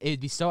out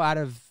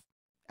of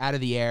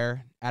the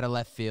air, out of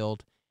left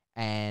field,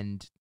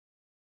 and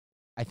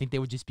I think they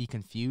would just be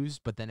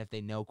confused. But then if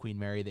they know Queen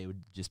Mary, they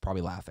would just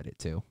probably laugh at it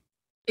too.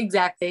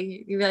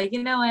 Exactly. You'd be like,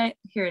 you know what?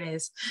 Here it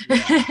is.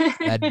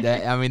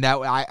 Yeah.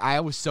 I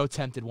was so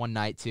tempted one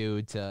night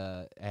too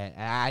and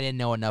I didn't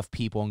know enough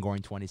people in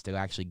Goring 20s to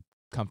actually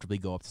comfortably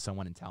go up to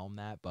someone and tell them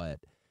that, but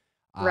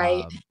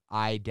right.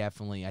 I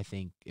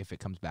think if it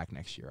comes back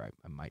next year,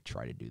 I might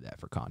try to do that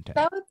for content.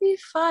 That would be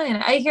fun.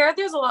 I hear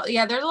there's a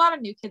lot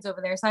of new kids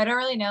over there, so I don't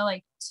really know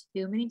like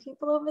too many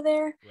people over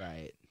there.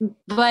 Right.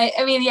 But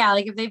I mean, yeah,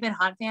 like if they've been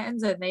Haunt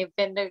fans and they've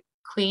been to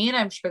Queen,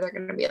 I'm sure they're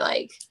gonna be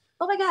like,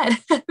 oh my God,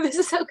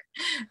 this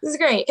is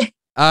great.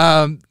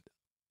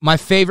 My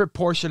favorite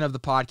portion of the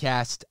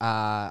podcast,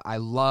 I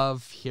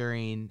love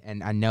hearing,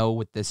 and I know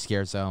with this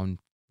Scare Zone,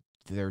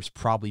 there's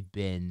probably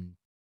been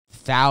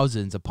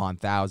thousands upon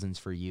thousands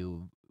for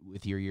you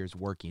with your years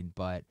working,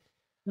 but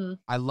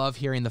I love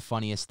hearing the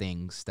funniest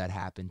things that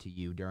happen to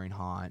you during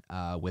Haunt,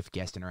 with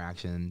guest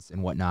interactions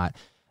and whatnot.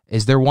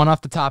 Is there one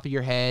off the top of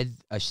your head,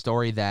 a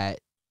story that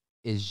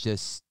is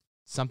just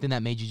something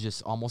that made you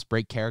just almost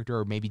break character,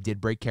 or maybe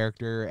did break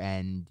character,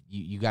 and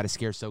you got a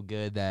scare so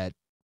good that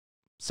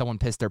someone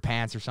pissed their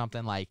pants or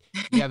something? Like,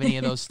 do you have any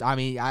of those? I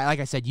mean, like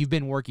I said, you've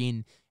been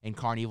working in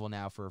Carnevil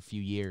now for a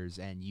few years,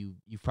 and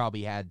you've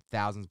probably had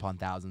thousands upon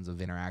thousands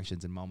of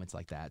interactions and moments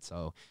like that.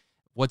 So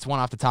what's one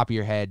off the top of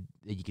your head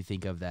that you can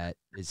think of that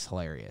is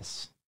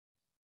hilarious?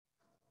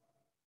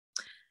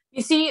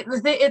 You see,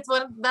 that's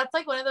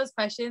like one of those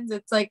questions.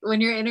 It's like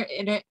when you're in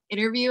an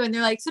interview and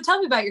they're like, so tell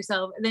me about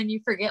yourself. And then you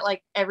forget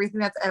like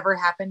everything that's ever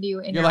happened to you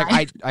in your life.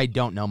 Like, I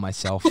don't know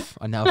myself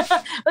enough.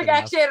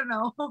 Actually, I don't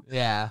know.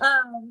 Yeah.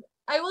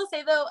 I will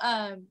say though,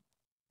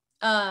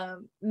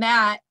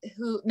 Matt,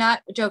 who,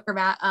 not Joker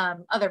Matt,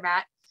 other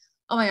Matt.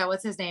 Oh my God,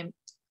 what's his name?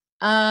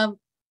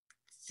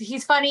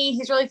 He's funny.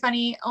 He's really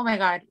funny. Oh my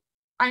God.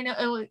 I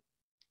know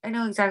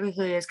exactly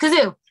who he is.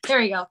 Kazoo. There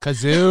we go.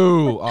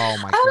 Kazoo. Oh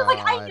my God. I was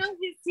like, I know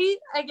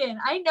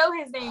I know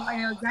his name. I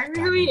know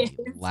exactly who he is.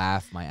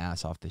 Laugh my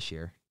ass off this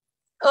year.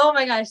 Oh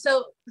my gosh.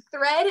 So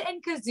Threade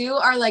and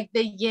Kazoo are like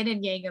the yin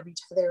and yang of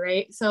each other,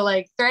 right? So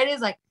like Threade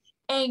is like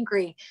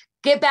angry.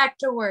 Get back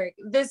to work.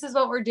 This is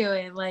what we're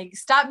doing. Like,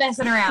 stop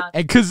messing around.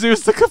 And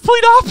Kazoo's the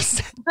complete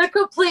opposite. The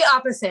complete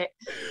opposite.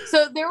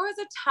 So there was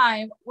a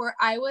time where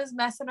I was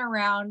messing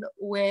around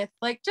with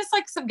like just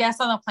like some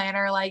guests on the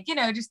planner, like, you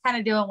know, just kind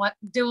of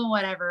doing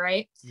whatever,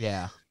 right?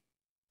 Yeah.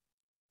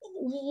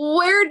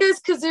 Where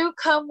does Kazoo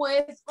come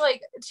with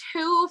like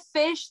 2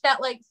 fish that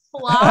like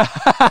flop?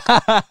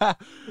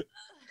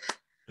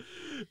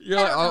 You're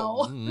like,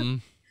 oh,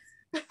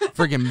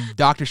 freaking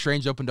Doctor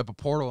Strange opened up a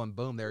portal and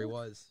boom, there he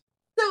was.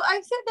 So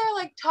I'm sitting there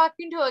like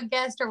talking to a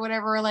guest or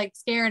whatever, like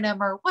scaring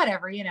them or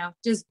whatever, you know,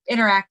 just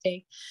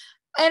interacting.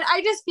 And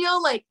I just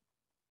feel like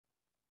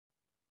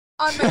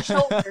on my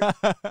shoulder.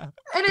 And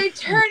I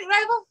turn and I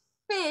have a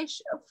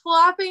fish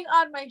flopping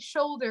on my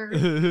shoulder.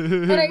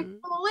 And I fling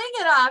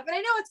it off. And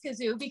I know it's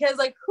Kazoo because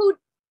like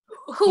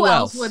who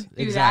else would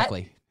do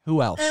exactly. that?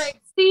 Who else? And I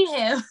see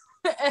him.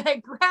 And I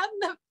grab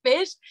the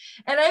fish,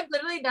 and I'm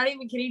literally not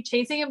even kidding,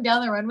 chasing him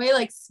down the runway,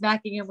 like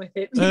smacking him with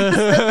it. I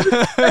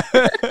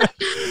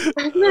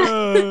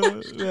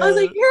was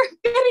like, "You're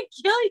gonna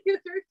kill you.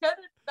 You're gonna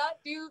not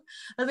do."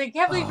 I was like,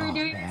 "Can't believe you're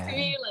doing this to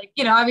me." Like,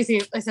 you know,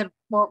 obviously, I said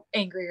more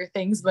angrier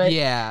things, but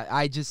yeah,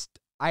 I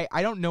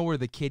don't know where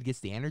the kid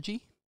gets the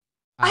energy.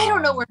 I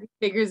don't know where he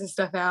figures this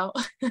stuff out.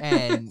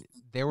 And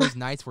there was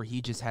nights where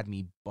he just had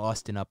me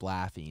busting up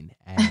laughing,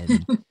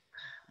 and.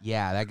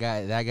 Yeah,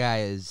 that guy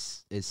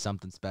is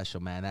something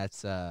special, man.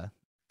 That's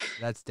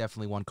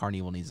definitely one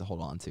Carnevil needs to hold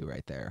on to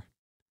right there.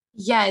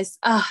 Yes.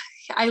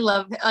 I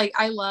love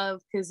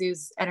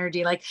Kazoo's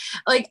energy. Like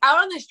out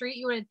on the street,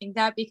 you wouldn't think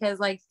that because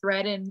like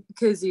Threade and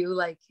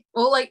Kazoo,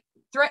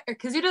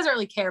 Kazoo doesn't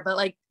really care, but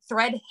like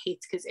Threade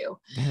hates Kazoo.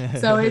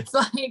 So it's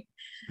like,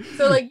 you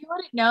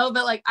wouldn't know,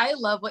 but like, I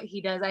love what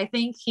he does. I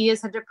think he is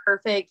such a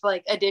perfect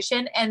like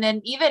addition. And then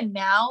even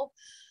now,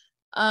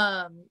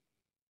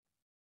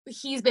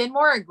 he's been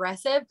more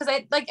aggressive because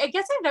I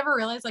guess I've never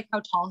realized like how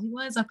tall he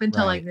was up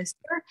until like this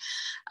year.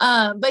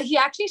 But he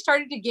actually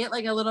started to get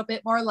like a little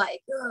bit more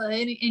like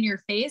in your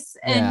face.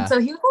 And so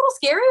he was a little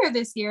scarier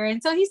this year.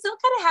 And so he still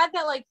kind of had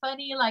that like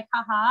funny, like,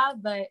 haha,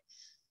 but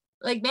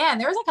like, man,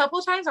 there was a couple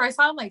of times where I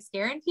saw him like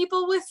scaring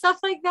people with stuff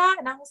like that.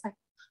 And I was like,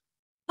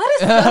 that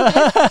is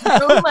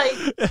so good. Like,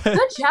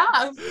 good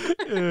job.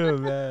 Oh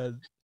man.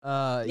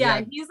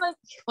 Yeah, he's like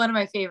one of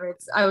my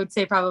favorites. I would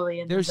say probably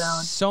in there's the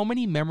zone. So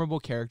many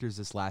memorable characters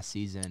this last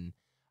season.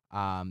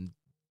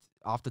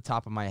 off the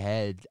top of my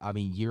head, I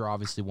mean, you're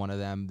obviously one of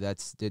them.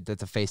 That's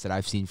a face that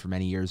I've seen for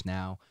many years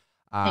now.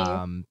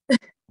 Hey.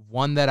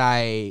 One that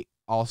I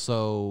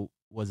also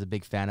was a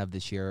big fan of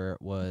this year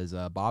was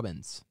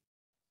Bobbins.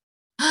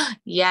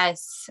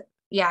 Yes.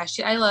 Yeah,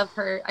 I love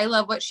her. I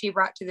love what she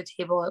brought to the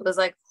table. It was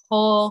like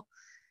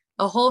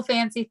a whole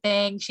fancy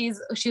thing. She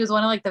was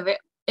one of like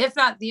if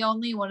not the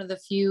only one of the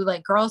few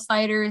like girl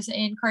sliders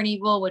in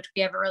Carnevil, which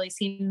we haven't really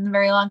seen in a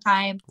very long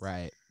time.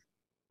 Right.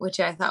 Which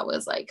I thought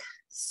was like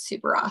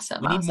super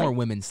awesome. We I need was more like,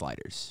 women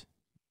sliders.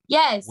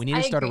 yes, We need to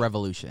I start a agree.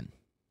 revolution.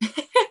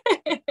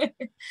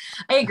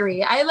 I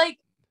agree. I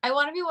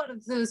want to be one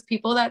of those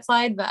people that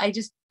slide, but I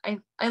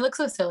look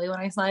so silly when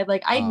I slide.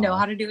 Like I know Oh.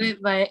 how to do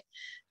it, but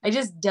I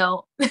just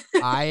don't.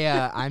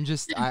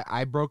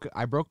 I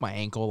broke my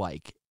ankle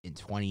like in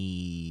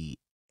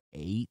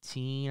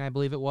 2018, I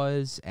believe it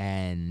was,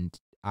 and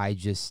I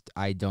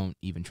don't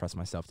even trust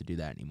myself to do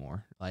that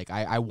anymore. Like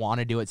I want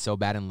to do it so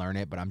bad and learn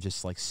it, but I'm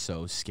just like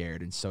so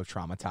scared and so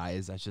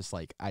traumatized. That's just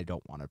like I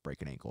don't want to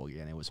break an ankle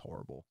again. It was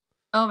horrible.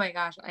 Oh my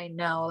gosh, I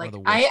know. One of Like the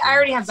worst I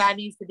already have things. bad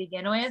knees to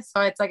begin with,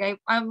 so it's like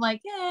I'm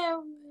like, yeah.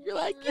 You're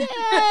like, yeah,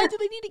 do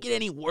they need to get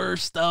any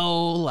worse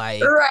though?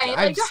 Like Right.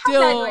 Like how bad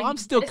do I I'm need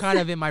still this? kind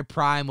of in my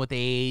prime with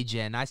age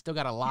and I still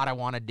got a lot I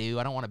want to do.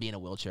 I don't want to be in a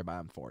wheelchair by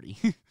I'm 40.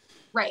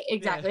 Right, Yeah.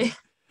 exactly.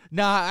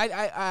 No,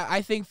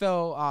 I think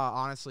though,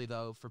 honestly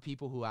though, for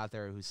people who out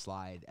there who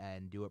slide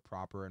and do it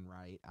proper and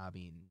right, I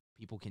mean,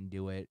 people can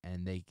do it,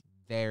 and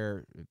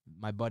they're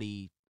my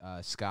buddy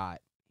Scott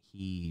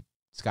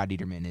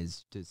Dieterman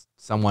is just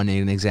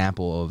an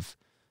example of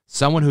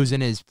someone who's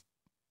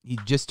he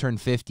just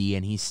turned 50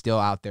 and he's still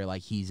out there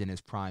like he's in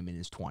his prime in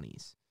his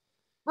 20s.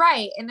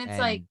 Right. And it's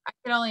like And I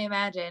can only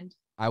imagine.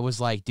 I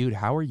was like, dude,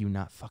 how are you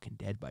not fucking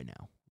dead by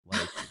now?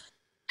 Like.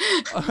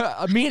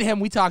 Me and him,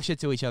 we talk shit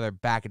to each other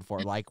back and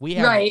forth. Like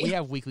we Right.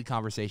 have weekly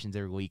conversations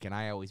every week, and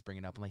I always bring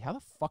it up. I'm like, how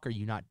the fuck are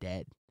you not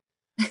dead?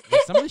 Like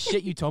some of the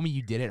shit you told me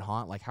you did at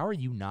Haunt, like how are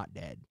you not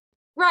dead?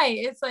 Right.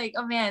 It's like,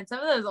 oh man, some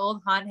of those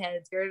old haunt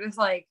heads, you're just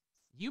like,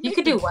 You you make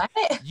could do what?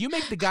 you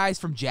make the guys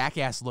from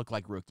Jackass look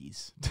like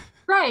rookies,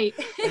 Right.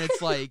 and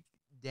it's like,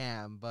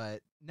 damn.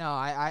 But no,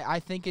 I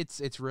think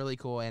it's really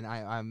cool, and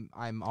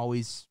I'm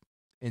always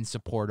in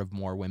support of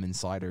more women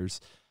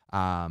sliders.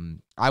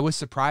 I was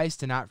surprised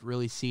to not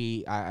really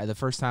see the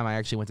first time I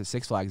actually went to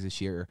Six Flags this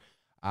year.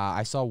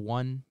 I saw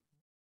one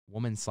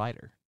woman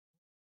slider.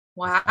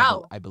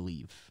 Wow. I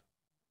believe.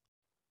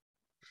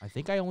 I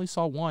think I only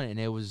saw one, and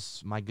it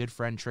was my good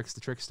friend Trix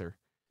the Trickster.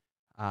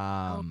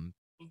 Oh.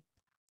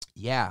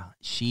 Yeah,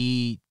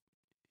 she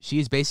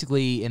is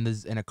basically in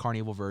a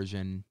Carnival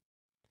version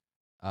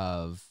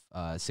of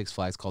Six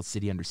Flags called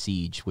City Under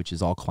Siege, which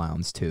is all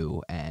clowns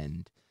too,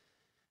 and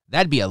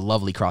that'd be a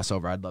lovely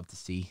crossover. I'd love to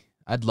see.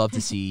 I'd love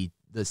to see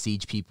the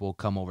Siege people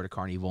come over to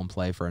Carnival and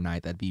play for a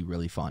night. That'd be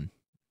really fun.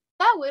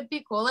 That would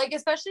be cool. Like,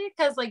 especially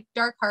because like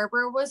Dark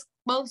Harbor was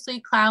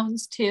mostly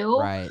clowns too.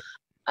 Right.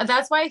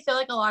 That's why I feel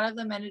like a lot of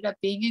them ended up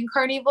being in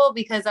Carnival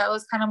because that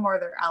was kind of more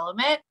their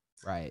element.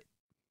 Right.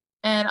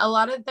 And a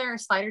lot of their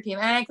slider team,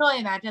 and I can only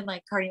imagine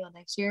like Carnival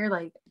next year,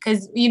 like,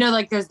 because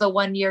like there's the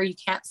 1 year you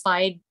can't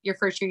slide, your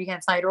first year you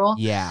can't slide rule.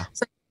 Yeah.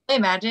 So I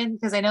imagine,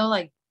 because I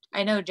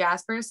know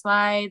Jasper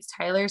slides,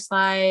 Tyler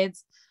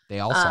slides. They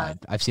all slide.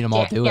 I've seen them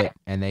all do it,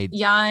 and they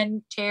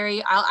Jan,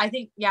 Cherry, I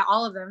think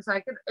all of them. So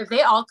I could, if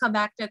they all come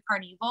back to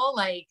Carnival,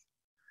 like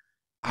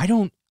I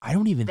don't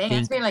even they think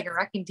have to be like a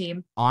wrecking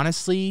team.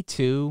 honestly,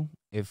 too,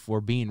 if we're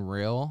being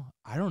real,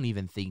 I don't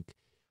even think.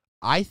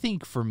 I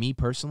think for me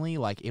personally,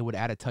 like it would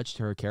add a touch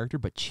to her character,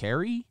 but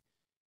Cherry,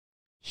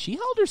 she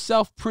held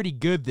herself pretty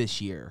good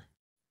this year.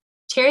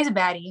 Cherry's a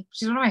baddie.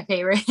 She's one of my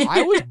favorites.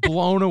 I was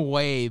blown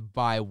away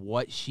by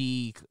what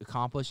she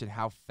accomplished and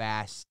how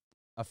fast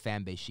a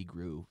fan base she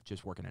grew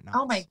just working at Knott's.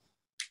 Oh my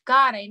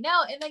God, I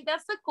know. And like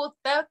that's the cool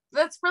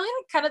that's really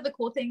like kind of the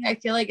cool thing I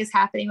feel like is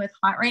happening with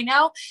Haunt right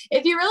now.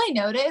 If you really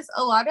notice,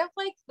 a lot of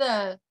like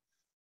the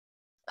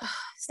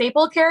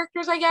staple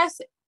characters, I guess,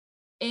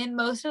 in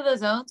most of the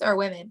zones are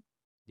women.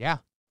 Yeah.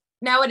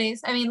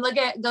 Nowadays. I mean, look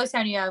at Ghost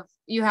Town,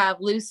 you have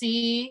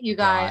Lucy, you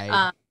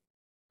got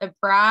the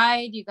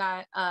bride, you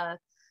got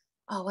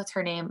what's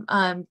her name?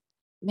 Man,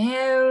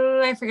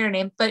 I forget her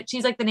name, but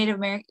she's like the Native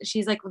American,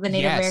 she's like the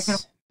Native American.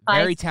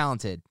 Very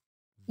talented.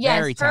 Yes,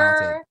 very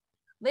talented.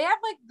 They have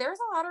like there's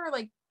a lot of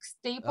like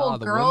staple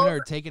the girls. women are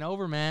taking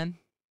over, man.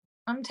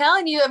 I'm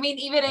telling you. I mean,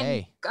 even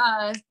in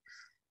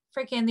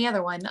freaking the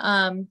other one,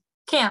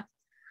 camp.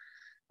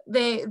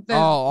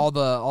 All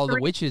the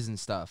witches and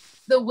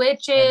stuff. The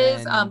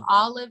witches,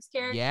 Olive's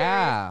character.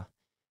 Yeah.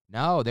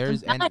 No,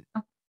 there's and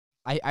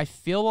I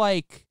feel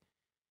like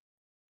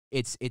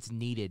it's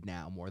needed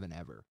now more than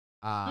ever.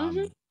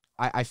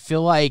 I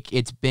feel like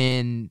it's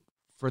been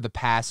for the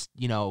past,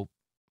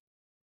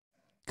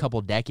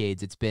 couple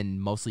decades, it's been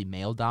mostly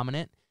male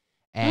dominant.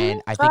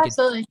 And I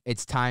think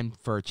it's time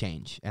for a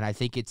change. And I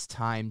think it's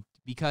time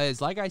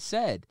because, like I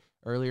said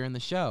earlier in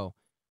the show,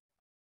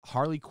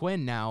 Harley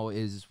Quinn now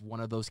is one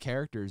of those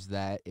characters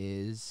that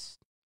is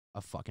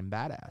a fucking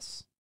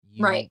badass.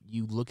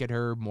 You look at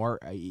her more,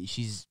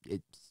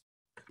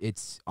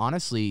 it's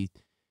honestly,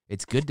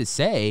 it's good to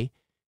say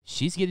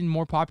she's getting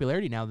more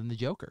popularity now than the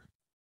Joker.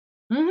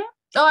 Mm-hmm.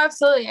 Oh,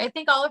 absolutely. I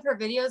think all of her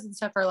videos and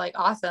stuff are like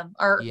awesome.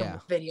 Or Yeah.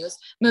 movies.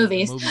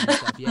 Movies and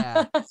stuff,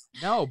 yeah.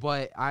 No,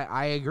 but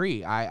I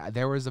agree.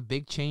 There was a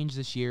big change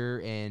this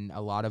year and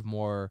a lot of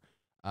more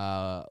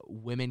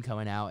women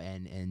coming out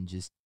and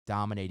just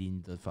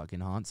dominating the fucking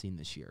haunt scene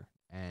this year.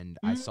 And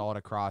I saw it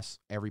across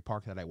every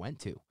park that I went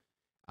to.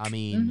 I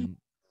mean,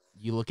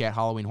 you look at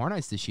Halloween Horror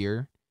Nights this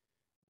year,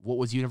 what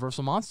was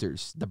Universal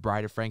Monsters? The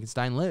Bride of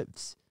Frankenstein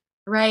Lives.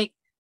 Right.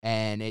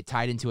 And it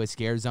tied into a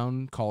scare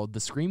zone called the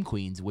Scream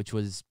Queens, which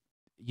was,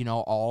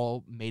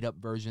 all made up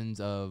versions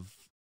of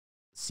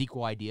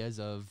sequel ideas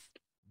of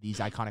these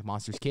iconic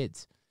Monsters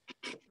kids.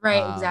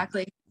 Right,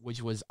 exactly.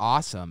 Which was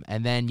awesome.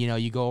 And then,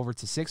 you go over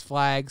to Six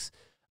Flags.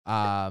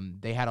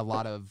 They had a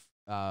lot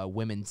of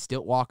women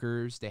stilt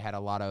walkers. They had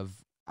a lot of,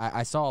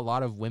 I saw a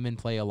lot of women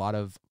play a lot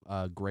of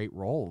great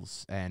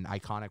roles and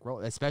iconic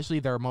roles, especially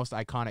their most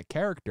iconic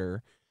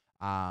character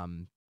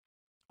on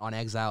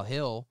Exile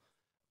Hill,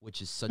 which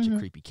is such a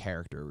creepy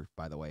character,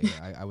 by the way.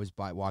 I was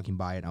walking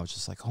by it, and I was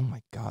just like, oh,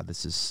 my God,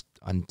 this is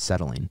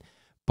unsettling.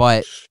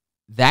 But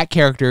that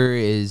character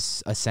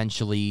is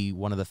essentially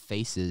one of the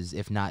faces,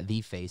 if not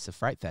the face, of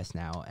Fright Fest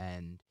now.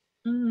 And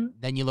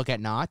then you look at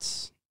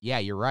Knott's. Yeah,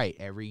 you're right.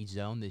 Every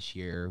zone this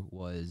year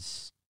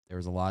there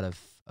was a lot of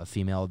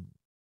female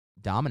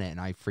dominant,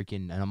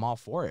 and I'm all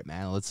for it,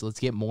 man. Let's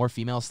get more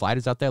female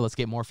sliders out there. Let's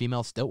get more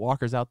female stilt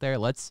walkers out there.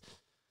 Let's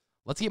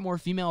get more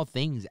female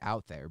things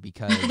out there,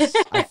 because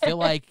I feel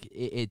like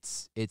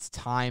it's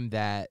time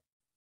that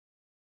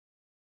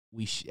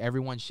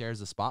everyone shares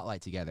the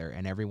spotlight together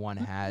and everyone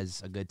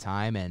has a good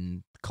time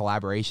and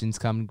collaborations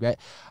come.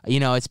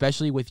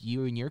 Especially with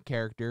you and your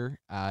character,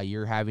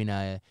 you're having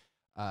a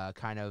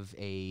kind of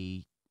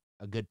a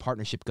good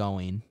partnership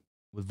going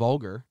with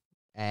Vulgar,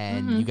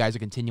 and you guys are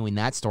continuing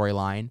that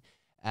storyline.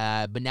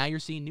 But now you're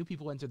seeing new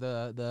people enter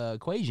the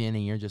equation,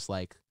 and you're just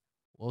like,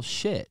 well,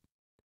 shit.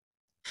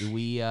 Do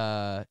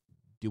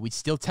we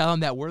still tell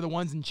them that we're the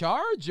ones in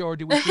charge, or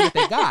do we see what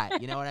they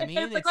got? You know what I mean?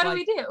 It's like, what do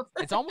we do?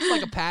 It's almost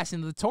like a passing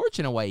of the torch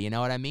in a way. You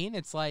know what I mean?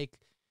 It's like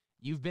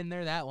you've been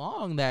there that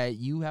long that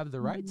you have the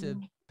right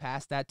to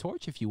pass that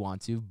torch if you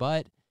want to.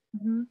 But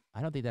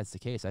I don't think that's the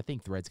case. I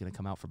think Threade's going to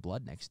come out for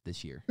blood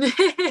this year.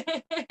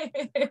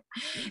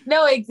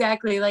 No,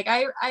 exactly. Like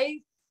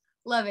I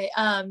love it.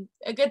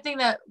 A good thing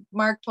that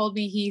Mark told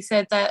me, he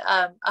said that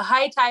a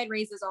high tide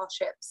raises all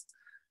ships.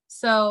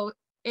 So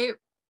it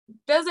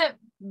doesn't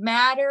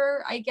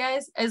matter, I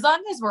guess, as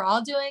long as we're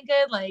all doing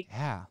good. Like,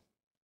 yeah,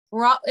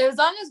 as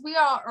long as we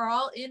are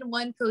all in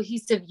one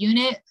cohesive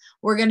unit,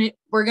 we're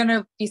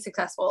gonna be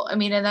successful. I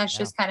mean, and that's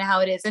just kind of how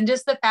it is. And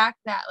just the fact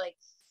that like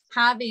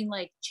having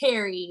like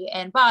Cherry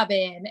and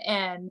Bobbin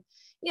and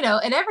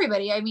and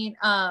everybody. I mean,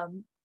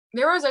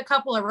 there was a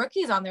couple of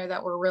rookies on there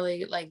that were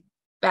really like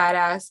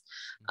badass.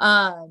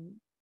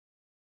 Freaking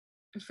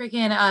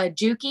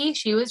Juki,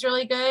 she was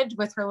really good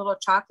with her little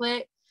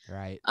chocolate.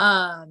 Right.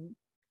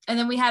 And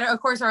then we had,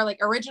 of course, our like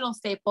original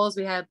staples.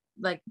 We had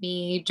like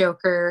me,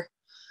 Joker,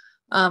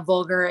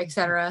 Vulgar,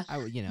 etc.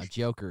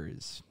 Joker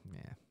is,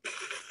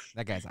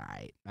 that guy's all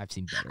right. I've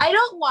seen better. I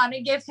don't want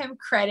to give him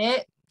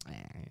credit,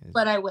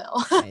 but I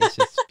will. It's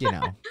just,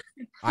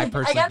 I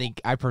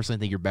personally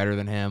think you're better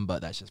than him,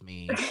 but that's just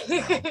me.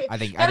 I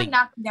think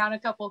knock him down a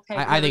couple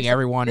pegs. I think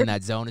everyone in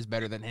that zone is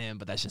better than him,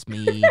 but that's just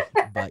me.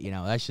 But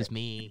that's just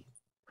me.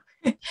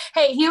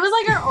 Hey, he was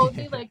like our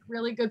only like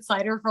really good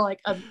slider for like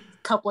a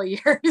couple of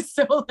years.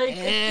 So like,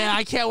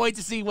 I can't wait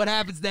to see what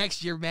happens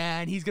next year,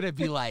 man. He's gonna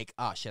be like,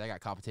 oh shit, I got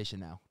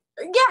competition now.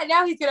 Yeah,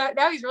 now he's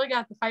really gonna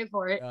have to fight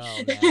for it.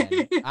 Oh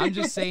man, I'm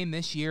just saying,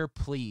 this year,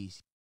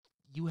 please,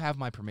 you have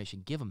my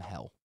permission. Give him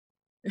hell.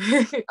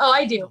 Oh,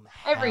 I do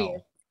every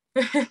year.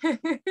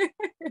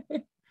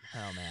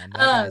 Oh man,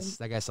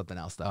 that guy's something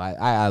else though.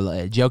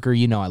 I Joker,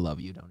 I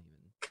love you. Don't even.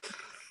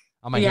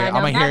 I'm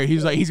gonna hear.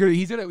 He's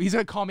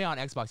gonna call me on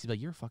Xbox. He's like,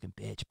 you're a fucking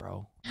bitch,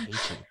 bro. I hate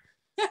you.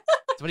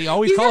 That's what he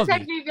always calls me.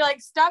 He's gonna text me and be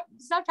like, stop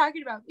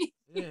talking about me.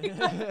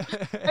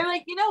 I'm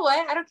like, you know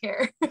what? I don't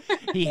care.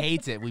 He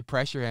hates it. We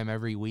pressure him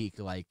every week.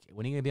 Like,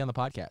 when are you gonna be on the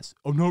podcast?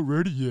 I'm not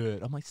ready yet.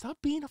 I'm like, stop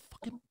being a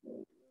fucking.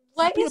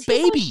 What is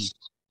he so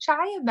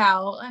shy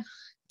about?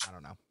 I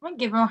don't know. I'm gonna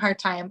give him a hard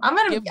time. I'm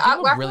gonna give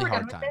him a really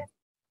hard time.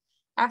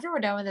 After we're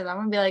done with it, I'm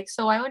gonna be like,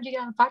 so why wouldn't you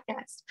get on the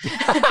podcast?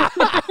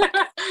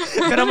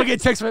 Then I'm gonna get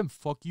text from him,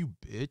 fuck you,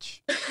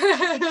 bitch.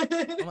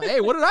 I'm like,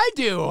 hey, what did I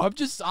do? I'm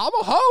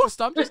a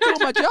host. I'm just doing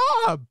my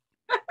job.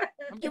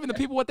 I'm giving the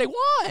people what they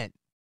want.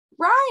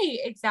 Right,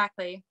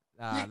 exactly.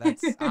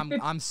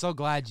 I'm so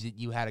glad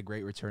you had a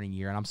great returning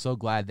year, and I'm so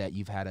glad that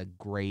you've had a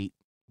great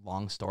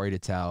long story to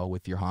tell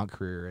with your haunt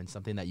career, and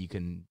something that you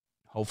can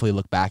hopefully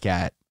look back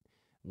at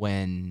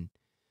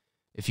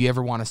if you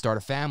ever want to start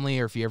a family,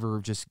 or if you ever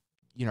just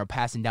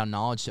passing down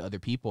knowledge to other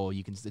people.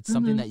 It's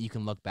something that you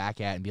can look back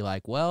at and be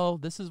like, well,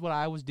 this is what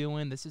I was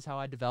doing. This is how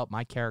I developed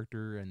my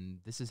character, and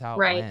this is how it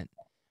went.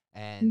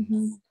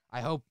 And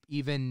I hope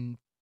even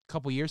a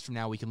couple years from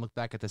now, we can look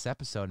back at this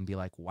episode and be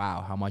like,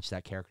 wow, how much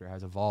that character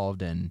has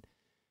evolved. And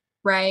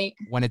Right.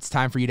 When it's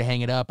time for you to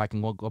hang it up, I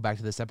can go back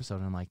to this episode,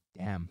 and I'm like,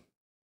 damn,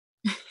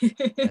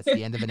 that's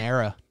the end of an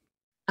era.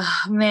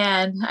 Oh,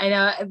 man, I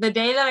know the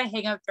day that I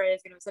hang up Threade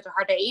is gonna be such a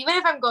hard day. Even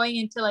if I'm going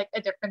into like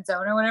a different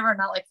zone or whatever,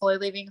 not like fully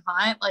leaving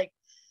Haunt, like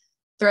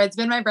Threade's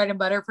been my bread and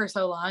butter for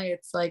so long.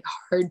 It's like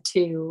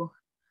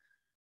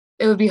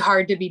it would be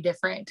hard to be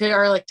different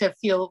or like to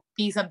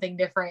be something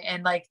different.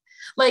 And like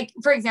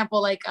for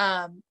example, like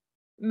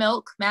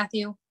Milk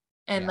Matthew,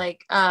 and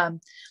Yeah.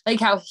 like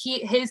how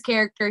his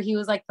character, he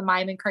was like the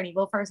mime in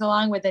Carnevil for so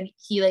long, but then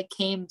he like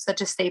came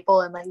such a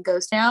staple in like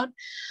Ghost Town.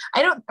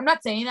 I'm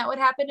not saying that would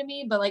happen to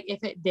me, but like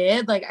if it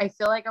did, like I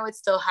feel like I would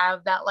still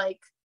have that like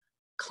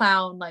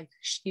clown like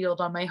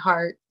shield on my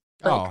heart.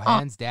 Like, Oh,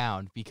 hands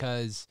down,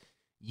 because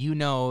you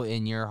know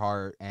in your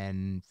heart,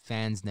 and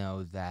fans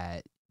know,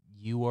 that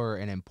you were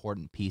an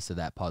important piece of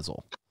that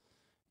puzzle.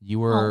 You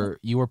were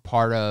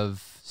part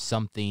of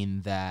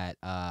something that,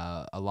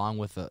 along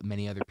with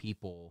many other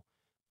people,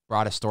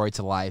 brought a story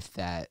to life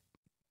that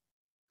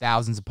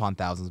thousands upon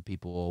thousands of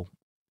people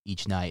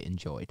each night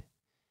enjoyed.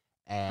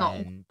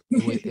 And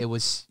it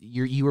was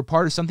you were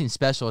part of something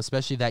special,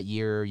 especially that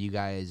year you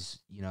guys,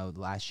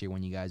 last year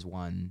when you guys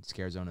won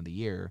Scare Zone of the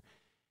Year.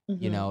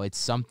 mm-hmm. It's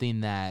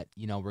something that,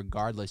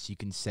 regardless, you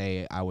can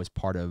say I was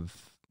part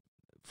of.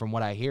 From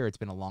what I hear, it's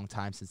been a long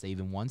time since they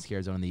even won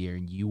Scare Zone of the Year,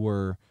 and you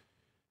were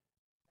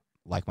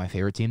like my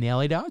favorite team, the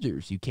LA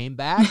Dodgers. You came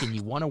back and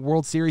you won a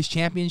World Series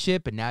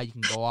championship, and now you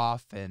can go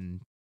off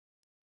and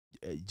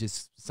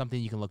just something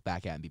you can look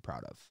back at and be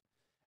proud of.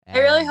 And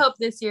I really hope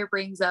this year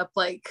brings up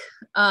like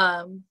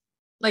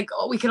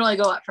we can only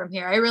go up from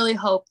here. I really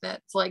hope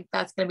that's going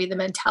to be the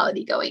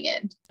mentality going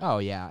in. Oh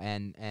yeah,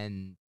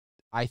 and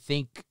I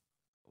think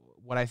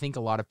what I think a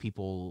lot of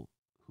people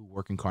who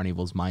work in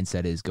Carnival's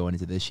mindset is going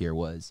into this year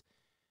was,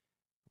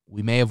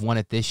 we may have won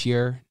it this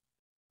year,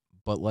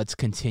 but let's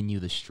continue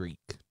the streak.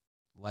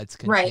 Let's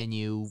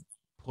continue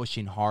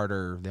pushing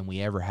harder than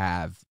we ever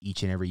have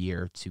each and every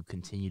year to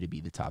continue to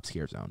be the top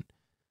Scare Zone.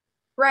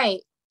 Right.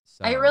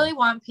 So, I really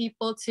want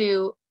people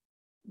to.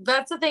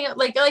 That's the thing.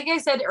 Like I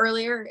said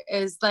earlier,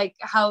 is like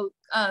how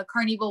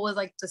Carnival was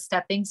like the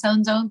stepping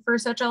stone zone for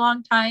such a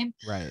long time.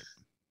 Right.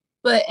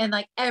 But and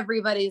like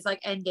everybody's like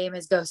end game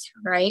is Ghost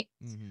Town, right?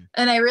 Mm-hmm.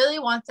 And I really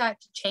want that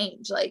to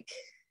change. Like,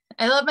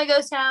 I love my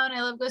Ghost Town.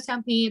 I love Ghost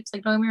Town peeps.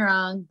 Like, don't get me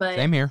wrong, but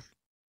Same here.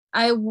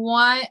 I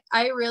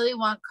really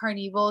want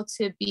Carnival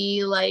to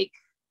be like,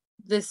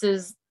 this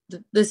is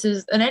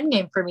an end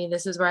game for me.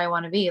 This is where I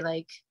want to be.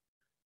 Like,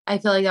 I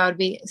feel like that would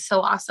be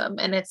so awesome.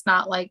 And it's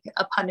not like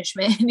a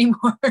punishment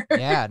anymore.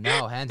 Yeah,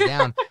 no, hands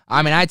down.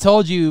 I mean, I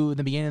told you in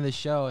the beginning of the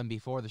show and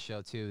before the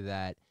show too,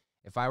 that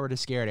if I were to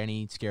scare at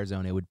any Scare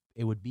Zone,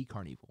 it would be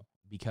Carnival,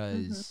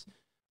 because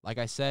like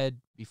I said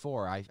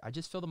before, I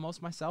just feel the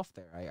most myself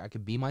there. I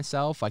could be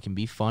myself. I can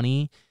be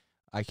funny.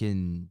 I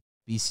can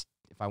be,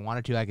 if I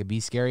wanted to, I could be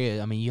scary.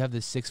 I mean, you have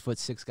this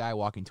 6'6" guy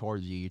walking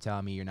towards you. You're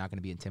telling me you're not going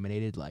to be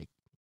intimidated? Like,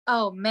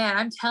 oh man,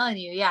 I'm telling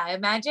you, yeah.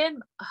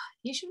 Imagine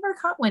you should work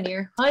hot one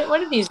year.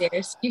 One of these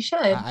years, you should.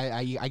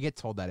 I get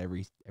told that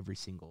every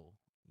single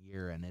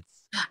year, and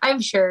I'm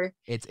sure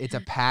it's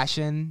a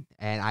passion,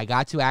 and I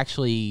got to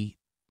actually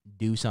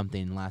do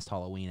something last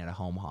Halloween at a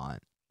home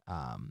haunt,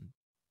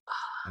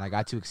 and I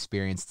got to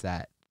experience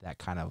that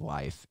kind of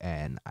life,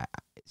 and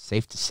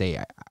safe to say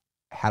I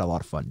had a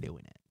lot of fun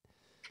doing it.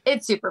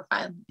 It's super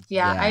fun.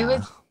 Yeah.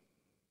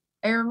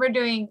 I remember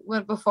doing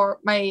before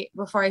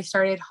I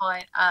started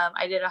haunt.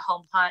 I did a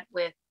home haunt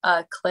with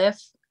Cliff.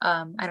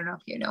 I don't know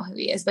if you know who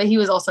he is, but he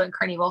was also in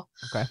Carnival.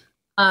 Okay.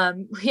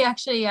 We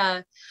actually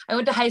I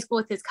went to high school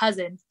with his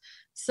cousin.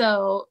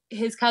 So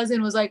his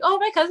cousin was like, "Oh,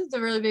 my cousin's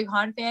a really big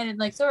haunt fan, and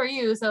like so are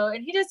you." So,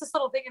 and he does this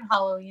little thing in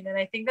Halloween, and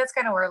I think that's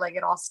kind of where like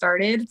it all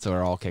started. So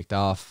it all kicked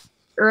off.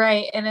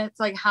 Right. And it's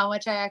like how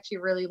much I actually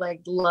really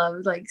like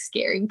loved like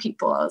scaring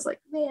people. I was like,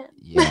 man.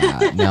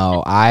 Yeah.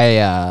 No,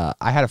 I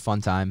had a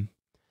fun time.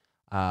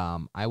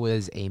 I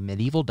was a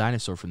medieval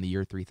dinosaur from the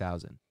year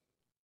 3000.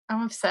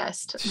 I'm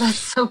obsessed. That's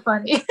so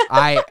funny.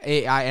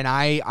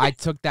 I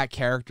took that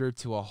character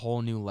to a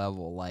whole new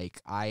level.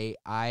 Like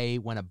I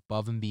went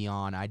above and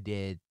beyond. I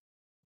did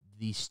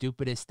the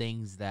stupidest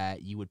things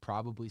that you would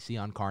probably see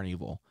on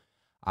Carnival.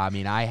 I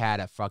mean, I had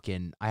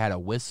a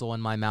whistle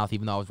in my mouth,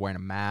 even though I was wearing a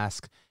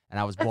mask, and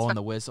I was blowing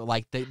the whistle.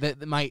 Like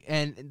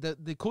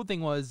the cool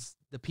thing was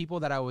the people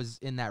that I was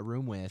in that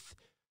room with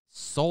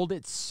sold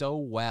it so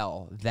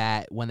well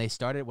that when I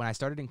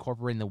started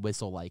incorporating the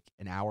whistle like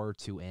an hour or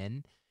two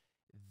in,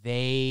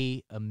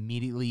 they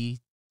immediately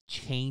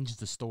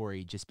changed the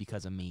story just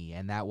because of me.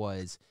 And that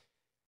was,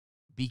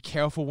 be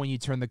careful when you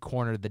turn the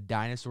corner, the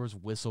dinosaurs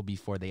whistle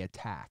before they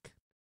attack.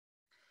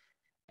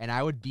 And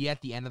I would be at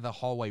the end of the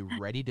hallway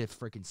ready to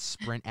freaking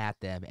sprint at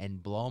them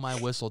and blow my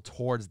whistle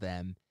towards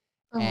them.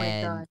 Oh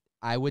my God.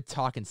 I would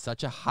talk in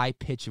such a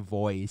high-pitched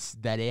voice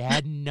that it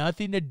had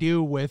nothing to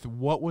do with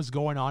what was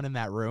going on in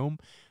that room,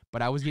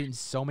 but I was getting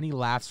so many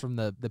laughs from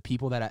the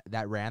people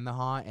that ran the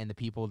haunt and the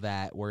people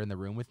that were in the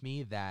room with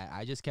me that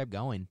I just kept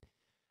going.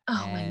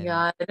 Oh my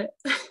God.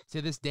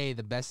 to this day,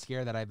 the best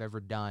scare that I've ever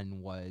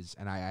done was,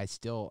 and I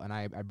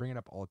bring it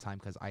up all the time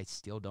because I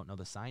still don't know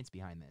the science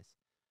behind this.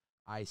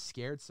 I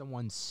scared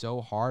someone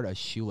so hard a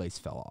shoelace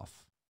fell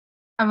off.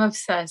 I'm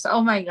obsessed.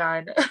 Oh my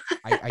God.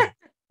 I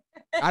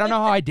don't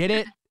know how I did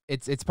it.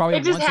 It's probably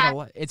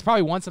It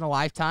probably once in a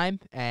lifetime,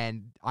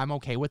 and I'm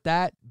okay with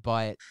that.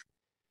 But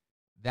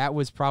that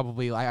was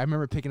probably, I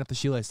remember picking up the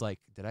shoelace. Like,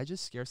 did I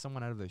just scare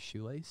someone out of their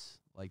shoelace?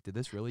 Like, did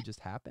this really just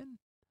happen?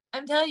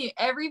 I'm telling you,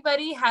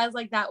 everybody has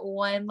like that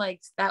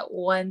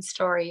one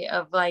story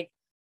of like,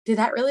 did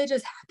that really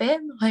just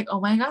happen? Like, oh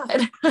my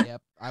God.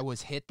 Yep. I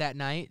was hit that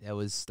night. That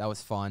was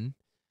fun.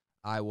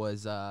 I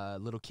was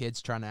little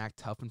kids trying to act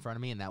tough in front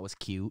of me, and that was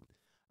cute.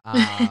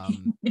 I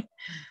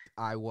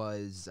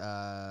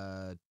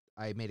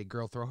made a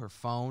girl throw her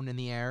phone in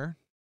the air,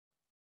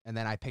 and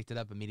then I picked it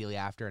up immediately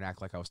after and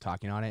act like I was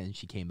talking on it, and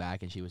she came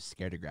back and she was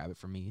scared to grab it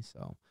from me.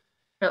 So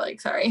You're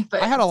like, sorry,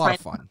 but I had a lot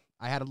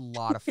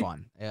of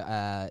fun.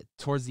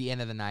 Towards the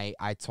end of the night,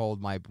 I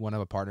told one of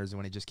my partners, and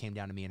when it just came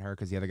down to me and her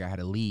because the other guy had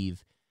to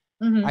leave,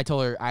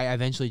 Mm-hmm. I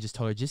eventually just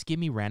told her, just give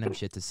me random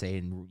shit to say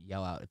and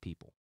yell out at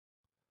people.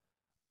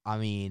 I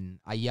mean,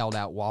 I yelled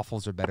out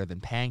waffles are better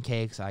than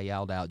pancakes. I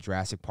yelled out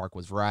Jurassic Park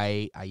was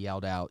right. I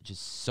yelled out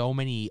just so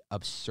many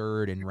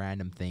absurd and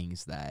random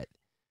things that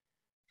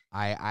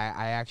I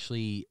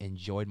actually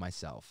enjoyed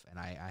myself, and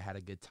I had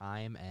a good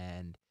time.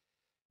 And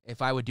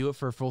if I would do it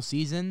for a full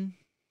season,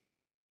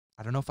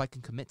 I don't know if I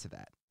can commit to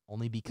that.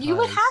 Only because you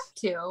would have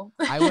to.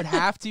 I would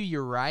have to.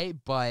 You're right,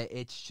 but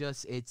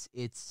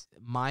it's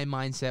my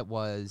mindset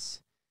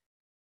was,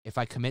 if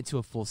I commit to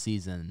a full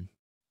season,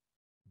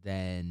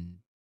 then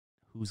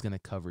who's gonna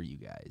cover you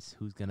guys?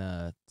 Who's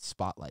gonna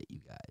spotlight you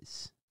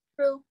guys?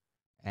 True.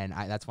 And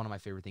that's one of my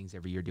favorite things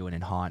every year doing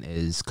in Haunt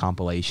is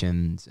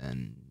compilations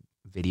and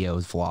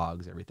videos,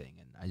 vlogs, everything.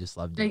 And I just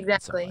love doing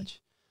it so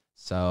much.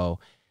 So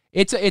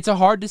it's a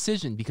hard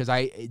decision because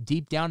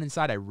deep down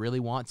inside I really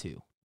want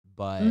to.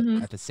 But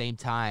at the same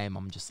time,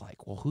 I'm just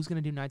like, well, who's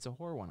going to do Nights of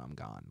Horror when I'm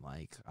gone?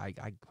 Like,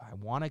 I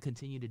want to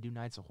continue to do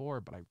Nights of Horror,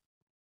 but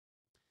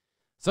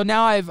So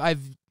now I've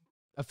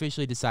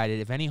officially decided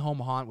if any home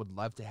haunt would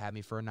love to have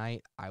me for a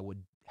night, I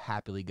would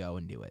happily go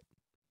and do it.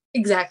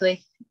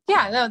 Exactly.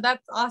 Yeah, no,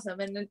 that's awesome.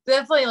 And it's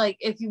definitely like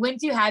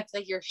once you have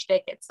like your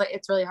shtick,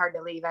 it's really hard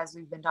to leave, as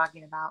we've been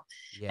talking about.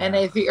 Yeah. And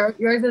if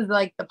yours is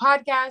like the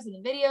podcast and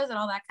the videos and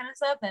all that kind of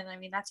stuff, then I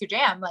mean that's your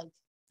jam. Like,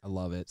 I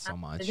love it so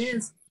much. It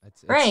is.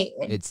 Right.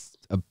 It's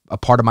a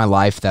part of my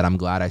life that I'm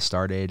glad I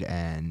started,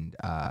 and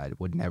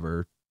would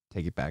never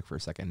take it back for a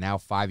second. Now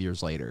 5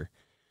 years later,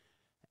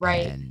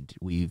 right, and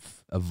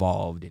we've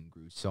evolved and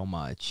grew so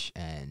much.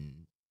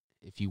 And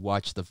if you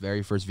watch the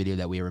very first video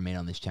that we ever made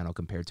on this channel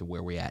compared to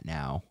where we're at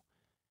now,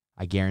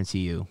 I guarantee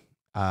you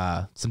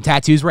some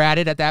tattoos were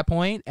added at that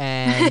point,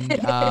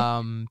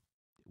 and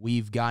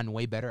we've gotten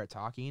way better at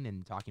talking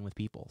with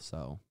people.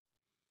 So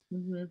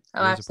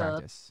absolutely.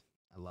 Practice.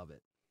 I love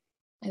it.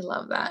 I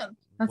love that.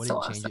 That's wouldn't so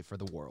awesome. change it for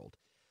the world.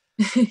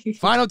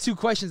 Final two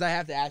questions I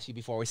have to ask you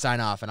before we sign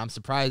off, and I'm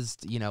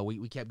surprised,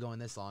 we kept going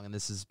this long, and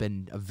this has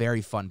been a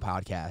very fun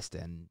podcast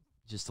and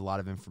just a lot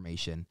of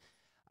information.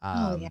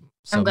 Yeah.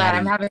 So I'm glad. Maddie,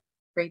 I'm having a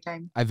great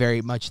time. I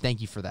very much thank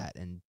you for that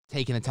and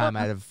taking the time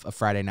out of a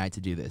Friday night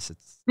to do this.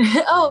 It's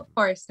of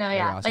course. No,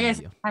 yeah. Awesome, like I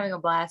said, I'm having a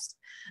blast.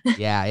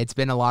 Yeah, it's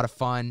been a lot of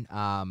fun.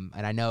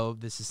 And I know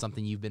this is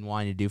something you've been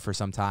wanting to do for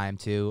some time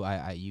too.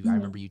 I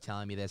remember you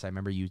telling me this. I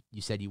remember you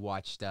said you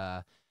watched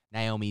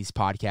Naomi's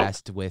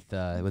podcast with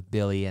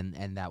Billy,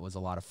 and that was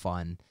a lot of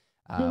fun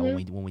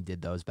when we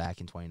did those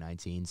back in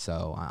 2019.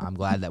 So I'm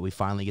glad that we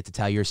finally get to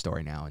tell your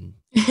story now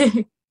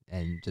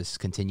and just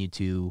continue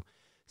to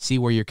see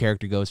where your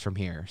character goes from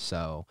here.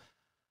 So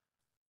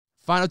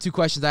final two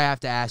questions I have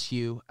to ask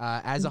you.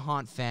 As a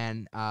haunt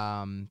fan,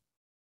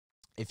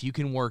 if you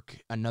can work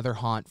another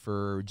haunt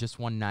for just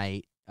one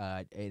night,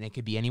 and it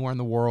could be anywhere in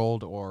the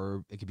world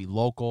or it could be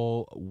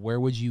local, where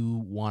would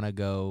you want to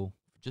go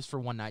just for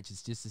one night,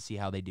 just to see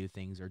how they do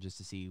things or just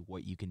to see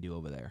what you can do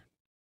over there?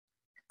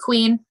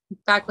 Queen,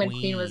 back when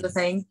Queen was a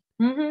thing.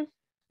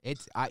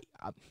 I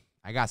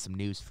got some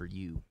news for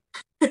you.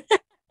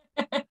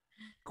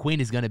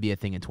 Queen is going to be a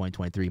thing in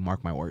 2023.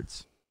 Mark my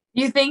words.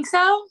 You think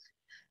so?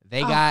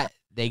 They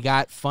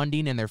got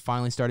funding, and they're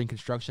finally starting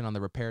construction on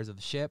the repairs of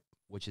the ship,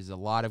 which is a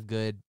lot of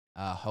good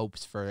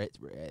hopes for it.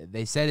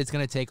 They said it's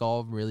going to take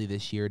all of really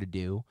this year to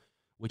do,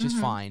 which is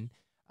fine.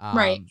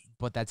 Right.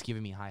 But that's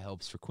giving me high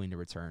hopes for Queen to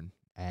return,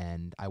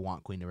 and I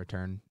want Queen to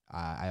return.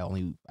 I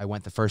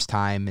went the first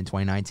time in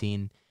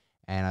 2019,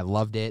 and I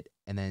loved it,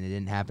 and then it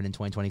didn't happen in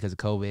 2020 because of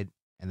COVID,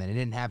 and then it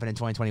didn't happen in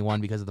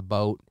 2021 because of the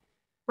boat.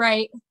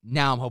 Right.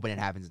 Now I'm hoping it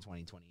happens in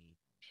 2020.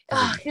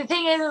 The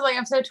thing is like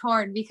I'm so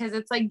torn because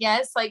it's like,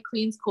 yes, like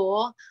Queen's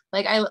cool.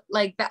 Like I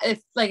like that.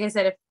 If like I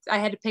said, if I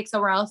had to pick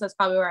somewhere else, that's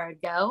probably where I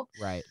would go.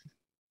 Right.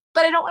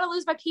 But I don't want to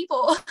lose my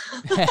people.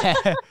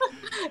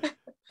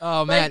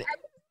 Oh man.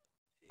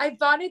 I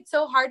bonded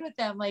so hard with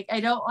them. Like I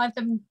don't want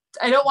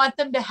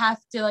them to have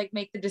to like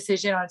make the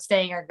decision on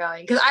staying or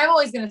going, because I'm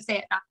always gonna stay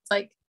at Knott's.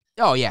 Like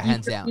Oh yeah,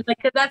 hands down. Like,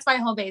 'cause that's my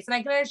home base, and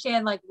I can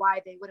understand like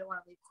why they wouldn't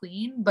want to leave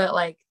Queen, but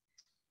like,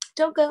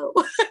 don't go.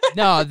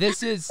 No,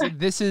 this is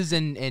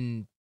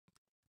in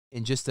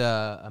just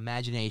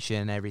imagination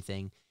and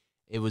everything.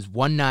 It was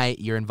one night.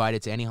 You're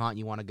invited to any haunt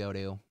you want to go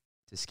to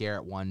scare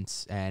at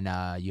once, and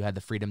you had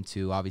the freedom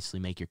to obviously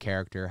make your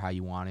character how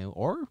you want to,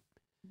 or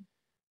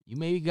you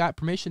maybe got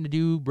permission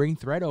to bring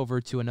Threade over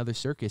to another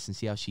circus and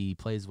see how she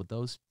plays with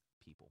those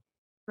people.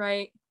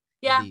 Right.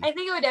 Yeah, I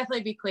think it would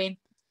definitely be Queen.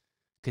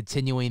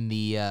 Continuing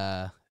the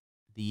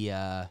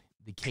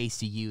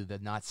KCU, the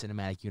not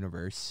cinematic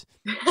universe.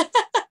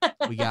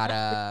 We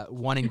got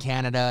one in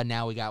Canada.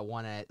 Now we got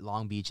one at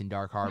Long Beach and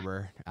Dark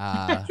Harbor.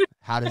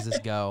 How does this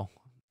go?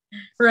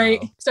 Right.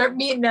 So, start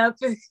meeting up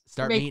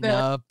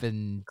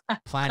and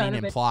planning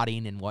and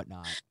plotting and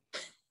whatnot.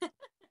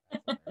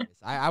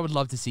 I would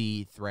love to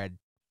see Threade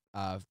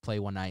play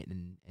one night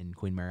in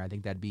Queen Mary. I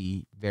think that'd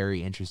be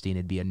very interesting.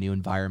 It'd be a new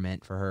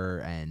environment for her,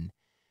 and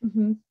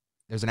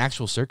there's an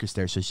actual circus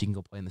there, so she can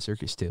go play in the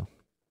circus too.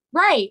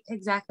 Right,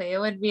 exactly. It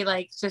would be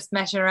like just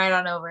meshing right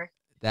on over.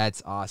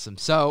 That's awesome.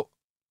 So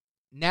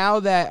now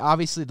that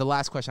obviously the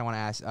last question I want to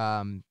ask,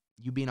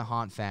 you being a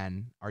haunt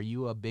fan, are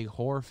you a big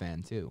horror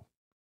fan too?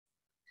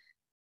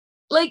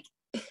 Like,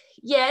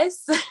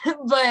 yes,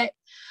 but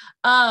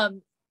I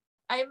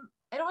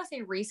don't want to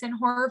say recent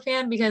horror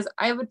fan, because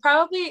I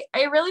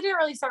really didn't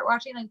really start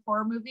watching like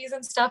horror movies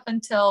and stuff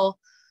until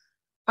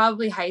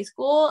probably high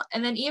school.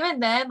 And then even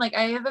then, like,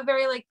 I have a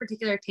very like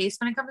particular taste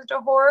when it comes to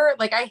horror.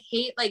 Like, I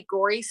hate like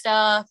gory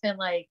stuff and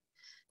like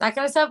that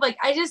kind of stuff. Like,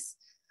 I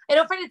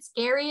don't find it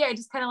scary. I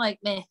just kind of like,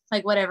 meh,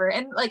 like whatever.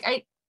 And like,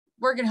 I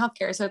work in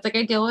healthcare, so it's like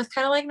I deal with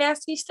kind of like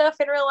nasty stuff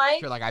in real life.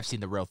 Sure, like I've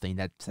seen the real thing.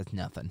 That's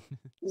nothing.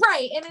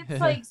 Right. And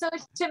it's like, so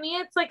to me,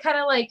 it's like kind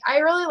of like, I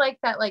really like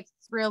that like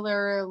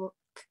thriller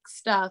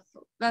stuff.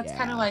 That's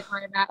kind of like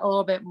where I'm at a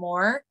little bit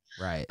more.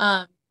 Right.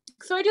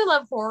 So I do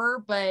love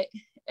horror, but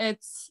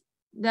it's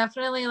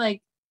definitely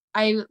like,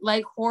 I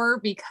like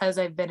horror because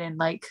I've been in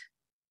like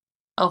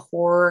a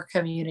horror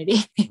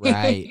community.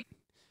 Right.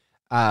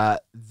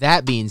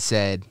 That being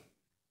said,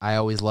 I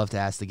always love to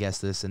ask the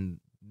guests this, and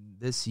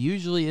this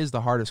usually is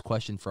the hardest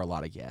question for a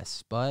lot of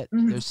guests, but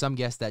there's some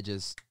guests that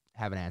just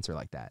have an answer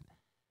like that.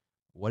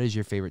 What is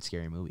your favorite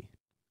scary movie?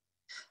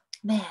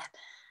 Man,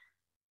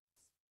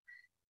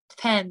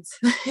 depends.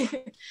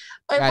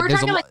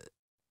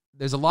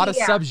 There's a lot of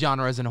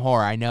subgenres in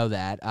horror. I know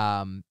that.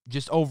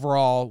 Just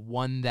overall,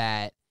 one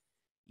that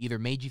either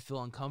made you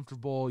feel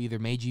uncomfortable, either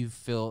made you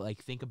feel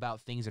like think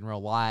about things in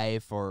real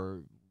life,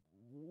 or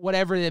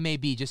whatever it may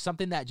be. Just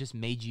something that just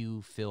made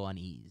you feel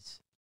unease.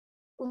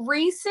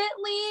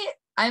 Recently,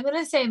 I'm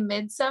gonna say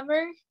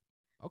Midsummer.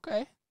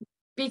 Okay.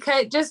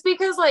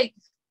 Because like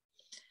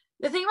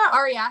the thing about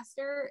Ari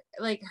Aster,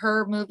 like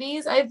her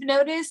movies, I've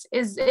noticed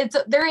is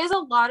there is a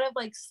lot of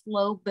like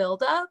slow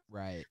build up.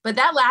 Right. But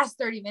that last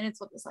 30 minutes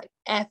will just like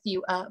F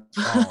you up.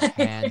 Oh,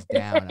 hands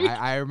down.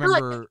 I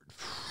remember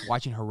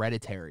watching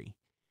Hereditary.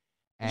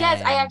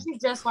 Yes, I actually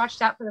just watched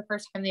that for the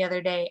first time the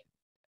other day.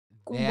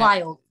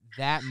 Wild.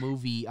 That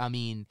movie, I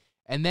mean,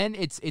 and then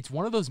it's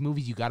one of those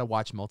movies you got to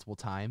watch multiple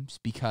times,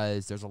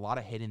 because there's a lot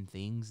of hidden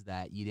things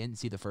that you didn't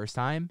see the first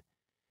time.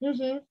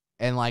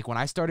 And like when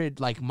I started,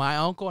 like my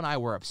uncle and I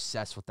were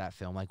obsessed with that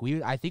film. Like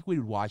I think we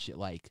would watch it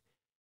like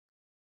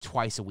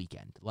twice a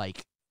weekend.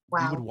 Like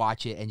we would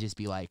watch it and just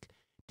be like,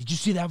 "Did you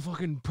see that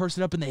fucking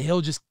person up in the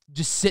hill just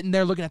sitting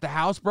there looking at the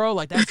house, bro?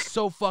 Like that's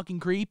so fucking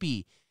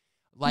creepy."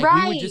 Like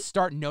we would just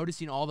start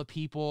noticing all the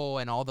people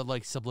and all the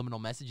like subliminal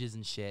messages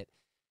and shit.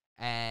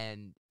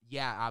 And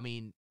yeah, I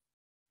mean,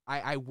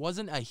 I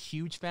wasn't a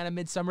huge fan of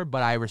Midsummer,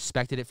 but I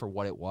respected it for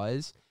what it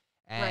was.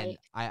 And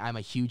I'm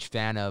a huge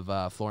fan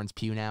of Florence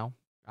Pugh now.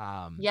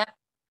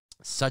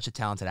 Such a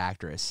talented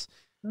actress.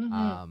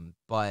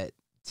 But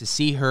to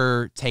see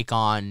her take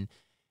on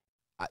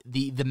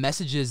the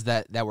messages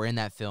that were in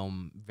that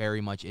film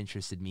very much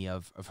interested me,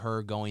 of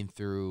her going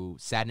through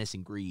sadness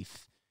and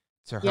grief,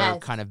 to her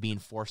kind of being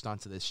forced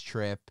onto this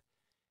trip,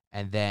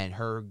 and then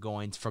her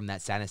going from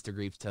that sadness to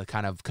grief to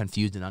kind of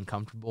confused and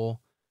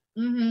uncomfortable,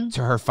 to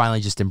her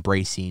finally just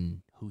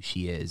embracing who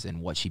she is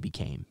and what she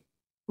became.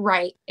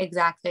 Right,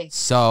 exactly.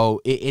 So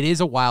it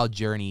is a wild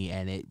journey,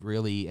 and it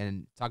really,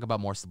 and talk about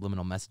more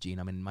subliminal messaging.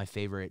 I mean, my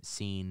favorite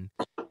scene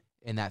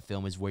in that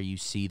film is where you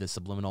see the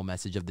subliminal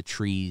message of the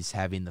trees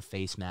having the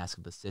face mask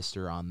of the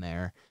sister on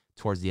there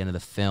towards the end of the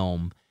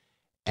film.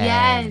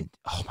 And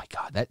oh my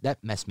God,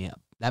 that messed me up.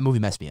 That movie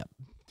messed me up.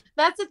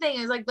 That's the thing,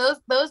 is like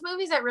those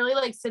movies that really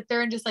like sit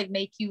there and just like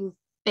make you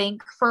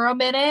think for a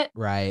minute.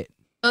 Right.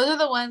 Those are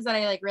the ones that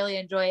I like really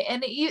enjoy,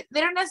 and they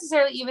don't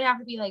necessarily even have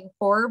to be like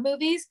horror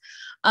movies,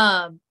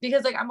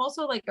 because like I'm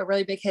also like a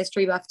really big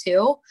history buff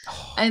too,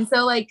 and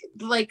so like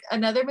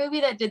another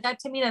movie that did that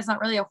to me that's not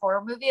really a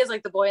horror movie is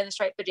like The Boy in the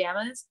Striped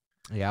Pajamas.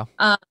 Yeah.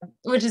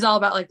 Which is all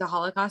about like the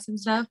Holocaust and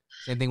stuff.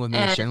 Same thing with me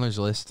with Schindler's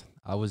List.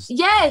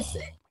 Yes.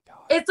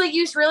 It's like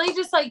you really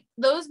just like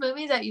those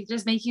movies that you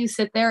just make you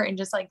sit there and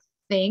just like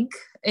think.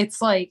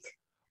 It's like,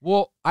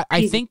 well,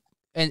 I think,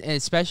 and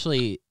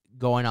especially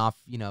going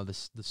off, the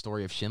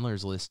story of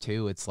Schindler's List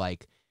too. It's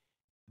like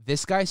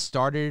this guy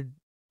started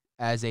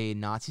as a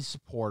Nazi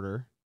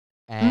supporter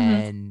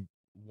and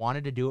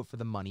wanted to do it for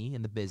the money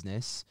and the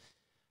business.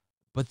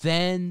 But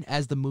then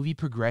as the movie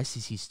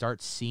progresses, he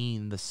starts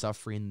seeing the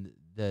suffering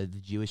the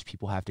Jewish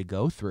people have to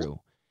go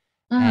through.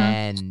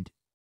 And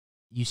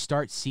you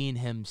start seeing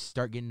him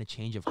start getting a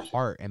change of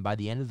heart. And by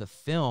the end of the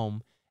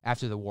film,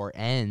 after the war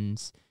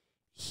ends,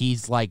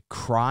 he's like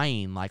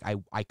crying, like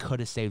I could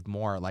have saved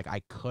more, like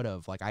I could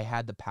have, like I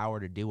had the power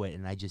to do it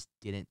and I just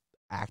didn't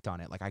act on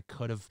it, like I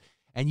could have.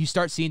 And you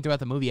start seeing throughout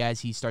the movie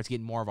as he starts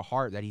getting more of a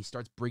heart that he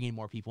starts bringing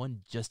more people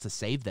in just to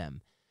save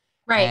them.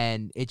 Right.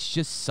 And it's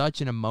just such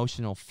an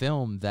emotional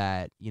film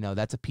that,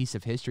 that's a piece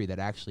of history that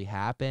actually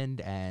happened.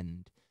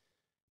 And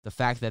the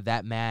fact that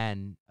that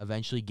man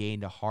eventually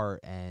gained a heart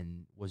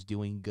and was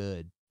doing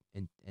good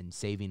and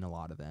saving a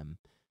lot of them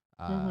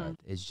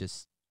is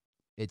just,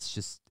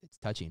 it's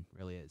touching,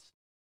 really is.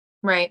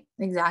 Right.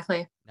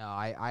 Exactly. No,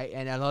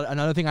 and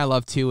another thing I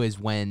love too is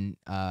when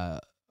a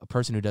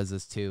person who does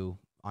this too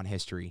on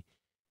history,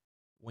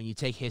 when you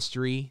take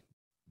history,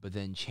 but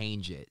then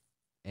change it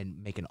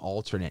and make an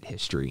alternate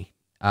history.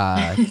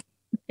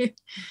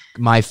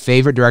 My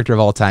favorite director of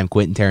all time,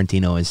 Quentin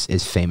Tarantino,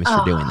 is famous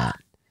for doing that.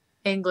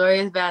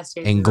 Inglourious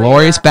Basterds.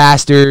 Inglourious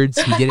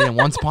Basterds. He did it in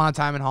Once Upon a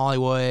Time in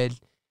Hollywood.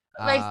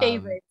 My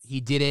favorite.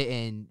 He did it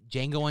in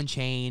Django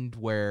Unchained,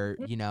 where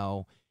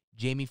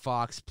Jamie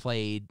Foxx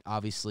played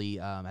obviously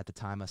at the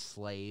time a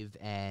slave,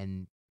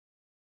 and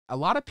a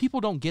lot of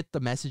people don't get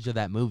the message of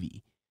that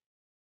movie.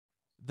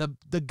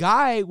 The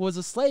guy was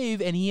a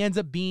slave, and he ends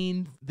up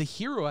being the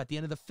hero at the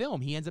end of the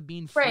film. He ends up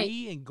being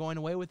free and going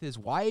away with his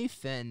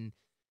wife, and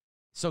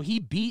so he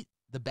beat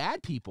the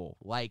bad people.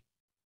 Like,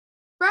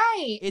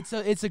 right.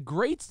 It's a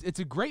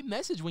great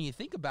message when you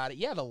think about it.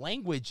 Yeah, the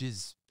language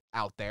is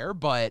out there,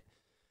 but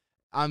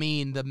I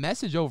mean, the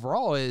message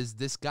overall is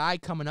this guy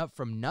coming up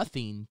from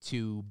nothing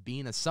to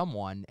being a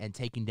someone and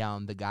taking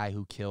down the guy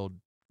who killed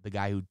the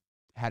guy who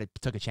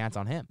took a chance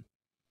on him.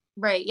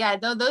 Right. Yeah.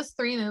 Those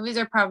three movies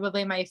are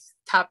probably my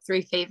top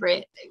three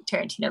favorite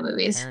Tarantino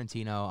movies.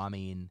 Tarantino, I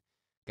mean,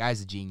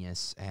 guy's a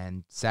genius,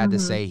 and sad to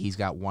say he's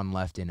got one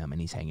left in him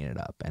and he's hanging it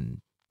up, and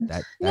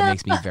that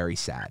makes me very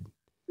sad.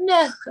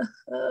 No.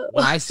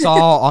 When I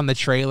saw on the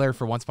trailer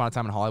for Once Upon a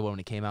Time in Hollywood when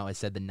it came out, it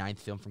said the 9th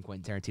film from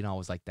Quentin Tarantino. I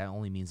was like, that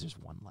only means there's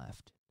one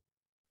left,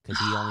 because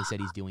he only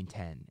said he's doing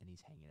 10 and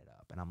he's hanging it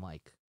up, and I'm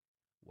like,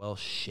 well,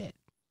 shit.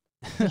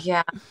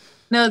 Yeah.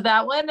 No,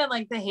 that one and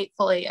like the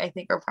Hateful Eight, I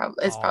think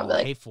probably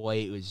like Hateful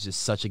Eight was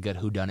just such a good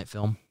whodunit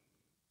film.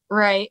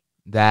 Right.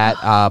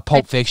 That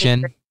Pulp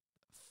Fiction.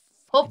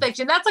 Pulp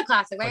Fiction, that's a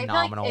classic, right?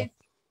 Phenomenal. I feel like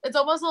it's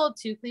almost a little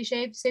too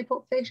cliche to say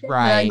Pulp Fiction.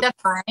 Right. Like,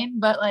 that's fine,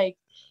 but like,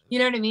 you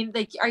know what I mean?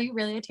 Like, are you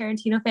really a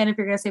Tarantino fan if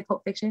you're gonna say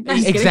Pulp Fiction? No,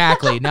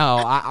 exactly.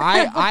 No,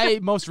 I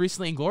most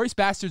recently, Inglourious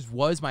Basterds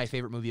was my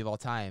favorite movie of all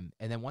time,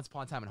 and then Once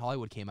Upon a Time in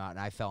Hollywood came out, and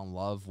I fell in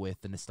love with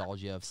the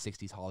nostalgia of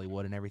 '60s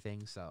Hollywood and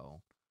everything.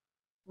 So,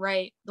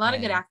 right, a lot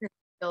of good actors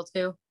still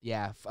too.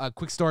 Yeah. A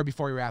quick story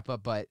before we wrap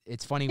up, but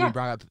it's funny we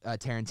brought up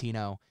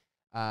Tarantino.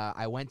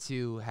 I went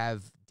to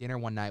have dinner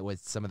one night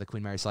with some of the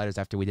Queen Mary Sliders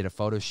after we did a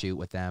photo shoot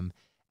with them,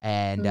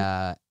 and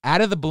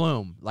out of the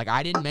bloom, like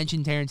I didn't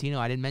mention Tarantino,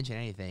 I didn't mention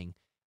anything.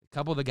 A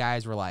couple of the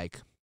guys were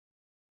like,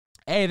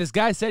 "Hey, this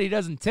guy said he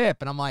doesn't tip,"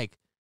 and I'm like,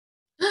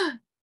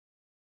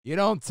 "You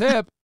don't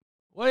tip?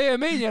 What do you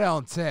mean you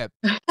don't tip?"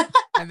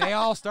 And they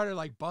all started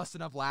like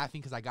busting up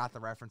laughing because I got the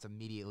reference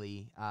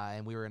immediately,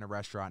 and we were in a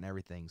restaurant and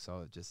everything,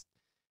 so it just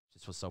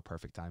was so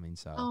perfect timing.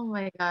 So, oh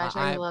my gosh,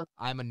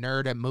 I'm a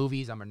nerd at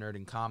movies. I'm a nerd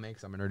in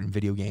comics. I'm a nerd in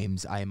video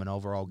games. I am an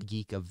overall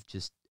geek of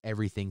just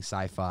everything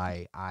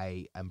sci-fi.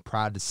 I am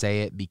proud to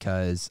say it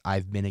because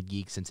I've been a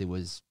geek since it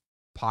was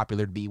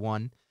popular to be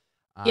one.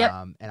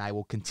 And I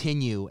will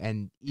continue.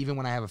 And even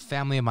when I have a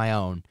family of my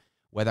own,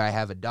 whether I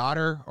have a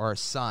daughter or a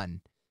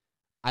son,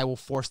 I will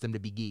force them to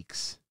be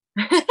geeks.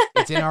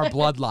 It's in our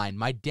bloodline.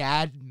 My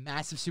dad,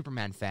 massive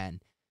Superman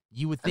fan.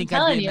 You would think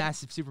I'd be a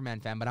massive Superman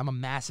fan, but I'm a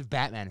massive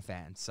Batman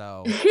fan.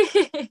 So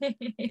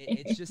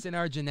it's just in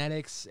our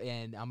genetics,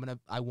 and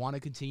I want to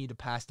continue to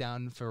pass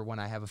down for when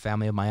I have a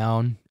family of my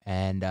own,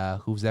 and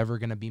who's ever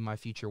going to be my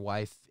future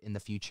wife in the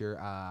future.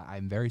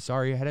 I'm very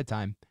sorry ahead of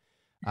time,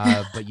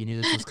 but you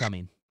knew this was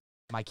coming.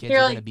 My kids are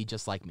going to be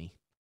just like me.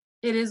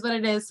 It is what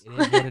it is. It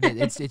is what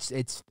it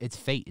is. It's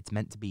fate. It's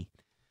meant to be.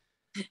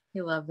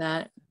 You love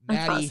that.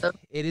 Maddie, awesome.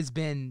 It has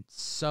been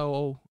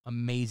so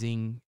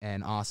amazing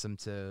and awesome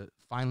to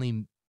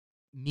finally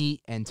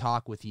meet and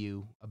talk with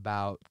you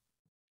about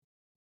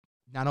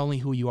not only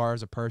who you are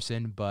as a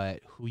person, but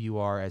who you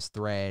are as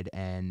Threade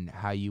and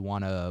how you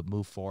want to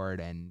move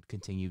forward and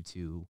continue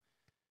to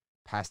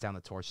pass down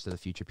the torch to the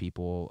future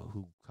people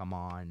who come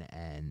on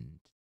and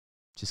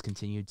just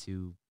continue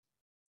to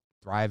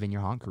thrive in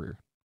your haunt career.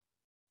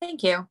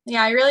 Thank you.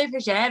 Yeah, I really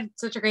appreciate it. I had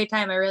such a great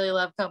time. I really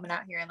love coming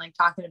out here and like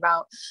talking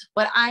about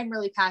what I'm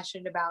really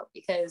passionate about,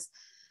 because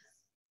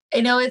I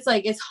know it's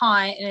like, it's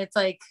haunt and it's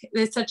like,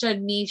 it's such a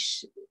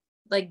niche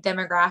like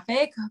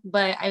demographic,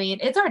 but I mean,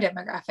 it's our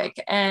demographic.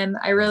 And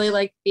I really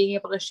like being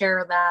able to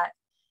share that,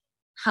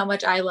 how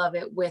much I love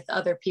it with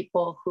other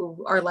people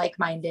who are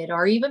like-minded,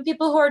 or even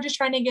people who are just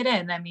trying to get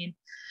in. I mean,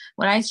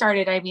 when I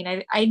started, I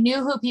mean, I knew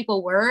who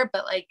people were,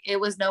 but like it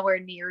was nowhere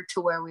near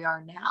to where we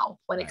are now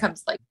when it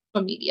comes to like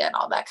social media and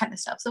all that kind of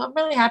stuff. So I'm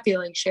really happy to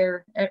like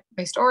share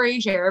my story,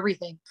 share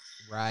everything.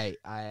 Right.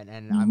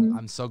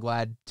 I'm so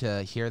glad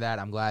to hear that.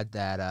 I'm glad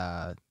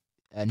that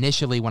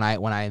initially when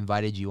I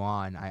invited you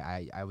on,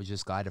 I was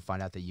just glad to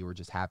find out that you were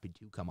just happy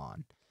to come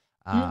on.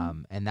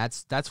 And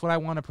that's what I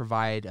want to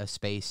provide, a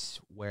space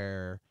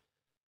where,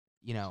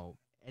 you know,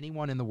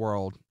 anyone in the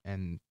world,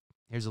 and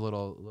here's a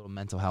little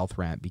mental health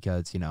rant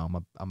because, you know,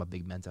 I'm a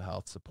big mental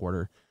health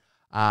supporter.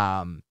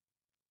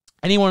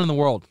 Anyone in the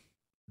world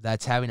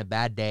that's having a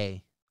bad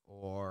day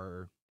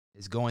or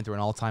is going through an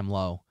all-time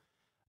low,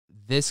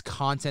 this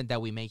content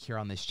that we make here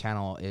on this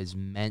channel is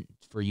meant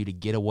for you to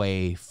get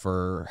away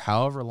for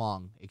however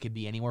long. It could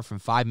be anywhere from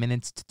 5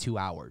 minutes to 2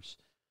 hours.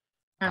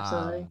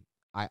 Absolutely.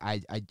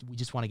 We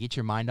just want to get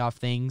your mind off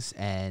things,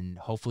 and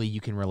hopefully you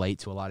can relate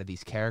to a lot of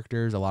these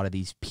characters, a lot of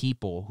these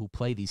people who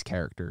play these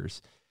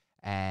characters,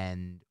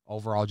 and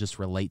overall just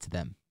relate to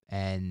them.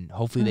 And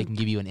hopefully they can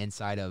give you an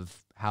insight of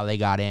how they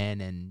got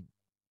in, and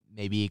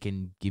maybe it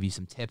can give you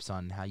some tips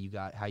on how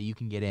you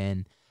can get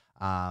in.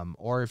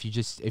 Or if you're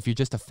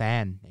just a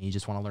fan and you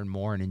just want to learn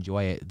more and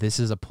enjoy it, this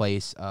is a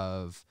place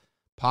of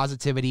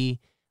positivity,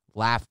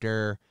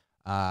 laughter.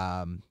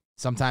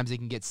 Sometimes it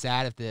can get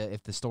sad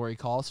if the story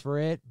calls for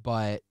it,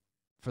 but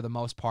for the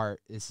most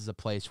part, this is a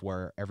place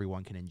where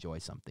everyone can enjoy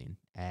something.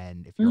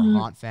 And if you're a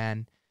Haunt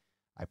fan,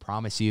 I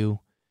promise you'll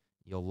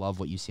love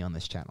what you see on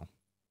this channel.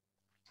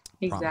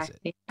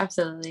 Exactly.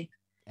 Absolutely.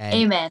 And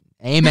amen.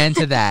 Amen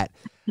to that.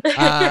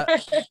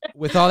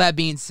 With all that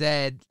being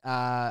said,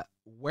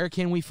 where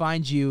can we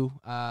find you?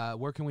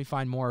 Where can we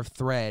find more of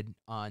Threade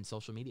on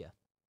social media?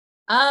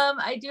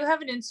 I do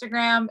have an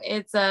Instagram.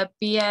 It's a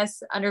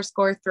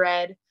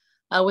BS_Threade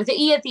with an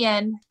E at the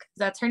end, because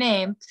that's her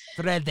name.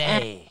 Threade.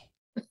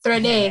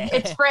 Threade.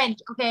 It's French,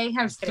 okay?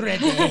 I'm just kidding.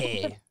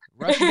 Threade.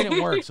 Russian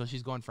didn't work, so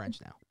she's going French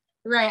now.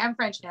 Right, I'm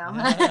French now.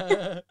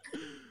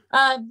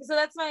 So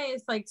that's my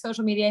like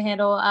social media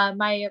handle.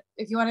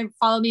 If you want to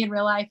follow me in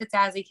real life, it's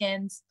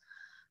Azzykins.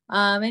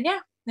 And yeah,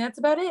 that's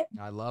about it.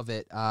 I love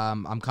it.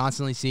 I'm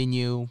constantly seeing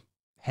you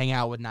hang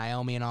out with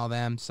Naomi and all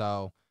them.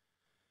 So,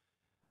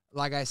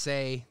 like I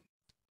say,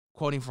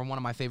 quoting from one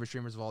of my favorite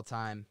streamers of all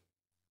time,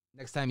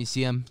 next time you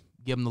see them,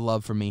 give them the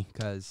love for me,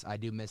 because I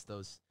do miss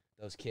those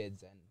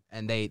kids,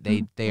 and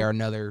they are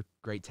another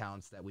great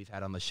talents that we've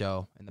had on the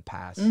show in the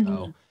past.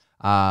 So,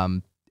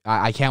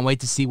 I can't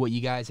wait to see what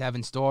you guys have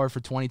in store for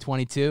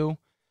 2022.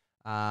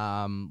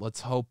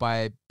 Let's hope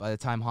by the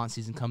time haunt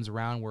season comes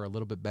around, we're a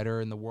little bit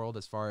better in the world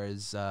as far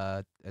as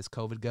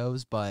COVID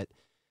goes. But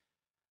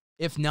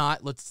if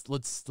not,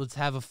 let's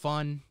have a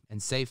fun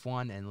and safe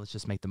one, and let's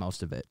just make the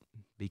most of it,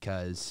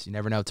 because you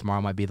never know,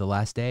 tomorrow might be the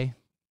last day,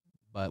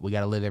 but we got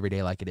to live every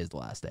day like it is the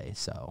last day.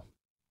 So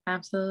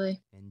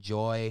absolutely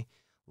enjoy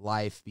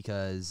life,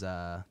 because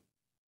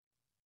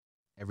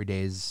every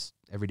day is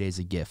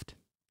a gift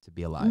to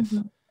be alive.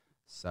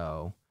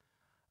 So,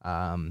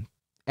 and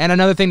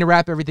another thing to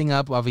wrap everything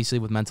up, obviously,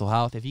 with mental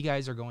health, if you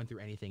guys are going through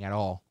anything at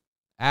all,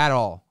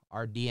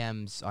 our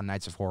DMs on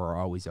Nights of Horror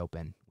are always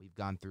open.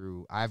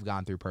 I've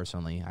gone through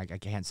personally, I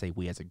can't say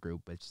we as a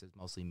group, but it's just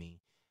mostly me.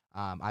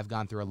 I've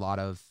gone through a lot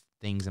of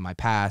things in my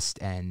past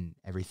and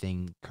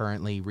everything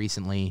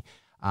recently.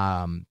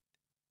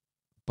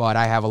 But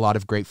I have a lot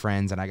of great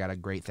friends, and I got a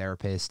great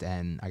therapist,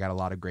 and I got a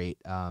lot of great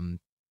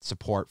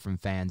support from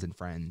fans and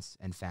friends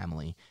and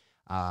family.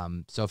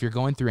 So if you're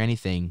going through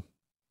anything,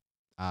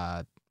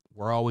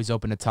 we're always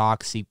open to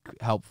talk, seek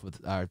help with,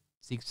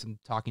 seek some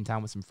talking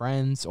time with some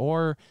friends,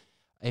 or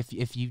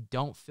if you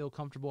don't feel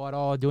comfortable at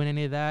all doing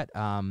any of that,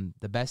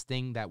 the best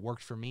thing that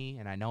worked for me,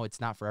 and I know it's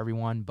not for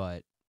everyone,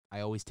 but I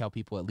always tell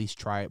people at least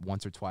try it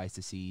once or twice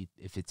to see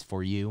if it's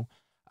for you.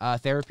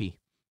 Therapy,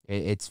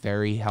 it's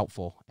very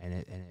helpful,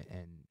 and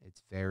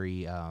it's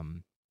very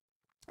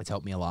it's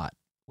helped me a lot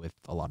with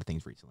a lot of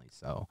things recently.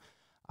 So,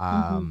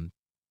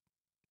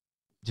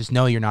 just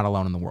know you're not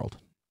alone in the world,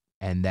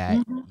 and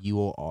that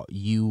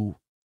you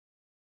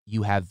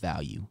have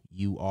value.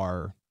 You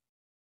are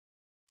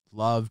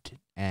loved,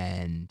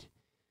 and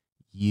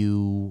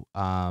you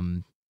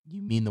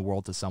mean the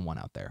world to someone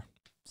out there.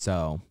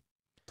 So,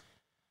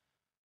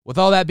 with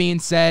all that being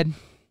said,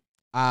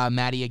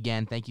 Maddie,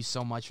 again, thank you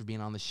so much for being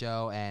on the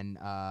show, and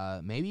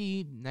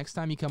maybe next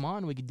time you come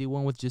on, we could do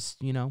one with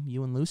just, you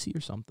and Lucy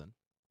or something.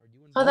 Or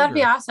you and that'd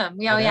be Boulder,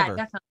 awesome. Yeah, whatever.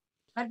 definitely.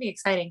 That'd be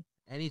exciting.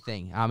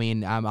 Anything. I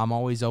mean, I'm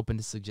always open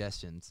to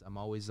suggestions. I'm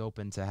always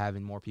open to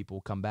having more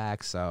people come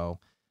back. So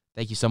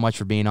thank you so much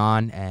for being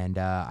on, and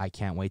I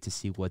can't wait to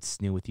see what's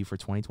new with you for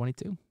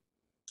 2022.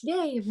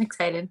 Yay, I'm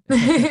excited.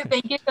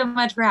 Thank you so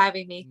much for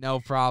having me.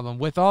 No problem.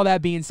 With all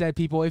that being said,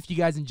 people, if you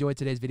guys enjoyed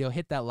today's video,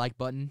 hit that like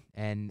button.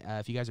 And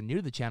if you guys are new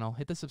to the channel,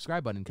 hit the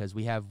subscribe button, because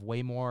we have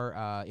way more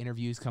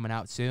interviews coming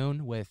out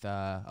soon with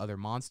other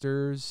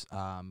monsters,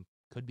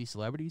 Could be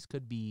celebrities,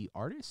 could be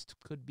artists,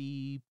 could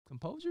be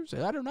composers.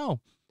 I don't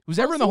know. Who's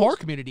ever in the horror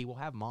community, we'll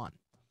have them on.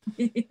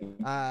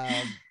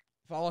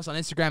 Follow us on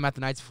Instagram at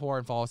the Knights of Horror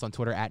and follow us on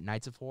Twitter at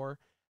Knights of Horror.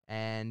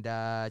 And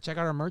check out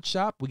our merch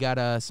shop. We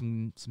got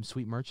some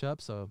sweet merch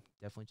up, so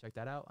definitely check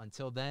that out.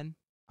 Until then,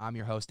 I'm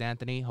your host,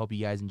 Anthony. Hope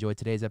you guys enjoyed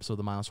today's episode of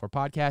the Mindless Horror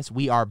Podcast.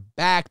 We are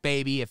back,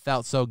 baby. It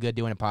felt so good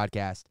doing a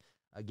podcast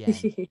again.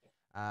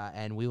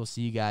 And we will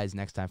see you guys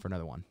next time for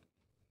another one.